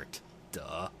District,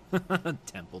 duh.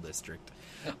 Temple District.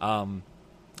 I don't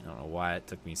know why it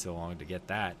took me so long to get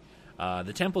that.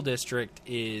 The Temple District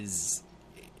is,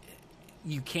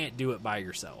 you can't do it by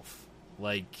yourself.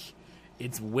 Like,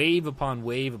 it's wave upon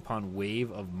wave upon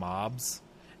wave of mobs,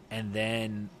 and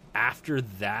then after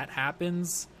that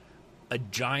happens, a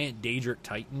giant Daedric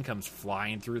Titan comes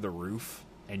flying through the roof,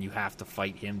 and you have to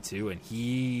fight him too, and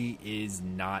he is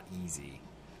not easy.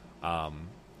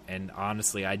 And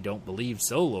honestly, I don't believe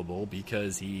soloable,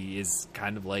 because he is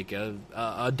kind of like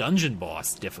a dungeon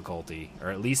boss difficulty,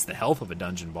 or at least the health of a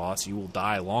dungeon boss. You will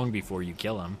die long before you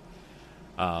kill him.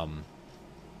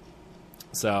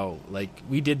 So, like,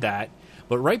 we did that.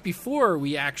 But right before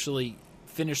we actually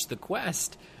finished the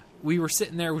quest, we were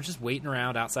sitting there, we're just waiting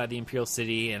around outside the Imperial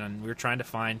City, and we were trying to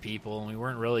find people, and we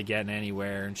weren't really getting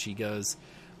anywhere. And she goes,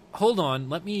 hold on,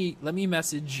 let me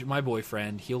message my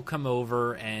boyfriend. He'll come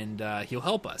over, and he'll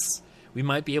help us. We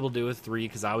might be able to do it 3,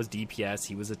 because I was DPS,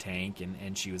 he was a tank,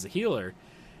 and she was a healer.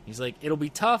 He's like, it'll be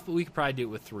tough, but we could probably do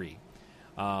it with 3.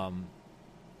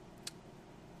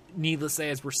 Needless to say,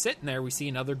 as we're sitting there, we see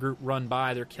another group run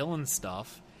by. They're killing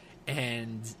stuff,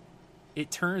 and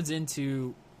it turns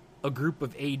into a group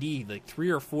of AD. Like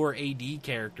 3 or 4 AD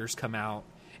characters come out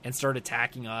and start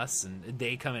attacking us, and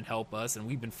they come and help us, and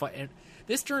we've been fighting.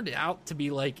 This turned out to be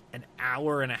like an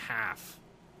hour and a half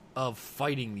of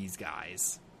fighting these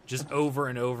guys, just over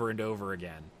and over and over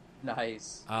again.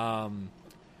 Nice.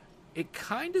 It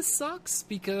kind of sucks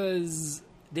because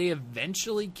they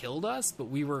eventually killed us, but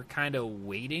we were kind of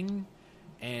waiting,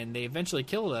 and they eventually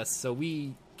killed us, so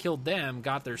we killed them,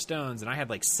 got their stones, and I had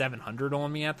like 700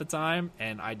 on me at the time,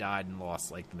 and I died and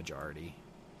lost like the majority.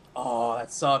 Oh,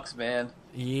 that sucks, man.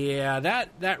 Yeah,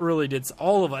 that really did.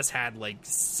 All of us had like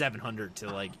 700 to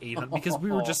like 800, because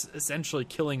we were just essentially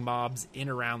killing mobs in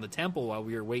around the temple while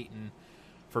we were waiting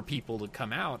for people to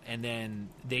come out, and then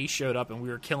they showed up and we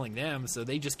were killing them, so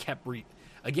they just kept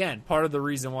Again, part of the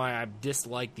reason why I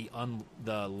dislike the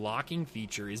locking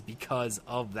feature is because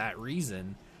of that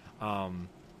reason.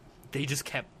 They just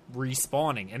kept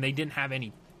respawning, and they didn't have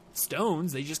any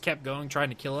stones. They just kept going, trying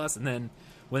to kill us, and then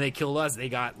when they killed us, they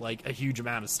got like a huge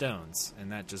amount of stones,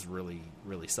 and that just really,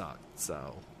 really sucked.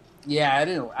 So, yeah, I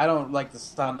don't like the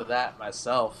sound of that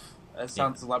myself. That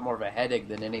sounds a lot more of a headache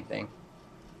than anything.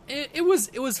 It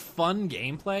was fun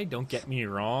gameplay. Don't get me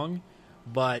wrong.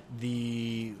 But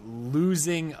the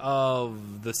losing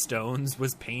of the stones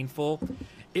was painful.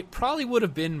 It probably would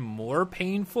have been more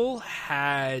painful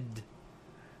had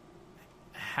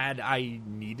I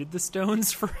needed the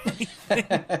stones for anything.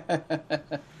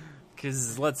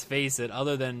 Because let's face it,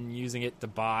 other than using it to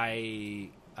buy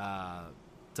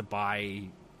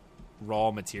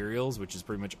raw materials, which is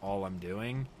pretty much all I'm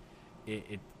doing,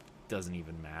 it doesn't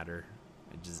even matter.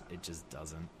 It just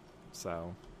doesn't.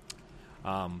 So.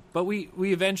 But we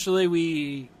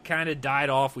eventually kind of died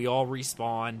off. We all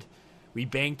respawned. We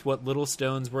banked what little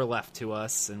stones were left to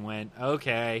us and went,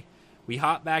 okay. We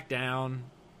hopped back down.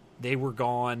 They were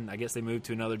gone. I guess they moved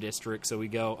to another district. So we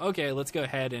go, okay, let's go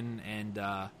ahead and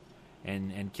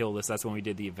kill this. That's when we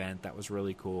did the event. That was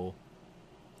really cool.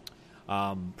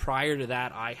 Prior to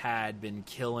that, I had been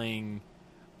killing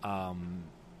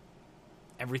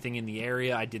everything in the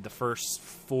area. I did the first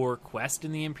 4 quests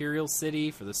in the Imperial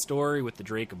City for the story with the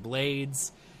Drake of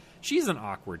Blades. She's an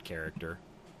awkward character.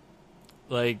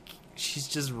 Like, she's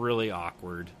just really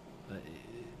awkward.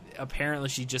 Apparently,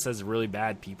 she just has really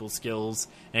bad people skills.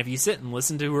 And if you sit and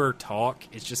listen to her talk,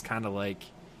 it's just kind of like,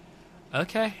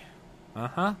 Okay.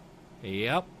 Uh-huh.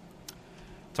 Yep.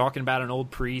 Talking about an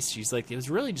old priest, she's like, it was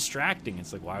really distracting.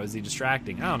 It's like, why was he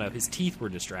distracting? I don't know. His teeth were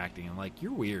distracting. I'm like,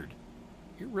 you're weird.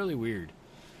 You're really weird.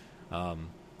 So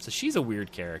she's a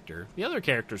weird character. The other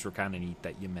characters were kind of neat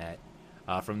that you met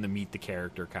from the meet the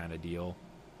character kind of deal.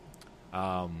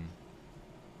 I'm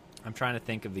trying to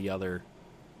think of the other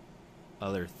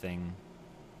thing.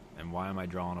 And why am I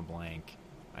drawing a blank?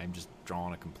 I'm just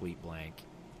drawing a complete blank.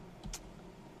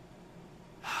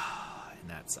 And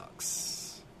that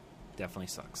sucks. Definitely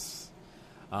sucks.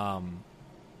 Yeah,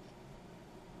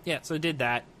 so I did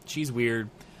that. She's weird.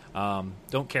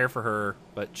 Don't care for her,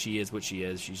 but she is what she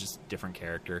is. She's just a different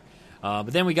character. But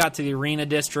then we got to the arena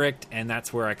district, and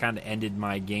that's where I kind of ended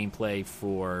my gameplay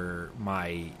for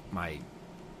my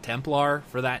Templar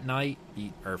for that night,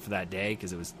 or for that day,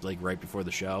 because it was like right before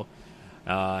the show.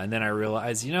 And then I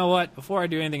realized, you know what? Before I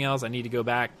do anything else, I need to go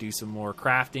back, do some more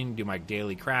crafting, do my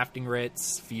daily crafting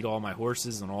writs, feed all my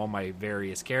horses and all my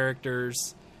various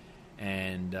characters,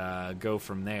 and go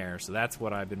from there. So that's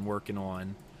what I've been working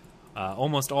on.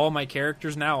 Almost all my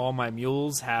characters now, all my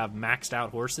mules have maxed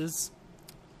out horses.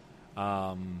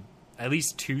 At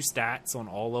least 2 stats on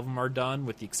all of them are done,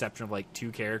 with the exception of like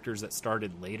 2 characters that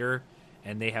started later,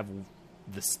 and they have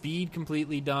the speed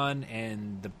completely done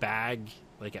and the bag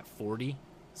like at 40.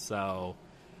 So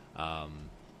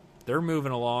they're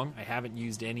moving along. I haven't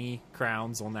used any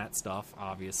crowns on that stuff,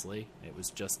 obviously. It was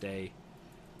just a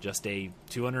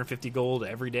 250 gold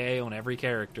every day on every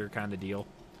character kind of deal.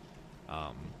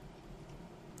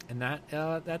 And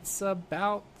that's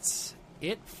about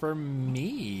it for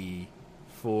me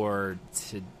for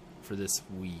this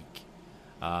week.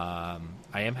 I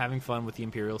am having fun with the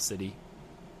Imperial City.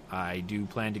 I do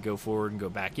plan to go forward and go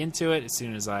back into it as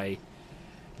soon as I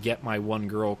get my one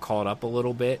girl caught up a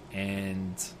little bit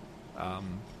and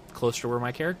closer to where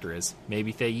my character is.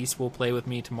 Maybe Thais will play with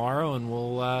me tomorrow, and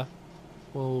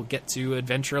we'll get to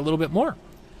adventure a little bit more.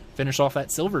 Finish off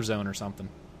that silver zone or something.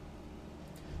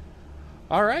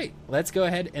 All right, let's go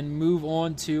ahead and move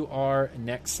on to our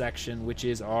next section, which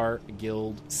is our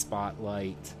guild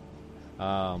spotlight.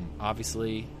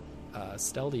 Obviously,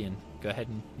 Steldian, go ahead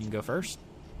and you can go first.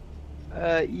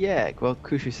 Yeah, well,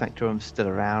 Crucial Sanctorum's still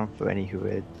around for any who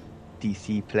are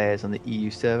DC players on the EU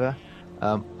server.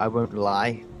 I won't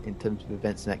lie, in terms of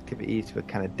events and activities, we're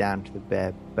kind of down to the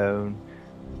bare bone.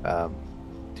 To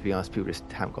be honest, people just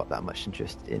haven't got that much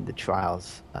interest in the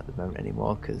trials at the moment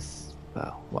anymore, because,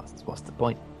 well, what's the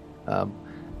point? But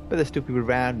there's still people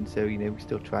around, and so, we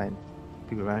still try and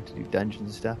people around to do dungeons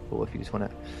and stuff, or if you just want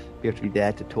to be able to be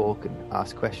there to talk and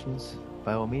ask questions,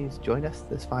 by all means, join us.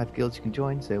 There's 5 guilds you can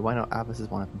join, so why not Avos is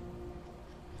one of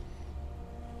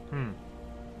them.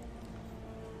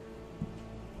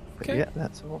 But Okay. yeah,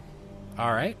 that's all.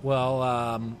 All right. Well,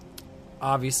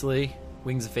 obviously,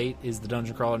 Wings of Fate is the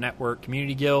Dungeon Crawler Network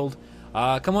Community Guild.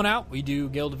 Come on out. We do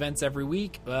guild events every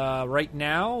week. Right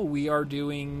now, we are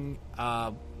doing...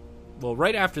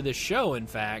 right after this show, in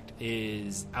fact,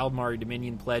 is Aldmari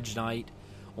Dominion Pledge Night.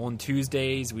 On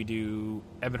Tuesdays, we do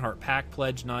Ebonheart Pack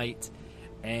Pledge Night.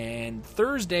 And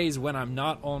Thursdays, when I'm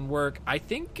not on work, I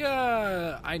think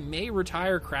I may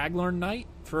retire Craglorn Night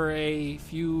for a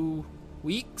few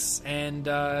weeks and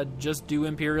just do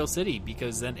Imperial City,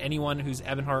 because then anyone who's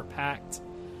Ebonheart packed,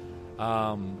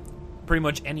 pretty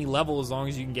much any level, as long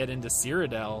as you can get into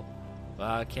Cyrodiil,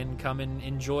 can come and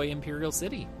enjoy Imperial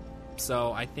City.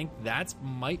 So I think that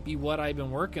might be what I've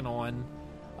been working on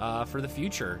for the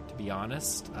future, to be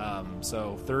honest.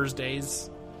 So Thursdays,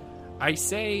 I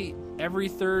say every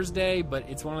Thursday, but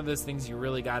it's one of those things you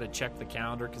really got to check the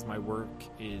calendar, because my work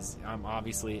is, I'm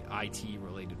obviously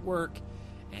IT-related work,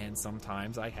 and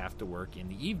sometimes I have to work in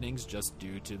the evenings just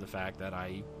due to the fact that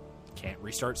I can't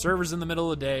restart servers in the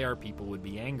middle of the day or people would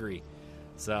be angry.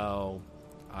 So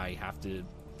I have to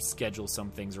schedule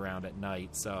some things around at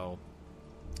night. So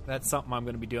that's something I'm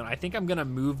going to be doing. I think I'm going to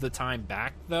move the time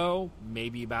back, though,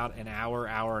 maybe about an hour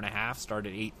and a half, start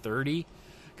at 8:30.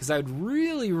 Because I would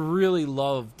really, really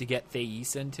love to get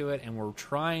Thais into it, and we're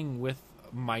trying with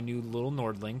my new little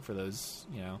Nordling, for those,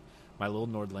 my little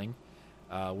Nordling.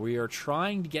 We are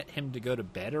trying to get him to go to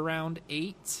bed around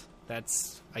 8.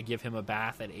 I give him a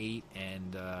bath at 8,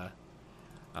 and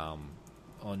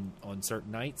on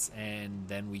certain nights, and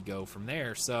then we go from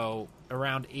there. So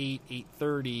around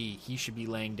 8:30, he should be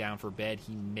laying down for bed.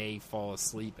 He may fall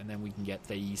asleep, and then we can get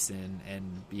Thais in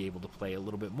and be able to play a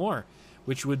little bit more,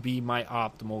 which would be my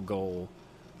optimal goal.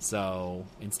 So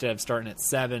instead of starting at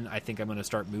 7, I think I'm going to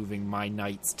start moving my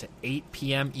nights to 8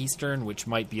 p.m. Eastern, which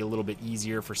might be a little bit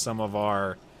easier for some of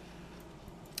our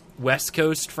West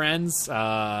Coast friends,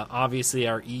 obviously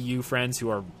our EU friends who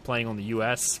are playing on the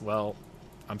US, well,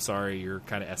 I'm sorry, you're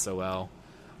kind of SOL.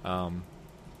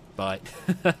 But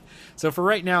so for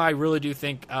right now, I really do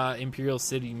think Imperial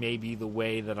City may be the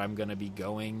way that I'm going to be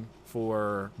going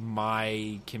for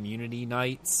my community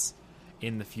nights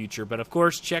in the future. But of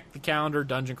course, check the calendar,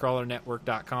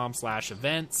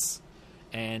 dungeoncrawlernetwork.com/events,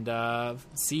 and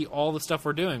see all the stuff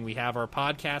we're doing. We have our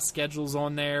podcast schedules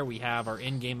on there. We have our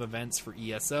in-game events for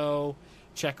ESO.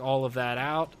 Check all of that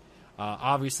out.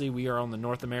 Obviously, we are on the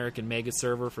North American Mega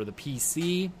Server for the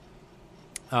PC.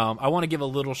 I want to give a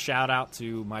little shout-out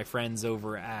to my friends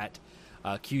over at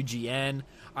QGN.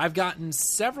 I've gotten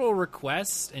several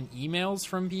requests and emails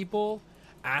from people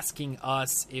asking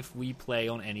us if we play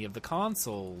on any of the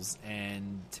consoles.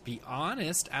 And to be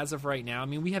honest, as of right now, I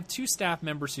mean, we have 2 staff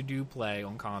members who do play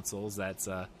on consoles. That's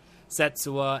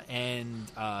Setsua and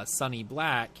Sunny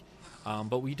Black.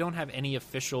 But we don't have any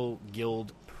official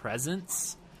guild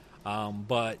presence.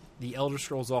 But the Elder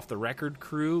Scrolls Off the Record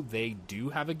crew, they do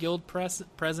have a guild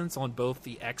presence on both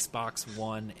the Xbox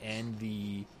One and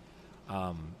the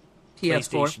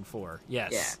PlayStation 4.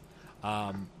 Yes.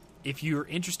 Yeah. If you're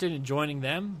interested in joining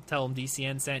them, tell them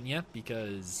DCN sent you,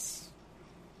 because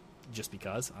I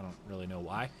don't really know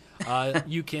why.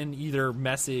 You can either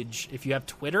message, if you have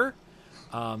Twitter,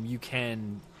 you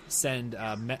can send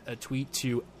a tweet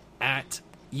to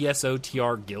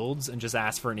 @ESOTR Guilds and just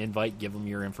ask for an invite, give them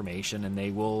your information, and they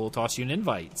will toss you an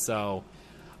invite. So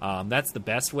that's the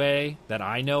best way that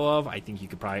I know of. I think you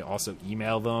could probably also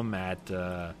email them at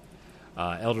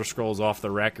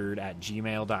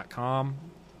elderscrollsofftherecord@gmail.com.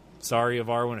 Sorry,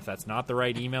 Avarwin, if that's not the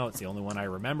right email. It's the only one I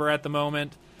remember at the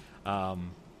moment.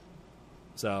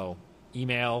 So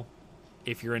email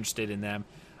if you're interested in them.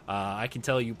 I can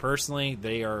tell you personally,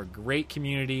 they are a great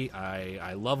community.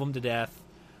 I love them to death.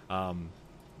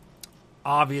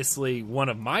 Obviously, one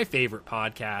of my favorite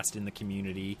podcasts in the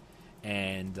community,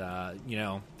 and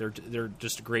they're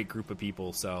just a great group of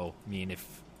people. So, I mean,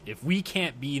 if we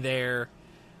can't be there,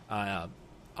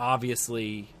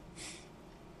 obviously,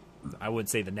 I would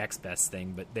say the next best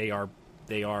thing, but they are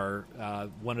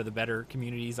one of the better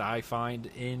communities I find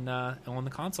in on the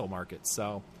console market.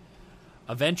 So,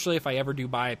 eventually, if I ever do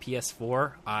buy a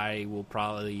PS4, I will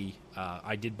probably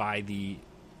I did buy the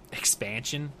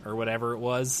expansion or whatever it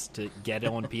was to get it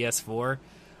on PS4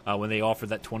 when they offered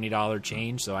that $20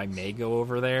 change, so I may go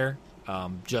over there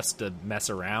just to mess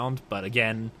around. But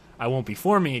again, I won't be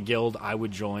forming a guild. I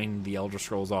would join the Elder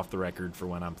Scrolls Off the Record for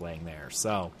when I'm playing there.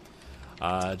 So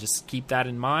just keep that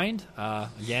in mind.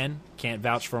 Again, can't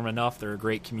vouch for them enough. They're a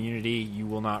great community. You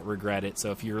will not regret it.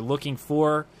 So if you're looking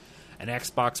for an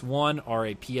Xbox One or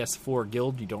a PS4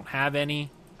 guild, you don't have any,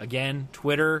 again,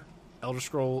 Twitter, Elder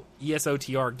Scroll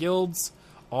ESOTR Guilds,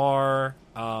 or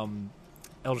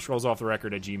Elder Scrolls Off the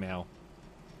Record at Gmail.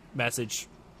 Message,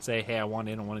 say, hey, I want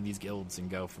in on one of these guilds, and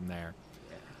go from there.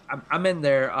 I'm in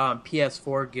their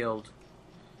PS4 guild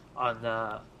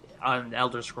on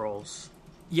Elder Scrolls.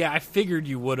 Yeah, I figured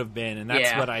you would have been, and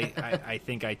that's what I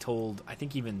think I told. I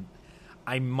think even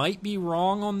I might be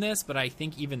wrong on this, but I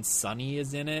think even Sunny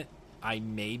is in it. I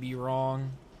may be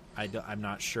wrong. I'm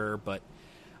not sure, but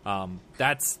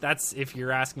that's if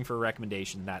you're asking for a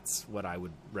recommendation, that's what I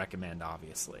would recommend,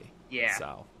 obviously. Yeah.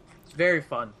 So it's very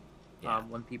fun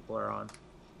when people are on.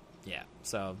 Yeah,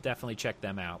 so definitely check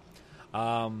them out.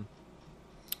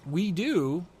 We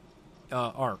do,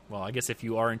 I guess if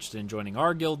you are interested in joining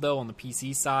our guild, though, on the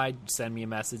PC side, send me a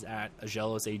message at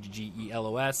Aggelos,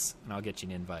 AGGELOS, and I'll get you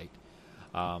an invite.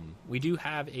 We do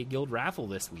have a guild raffle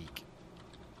this week.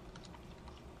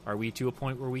 Are we to a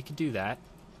point where we can do that?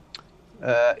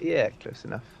 Yeah, close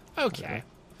enough. Okay.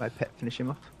 My pet finish him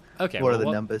off. Okay. What are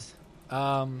the numbers?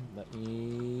 Let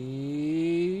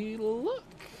me look.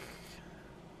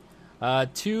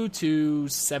 2 to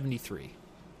 73.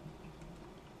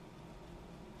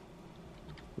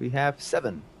 We have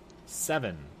 7.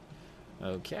 7.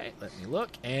 Okay, let me look.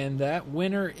 And that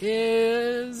winner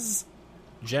is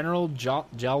General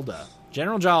Jalda.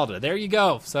 General Jalda, there you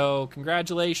go. So,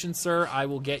 congratulations, sir. I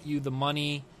will get you the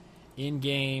money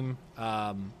in-game,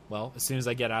 as soon as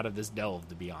I get out of this delve,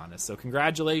 to be honest. So,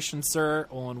 congratulations, sir,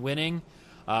 on winning.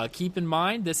 Keep in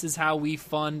mind, this is how we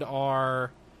fund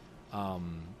our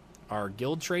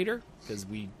guild trader, because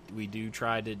we do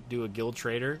try to do a guild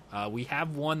trader. We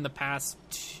have won the past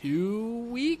 2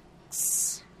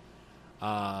 weeks,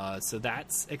 so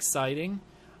that's exciting.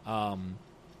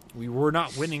 We were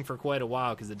not winning for quite a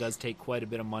while because it does take quite a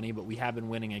bit of money, but we have been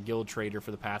winning a guild trader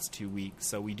for the past 2 weeks.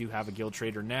 So we do have a guild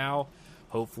trader now.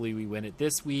 Hopefully we win it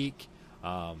this week.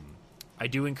 I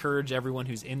do encourage everyone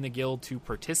who's in the guild to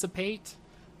participate.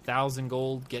 1,000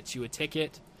 gold gets you a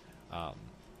ticket.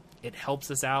 It helps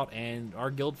us out, and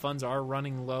our guild funds are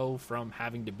running low from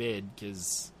having to bid,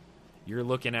 because you're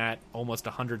looking at almost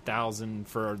 100,000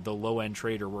 for the low-end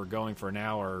trader we're going for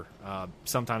now, or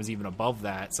sometimes even above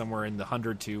that, somewhere in the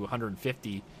 100 to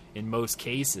 150 in most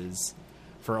cases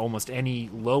for almost any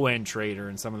low-end trader,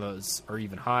 and some of those are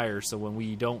even higher. So when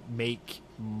we don't make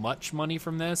much money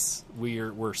from this,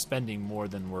 we're spending more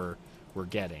than we're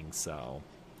getting. So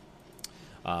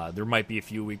there might be a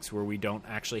few weeks where we don't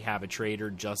actually have a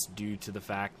trader just due to the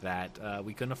fact that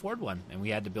we couldn't afford one, and we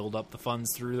had to build up the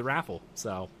funds through the raffle.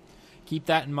 So keep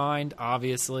that in mind,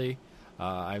 obviously.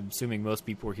 I'm assuming most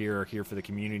people here are here for the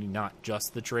community, not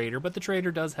just the trader, but the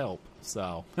trader does help.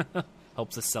 So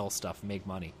helps us sell stuff and make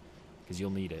money, because you'll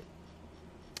need it.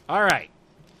 All right.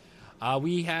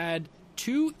 We had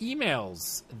 2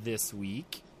 emails this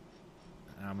week.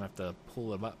 I'm going to have to pull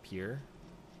them up here.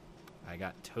 I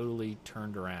got totally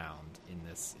turned around in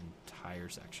this entire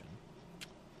section.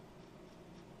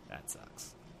 That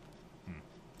sucks.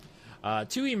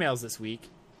 2 emails this week.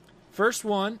 First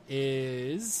one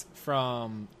is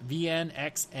from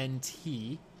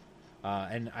VNXNT.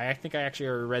 And I think I actually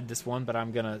already read this one, but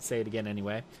I'm going to say it again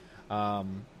anyway.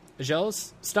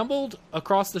 Jealous stumbled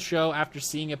across the show after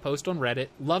seeing a post on Reddit.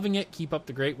 Loving it. Keep up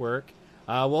the great work.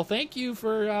 Well, thank you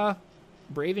for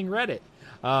braving Reddit.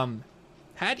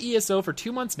 Had ESO for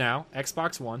 2 months now.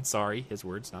 Xbox One. Sorry, his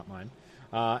words, not mine.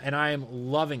 And I am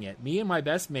loving it. Me and my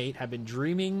best mate have been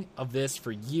dreaming of this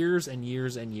for years and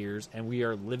years and years, and we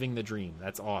are living the dream.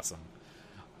 That's awesome.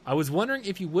 I was wondering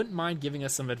if you wouldn't mind giving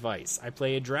us some advice. I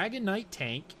play a Dragon Knight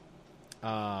tank,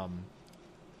 Vanek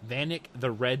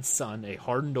the Red Sun, a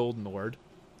hardened old Nord.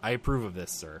 I approve of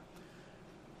this, sir.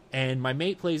 And my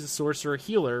mate plays a sorcerer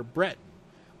healer, Breton.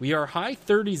 We are high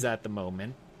 30s at the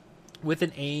moment, with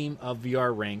an aim of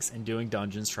VR ranks and doing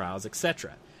dungeons, trials,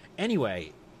 etc.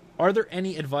 Anyway, are there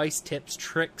any advice, tips,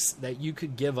 tricks that you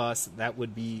could give us that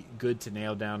would be good to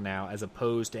nail down now, as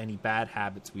opposed to any bad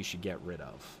habits we should get rid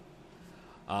of?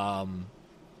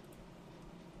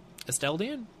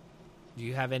 Esteldian, do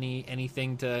you have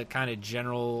anything to kind of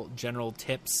general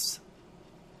tips?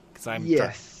 Because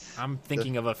I'm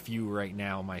thinking of a few right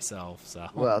now myself. So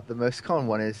well, the most common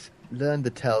one is learn the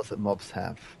tells that mobs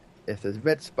have. If there's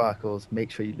red sparkles,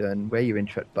 make sure you learn where your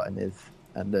interrupt button is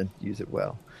and learn to use it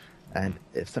well. And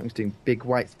if something's doing big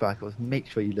white sparkles, make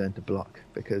sure you learn to block,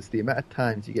 because the amount of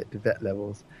times you get to vet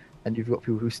levels and you've got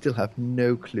people who still have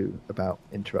no clue about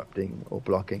interrupting or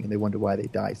blocking, and they wonder why they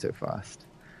die so fast.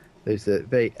 Those are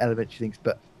very elementary things,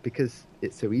 but because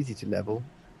it's so easy to level,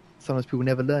 sometimes people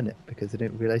never learn it because they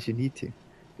don't realize you need to.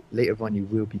 Later on, you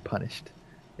will be punished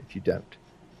if you don't.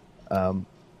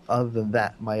 Other than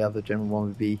that, my other general one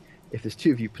would be, if there's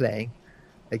 2 of you playing,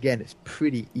 again, it's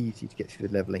pretty easy to get through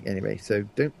the leveling anyway, so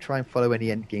don't try and follow any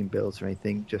endgame builds or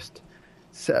anything. Just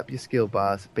set up your skill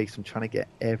bars based on trying to get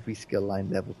every skill line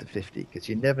leveled to 50, because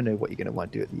you never know what you're going to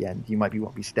want to do at the end. You might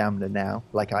want to be stamina now,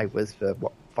 like I was for,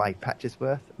 5 patches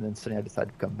worth, and then suddenly I decided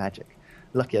to become magic.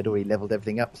 Lucky I'd already leveled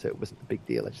everything up, so it wasn't a big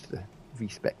deal. I just had to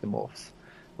respec the morphs.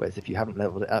 Whereas if you haven't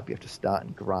leveled it up, you have to start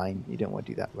and grind. You don't want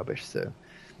to do that rubbish, so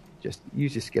just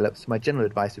use your skill ups. My general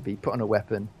advice would be put on a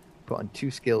weapon, put on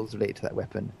 2 skills related to that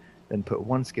weapon, then put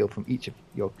 1 skill from each of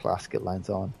your class skill lines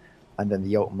on, and then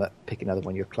the ultimate, pick another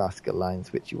one of your class skill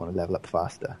lines which you want to level up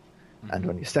faster. Mm-hmm. And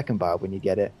on your second bar, when you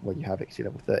get it, when you have XP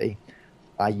level 30,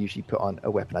 I usually put on a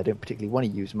weapon I don't particularly want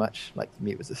to use much. Like for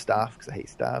me, it was a staff, because I hate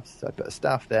staffs. So I put a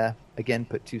staff there, again,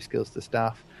 put 2 skills to the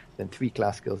staff, then 3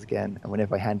 class skills again, and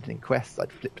whenever I handed in quests,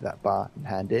 I'd flip to that bar and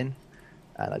hand in,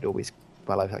 and I'd always,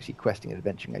 while I was actually questing and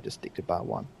adventuring, I'd just stick to bar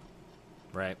 1.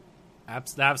 Right.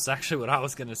 That's actually what I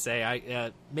was going to say.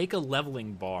 I make a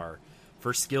leveling bar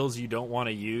for skills you don't want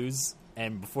to use,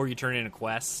 and before you turn in a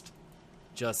quest,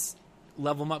 just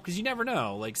level them up, because you never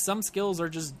know. Like, some skills are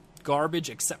just garbage,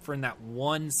 except for in that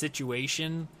one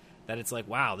situation that it's like,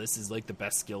 wow, this is like the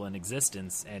best skill in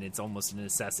existence, and it's almost a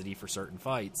necessity for certain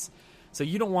fights. So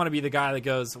you don't want to be the guy that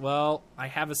goes, well, I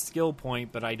have a skill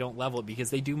point, but I don't level it, because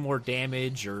they do more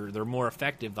damage or they're more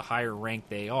effective the higher rank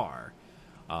they are.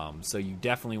 So you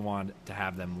definitely want to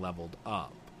have them leveled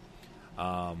up.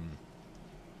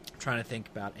 Trying to think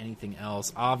about anything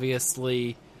else.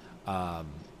 Obviously,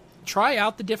 try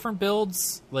out the different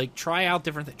builds. Like, try out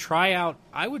different things.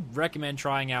 I would recommend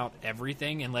trying out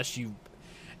everything, unless you've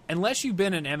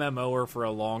been an MMOer for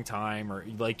a long time, or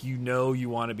like you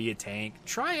want to be a tank.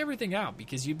 Try everything out,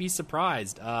 because you'd be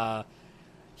surprised.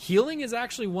 Healing is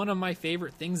actually one of my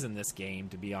favorite things in this game,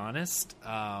 to be honest.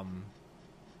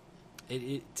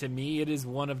 To me, it is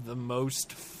one of the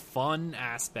most fun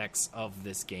aspects of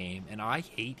this game, and I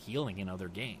hate healing in other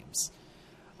games.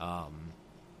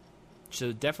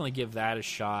 So definitely give that a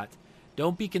shot.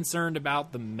 Don't be concerned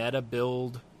about the meta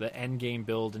build, the end game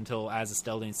build, until, as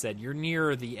Esteldian said, you're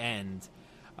near the end.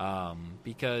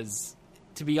 Because,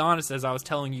 to be honest, as I was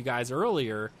telling you guys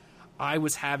earlier, I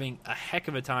was having a heck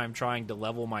of a time trying to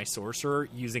level my sorcerer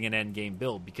using an end game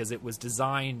build, because it was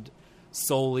designed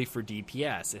solely for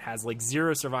DPS. It has like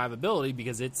 0 survivability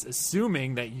because it's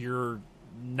assuming that you're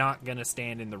not going to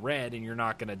stand in the red and you're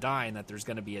not going to die, and that there's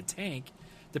going to be a tank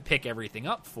to pick everything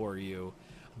up for you.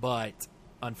 But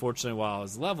unfortunately, while I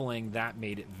was leveling, that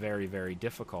made it very, very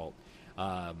difficult.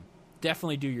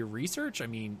 Definitely do your research. I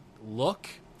mean,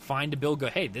 find a build, go,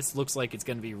 hey, this looks like it's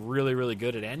going to be really, really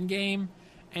good at endgame,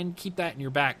 and keep that in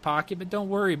your back pocket, but don't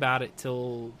worry about it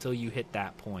till you hit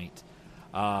that point.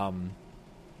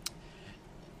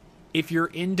 If you're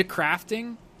into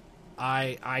crafting,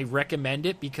 I recommend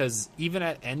it, because even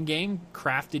at endgame,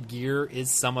 crafted gear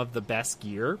is some of the best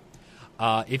gear.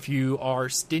 If you are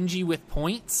stingy with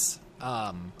points,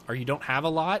 or you don't have a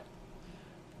lot,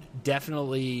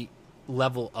 definitely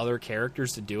level other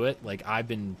characters to do it. Like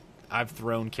I've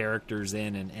thrown characters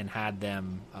in and had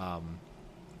them,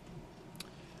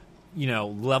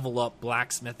 level up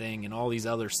blacksmithing and all these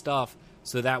other stuff,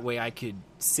 so that way I could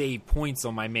save points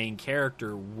on my main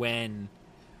character when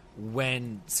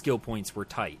skill points were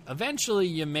tight. Eventually,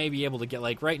 you may be able to get,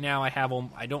 like right now, I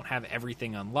don't have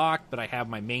everything unlocked, but I have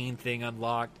my main thing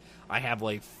unlocked. I have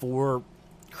like 4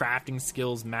 crafting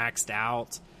skills maxed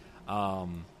out,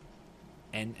 and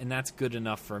that's good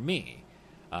enough for me.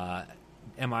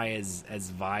 Am I as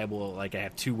viable? Like, I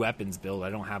have 2 weapons built. I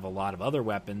don't have a lot of other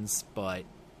weapons, but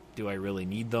do I really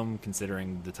need them,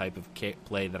 considering the type of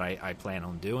play that I plan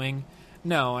on doing?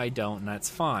 No, I don't, and that's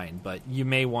fine. But you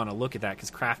may want to look at that,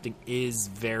 because crafting is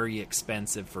very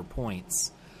expensive for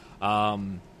points.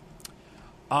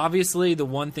 Obviously, the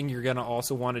one thing you're going to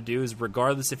also want to do is,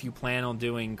 regardless if you plan on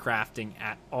doing crafting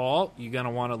at all, you're going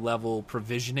to want to level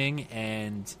provisioning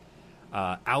and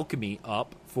alchemy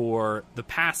up for the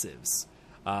passives.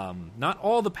 Not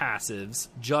all the passives,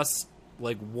 just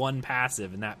like one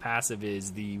passive, and that passive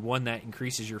is the one that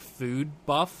increases your food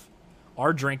buff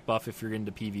or drink buff. If you're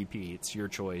into PvP, it's your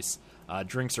choice.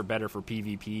 Drinks are better for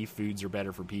PvP, foods are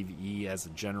better for PvE as a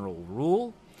general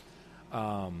rule.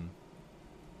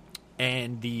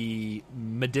 And the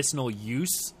medicinal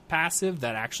use passive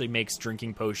that actually makes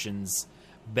drinking potions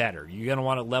better. You're going to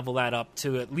want to level that up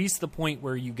to at least the point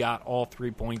where you got all 3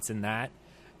 points in that,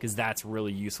 because that's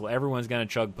really useful. Everyone's going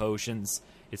to chug potions.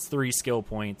 It's 3 skill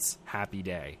points. Happy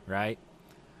day, right?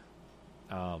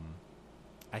 I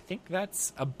think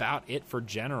that's about it for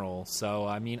general. So,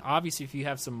 I mean, obviously, if you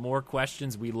have some more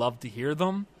questions, we love to hear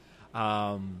them.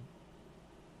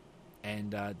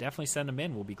 And definitely send them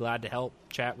in. We'll be glad to help,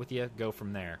 chat with you, go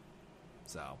from there.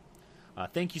 So,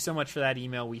 thank you so much for that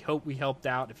email. We hope we helped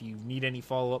out. If you need any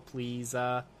follow-up, please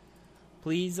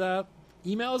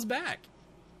email us back.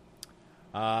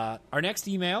 Our next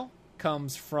email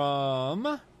comes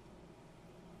from,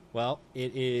 well,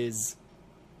 it is,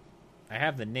 I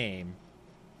have the name,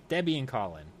 Debbie and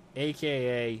Colin,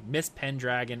 a.k.a. Miss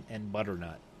Pendragon and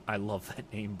Butternut. I love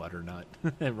that name, Butternut.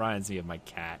 It reminds me of my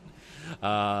cat,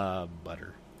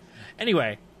 Butter.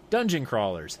 Anyway, Dungeon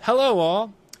Crawlers. Hello,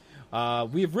 all.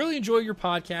 We have really enjoyed your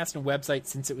podcast and website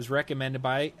since it was recommended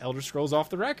by Elder Scrolls Off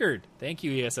the Record. Thank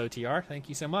you, ESOTR. Thank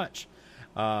you so much.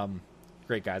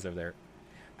 Great guys over there.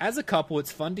 As a couple,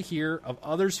 it's fun to hear of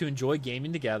others who enjoy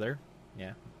gaming together.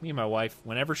 Yeah, me and my wife,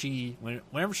 whenever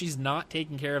she's not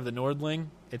taking care of the Nordling,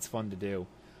 it's fun to do.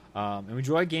 And we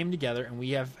enjoy gaming together, and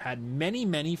we have had many,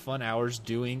 many fun hours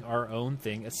doing our own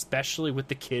thing, especially with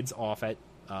the kids off at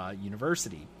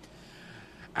university.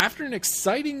 After an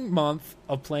exciting month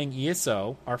of playing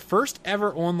ESO, our first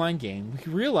ever online game,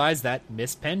 we realized that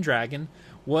Miss Pendragon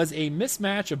was a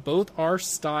mismatch of both our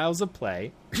styles of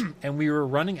play, and we were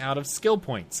running out of skill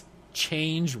points.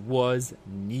 Change was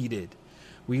needed.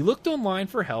 We looked online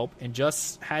for help and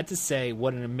just had to say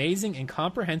what an amazing and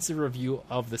comprehensive review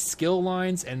of the skill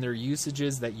lines and their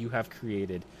usages that you have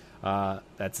created.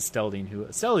 That's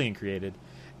Esteldian created.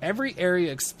 Every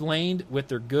area explained with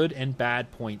their good and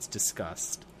bad points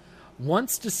discussed.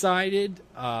 Once decided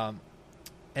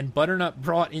and Butternut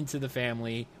brought into the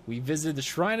family, we visited the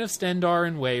Shrine of Stendarr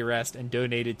in Wayrest and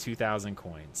donated 2,000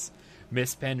 coins.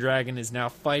 Miss Pendragon is now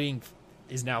fighting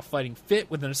fit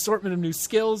with an assortment of new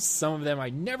skills. Some of them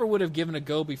I never would have given a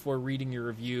go before reading your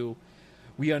review.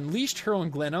 We unleashed her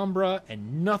on Glenumbra,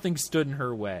 and nothing stood in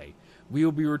her way. We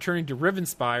will be returning to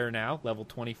Rivenspire now, level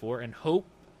 24, and hope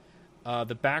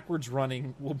the backwards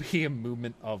running will be a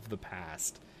movement of the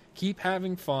past. Keep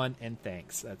having fun, and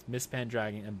thanks. That's Miss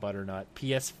Pendragon and Butternut,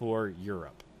 PS4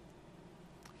 Europe.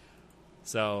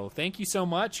 So thank you so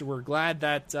much. We're glad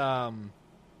that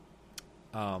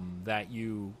that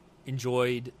you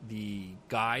enjoyed the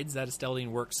guides that Esteldian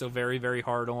worked so very, very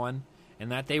hard on,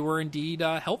 and that they were indeed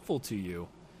helpful to you.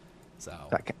 So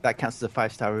that counts as a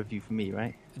 5-star review for me,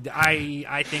 right?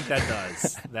 I think that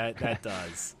does. that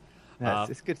does.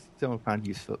 It's good. Someone found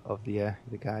useful of the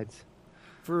guides.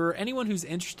 For anyone who's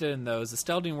interested in those,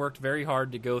 Esteldian worked very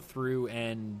hard to go through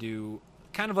and do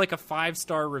kind of like a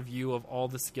 5-star review of all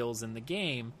the skills in the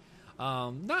game.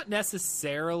 Not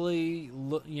necessarily,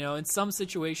 in some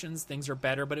situations things are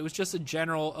better, but it was just a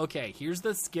general, okay, here's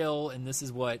the skill, and this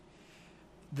is what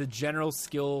the general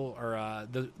skill or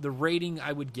the rating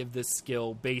I would give this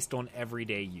skill based on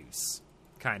everyday use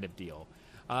kind of deal.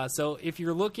 So if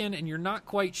you're looking and you're not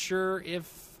quite sure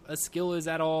if a skill is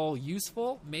at all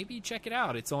useful, maybe check it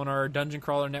out. It's on our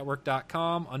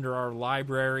DungeonCrawlerNetwork.com under our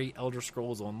library, Elder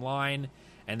Scrolls Online,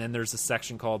 and then there's a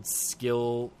section called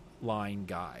Skill Line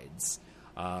Guides.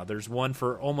 There's one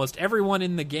for almost everyone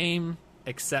in the game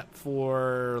except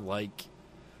for like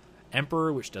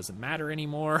Emperor, which doesn't matter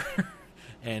anymore.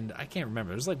 And I can't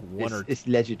remember. There's like it's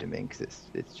legerdemain because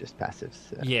it's just passives.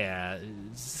 So. Yeah,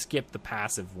 skip the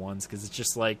passive ones because it's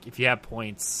just like if you have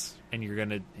points and you're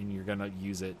gonna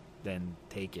use it, then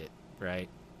take it, right?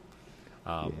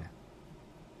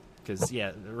 Because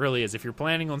it really is. If you're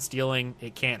planning on stealing,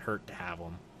 it can't hurt to have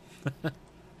them.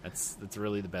 That's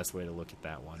really the best way to look at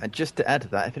that one. And just to add to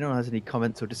that, if anyone has any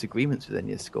comments or disagreements with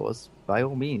any of the scores, by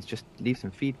all means, just leave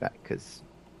some feedback because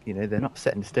they're not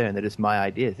set in stone. They're just my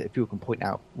ideas. If people can point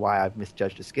out why I've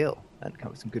misjudged a skill and come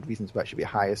up with some good reasons why it should be a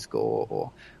higher score,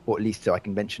 or at least so I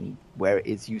can mention where it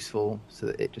is useful, so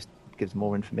that it just gives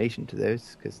more information to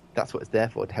those, because that's what it's there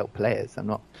for, to help players. I'm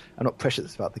not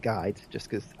precious about the guide just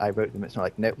because I wrote them. It's not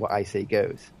like, no, what I say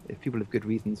goes. If people have good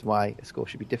reasons why a score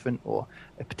should be different, or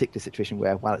a particular situation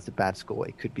where while it's a bad score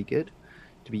it could be good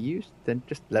to be used, then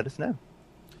just let us know.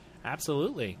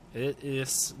 Absolutely.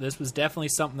 This was definitely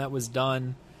something that was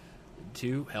done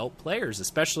to help players,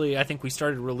 especially I think we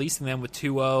started releasing them with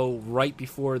 2.0 right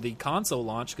before the console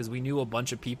launch because we knew a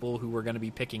bunch of people who were going to be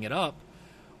picking it up.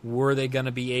 Were they going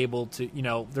to be able to,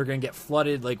 they're going to get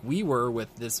flooded like we were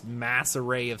with this mass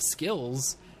array of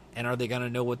skills, and are they going to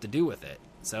know what to do with it?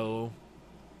 So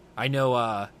I know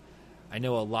a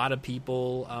lot of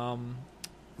people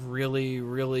really,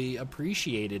 really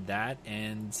appreciated that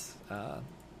and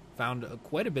found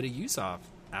quite a bit of use out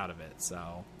of it.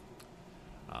 So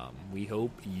we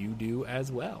hope you do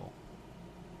as well.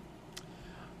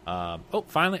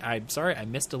 Finally, I'm sorry, I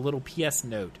missed a little PS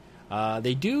note.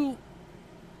 They do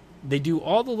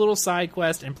all the little side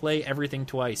quests and play everything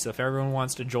twice. So if everyone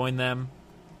wants to join them,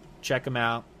 check them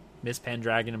out. Miss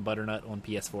Pendragon and Butternut on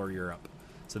PS4 Europe.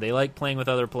 So they like playing with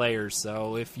other players.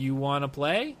 So if you want to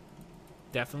play,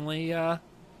 definitely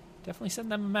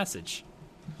send them a message.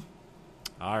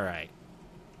 All right.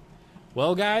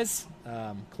 Well, guys,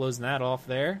 closing that off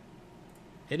there.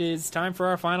 It is time for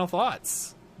our final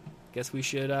thoughts. Guess we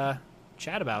should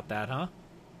chat about that, huh?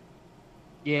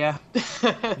 Yeah.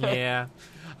 Yeah.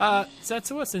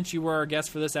 Setsuwa, since you were our guest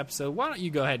for this episode, why don't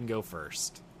you go ahead and go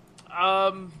first?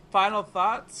 Final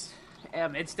thoughts.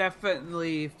 It's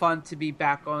definitely fun to be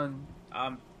back on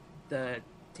the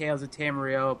Tales of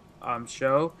Tamriel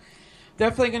show.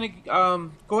 Definitely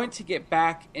going to get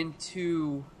back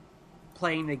into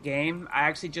playing the game. I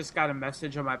actually just got a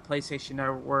message on my PlayStation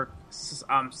Network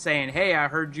saying, hey, I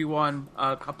heard you on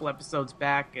a couple episodes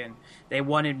back, and they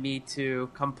wanted me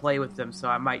to come play with them, so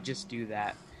I might just do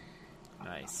that.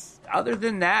 Nice. Other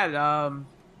than that,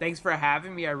 thanks for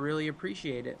having me. I really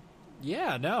appreciate it.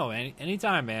 Yeah, no,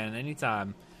 anytime, man,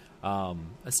 anytime.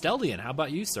 Esteldian, how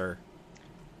about you, sir?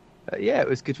 Yeah, it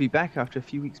was good to be back after a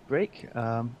few weeks break.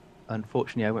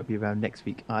 Unfortunately, I won't be around next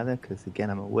week either because, again,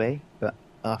 I'm away. But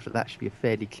after that, should be a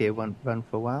fairly clear run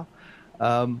for a while.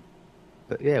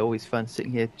 But yeah, always fun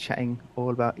sitting here chatting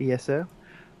all about ESO.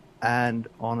 And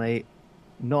on a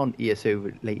non-ESO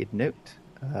related note,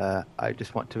 I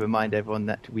just want to remind everyone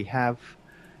that we have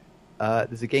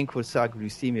there's a game called Saga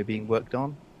Lucimia being worked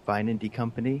on by an indie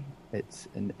company. It's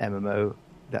an MMO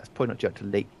that's probably not due out to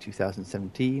late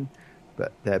 2017,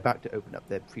 but they're about to open up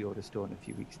their pre-order store in a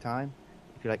few weeks' time.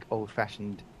 If you like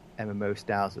old-fashioned MMO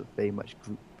styles of very much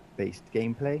group-based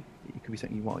gameplay, it could be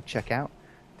something you want to check out.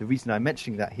 The reason I'm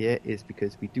mentioning that here is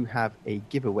because we do have a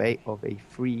giveaway of a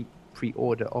free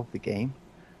pre-order of the game.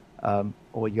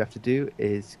 All you have to do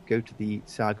is go to the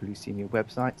Saga Lucimia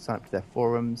website, sign up to their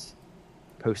forums,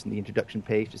 post in the introduction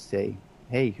page to say,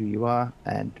 hey, who you are,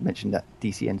 and mention that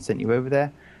DCN sent you over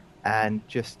there, and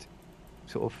just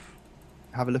sort of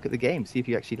have a look at the game, see if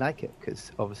you actually like it,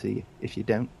 because obviously if you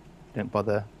don't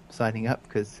bother signing up,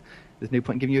 because there's no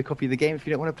point in giving you a copy of the game if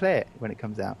you don't want to play it when it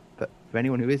comes out. But for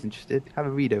anyone who is interested, have a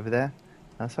read over there.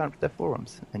 Sign up to their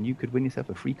forums, and you could win yourself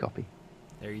a free copy.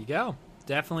 There you go.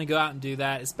 Definitely go out and do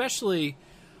that, especially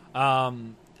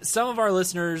some of our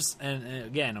listeners, and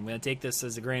again, I'm going to take this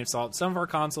as a grain of salt, some of our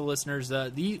console listeners,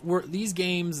 these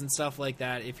games and stuff like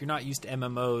that, if you're not used to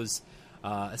MMOs,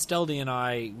 Esteldi and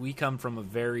I, we come from a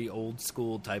very old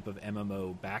school type of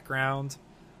MMO background.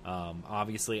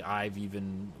 Obviously, I've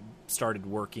even started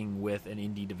working with an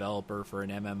indie developer for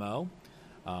an MMO,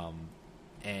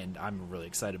 and I'm really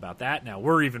excited about that. Now,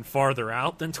 we're even farther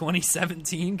out than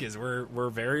 2017 because we're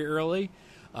very early,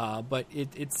 but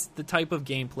it's the type of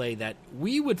gameplay that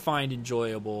we would find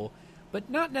enjoyable, but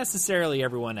not necessarily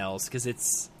everyone else, because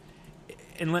if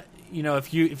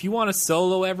you want to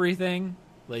solo everything,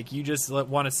 like you just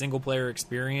want a single player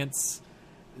experience,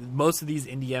 most of these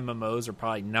indie MMOs are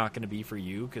probably not going to be for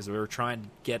you, because we're trying to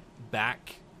get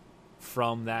back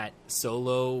from that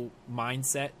solo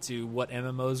mindset to what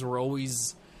MMOs were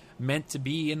always meant to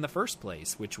be in the first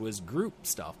place, which was group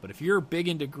stuff. But if you're big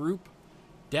into group,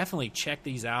 definitely check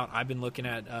these out. I've been looking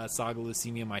at Saga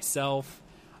Leucemia myself.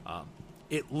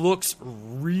 It looks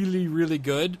really, really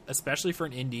good, especially for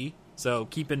an indie. So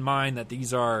keep in mind that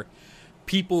these are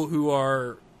people who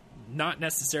are not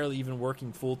necessarily even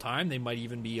working full-time. They might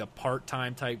even be a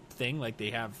part-time type thing, like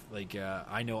they have, like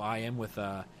I know I am with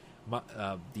the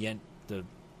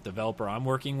developer I'm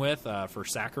working with for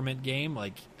Sacrament Game.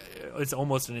 Like, it's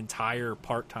almost an entire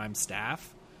part-time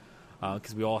staff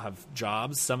because we all have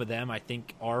jobs. Some of them I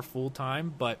think are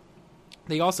full-time, but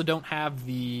they also don't have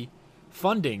the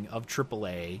funding of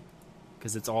AAA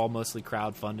because it's all mostly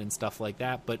crowdfunded and stuff like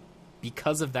that. But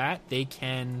because of that, they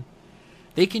can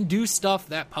do stuff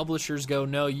that publishers go,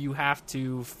 no, you have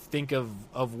to think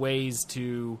of ways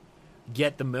to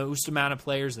get the most amount of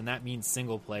players, and that means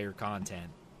single-player content.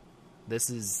 This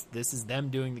is them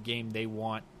doing the game they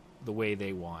want the way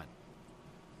they want.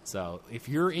 So if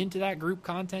you're into that group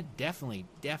content, definitely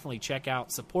check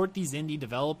out, support these indie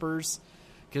developers,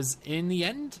 because in the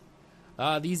end,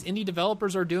 these indie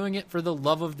developers are doing it for the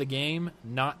love of the game,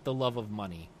 not the love of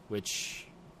money, which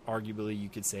arguably you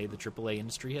could say the AAA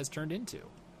industry has turned into,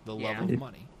 the love of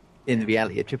money. In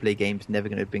reality, a AAA game's never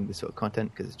going to bring this sort of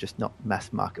content because it's just not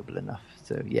mass marketable enough.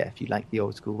 So yeah, if you like the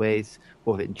old school ways,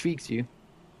 or if it intrigues you,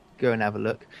 go and have a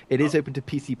look. It is open to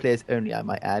PC players only, I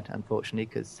might add, unfortunately,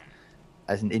 because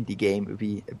as an indie game, it would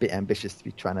be a bit ambitious to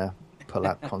be trying to pull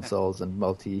out consoles and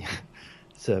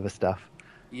multi-server stuff.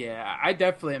 Yeah, I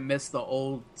definitely miss the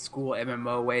old school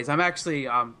MMO ways. I'm actually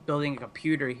building a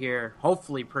computer here,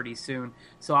 hopefully pretty soon,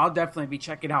 so I'll definitely be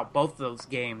checking out both of those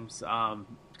games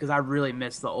because I really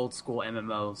miss the old school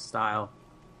MMO style.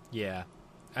 Yeah,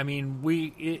 I mean, we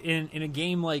in a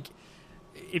game like,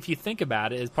 if you think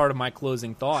about it, as part of my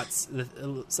closing thoughts,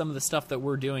 some of the stuff that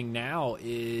we're doing now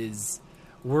is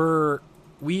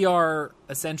we are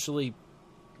essentially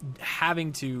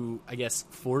having to, I guess,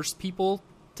 force people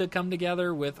to come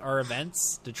together with our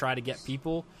events to try to get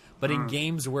people. But in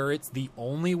games where it's the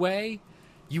only way,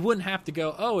 you wouldn't have to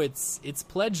go, oh, it's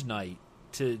pledge night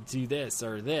to do this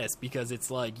or this, because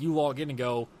it's like you log in and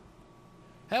go,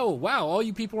 oh, wow, all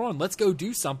you people are on, let's go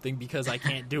do something because I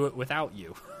can't do it without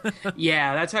you.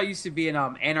 Yeah, that's how it used to be in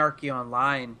Anarchy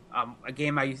Online, a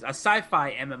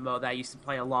sci-fi MMO that I used to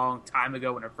play a long time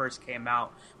ago when it first came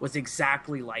out, was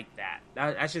exactly like that.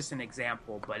 That's just an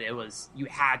example, but it was, you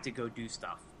had to go do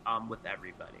stuff with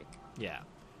everybody. Yeah,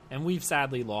 and we've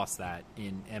sadly lost that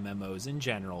in MMOs in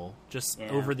general, just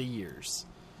over the years,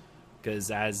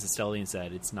 because as Stellian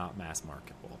said, it's not mass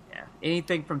marketable. Yeah,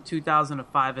 anything from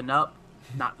 2005 and up,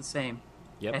 not the same.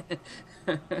 Yep,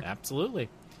 absolutely.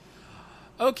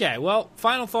 Okay, well,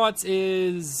 final thoughts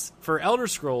is for Elder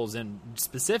Scrolls, and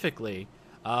specifically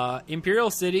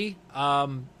Imperial City,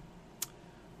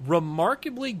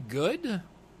 remarkably good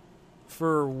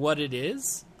for what it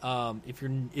is.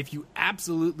 If you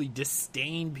absolutely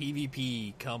disdain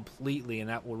PvP completely and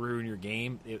that will ruin your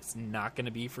game, it's not going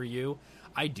to be for you.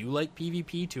 I do like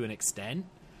PvP to an extent,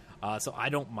 so I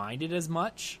don't mind it as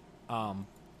much.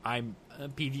 I'm a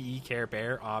PvE Care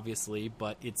Bear, obviously,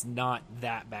 but it's not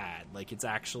that bad. Like, it's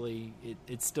actually,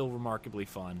 it's still remarkably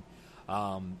fun.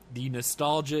 The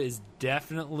nostalgia is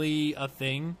definitely a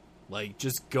thing. Like,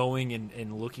 just going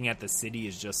and looking at the city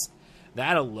is just,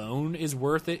 that alone is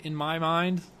worth it in my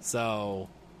mind. So,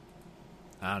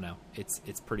 I don't know. It's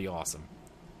pretty awesome.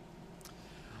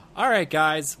 All right,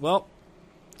 guys. Well,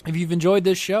 if you've enjoyed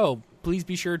this show, please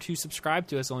be sure to subscribe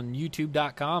to us on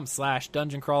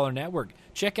youtube.com/Dungeon Crawler Network.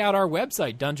 Check out our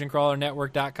website,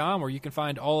 dungeoncrawlernetwork.com, where you can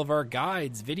find all of our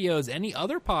guides, videos, any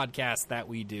other podcasts that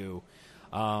we do.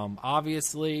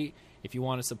 Obviously, If you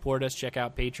want to support us, check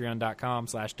out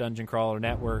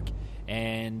patreon.com/dungeoncrawlernetwork.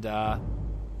 And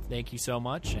thank you so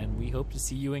much, and we hope to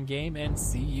see you in game and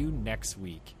see you next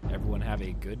week. Everyone have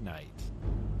a good night.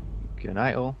 Good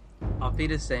night, all. Auf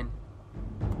Wiedersehen.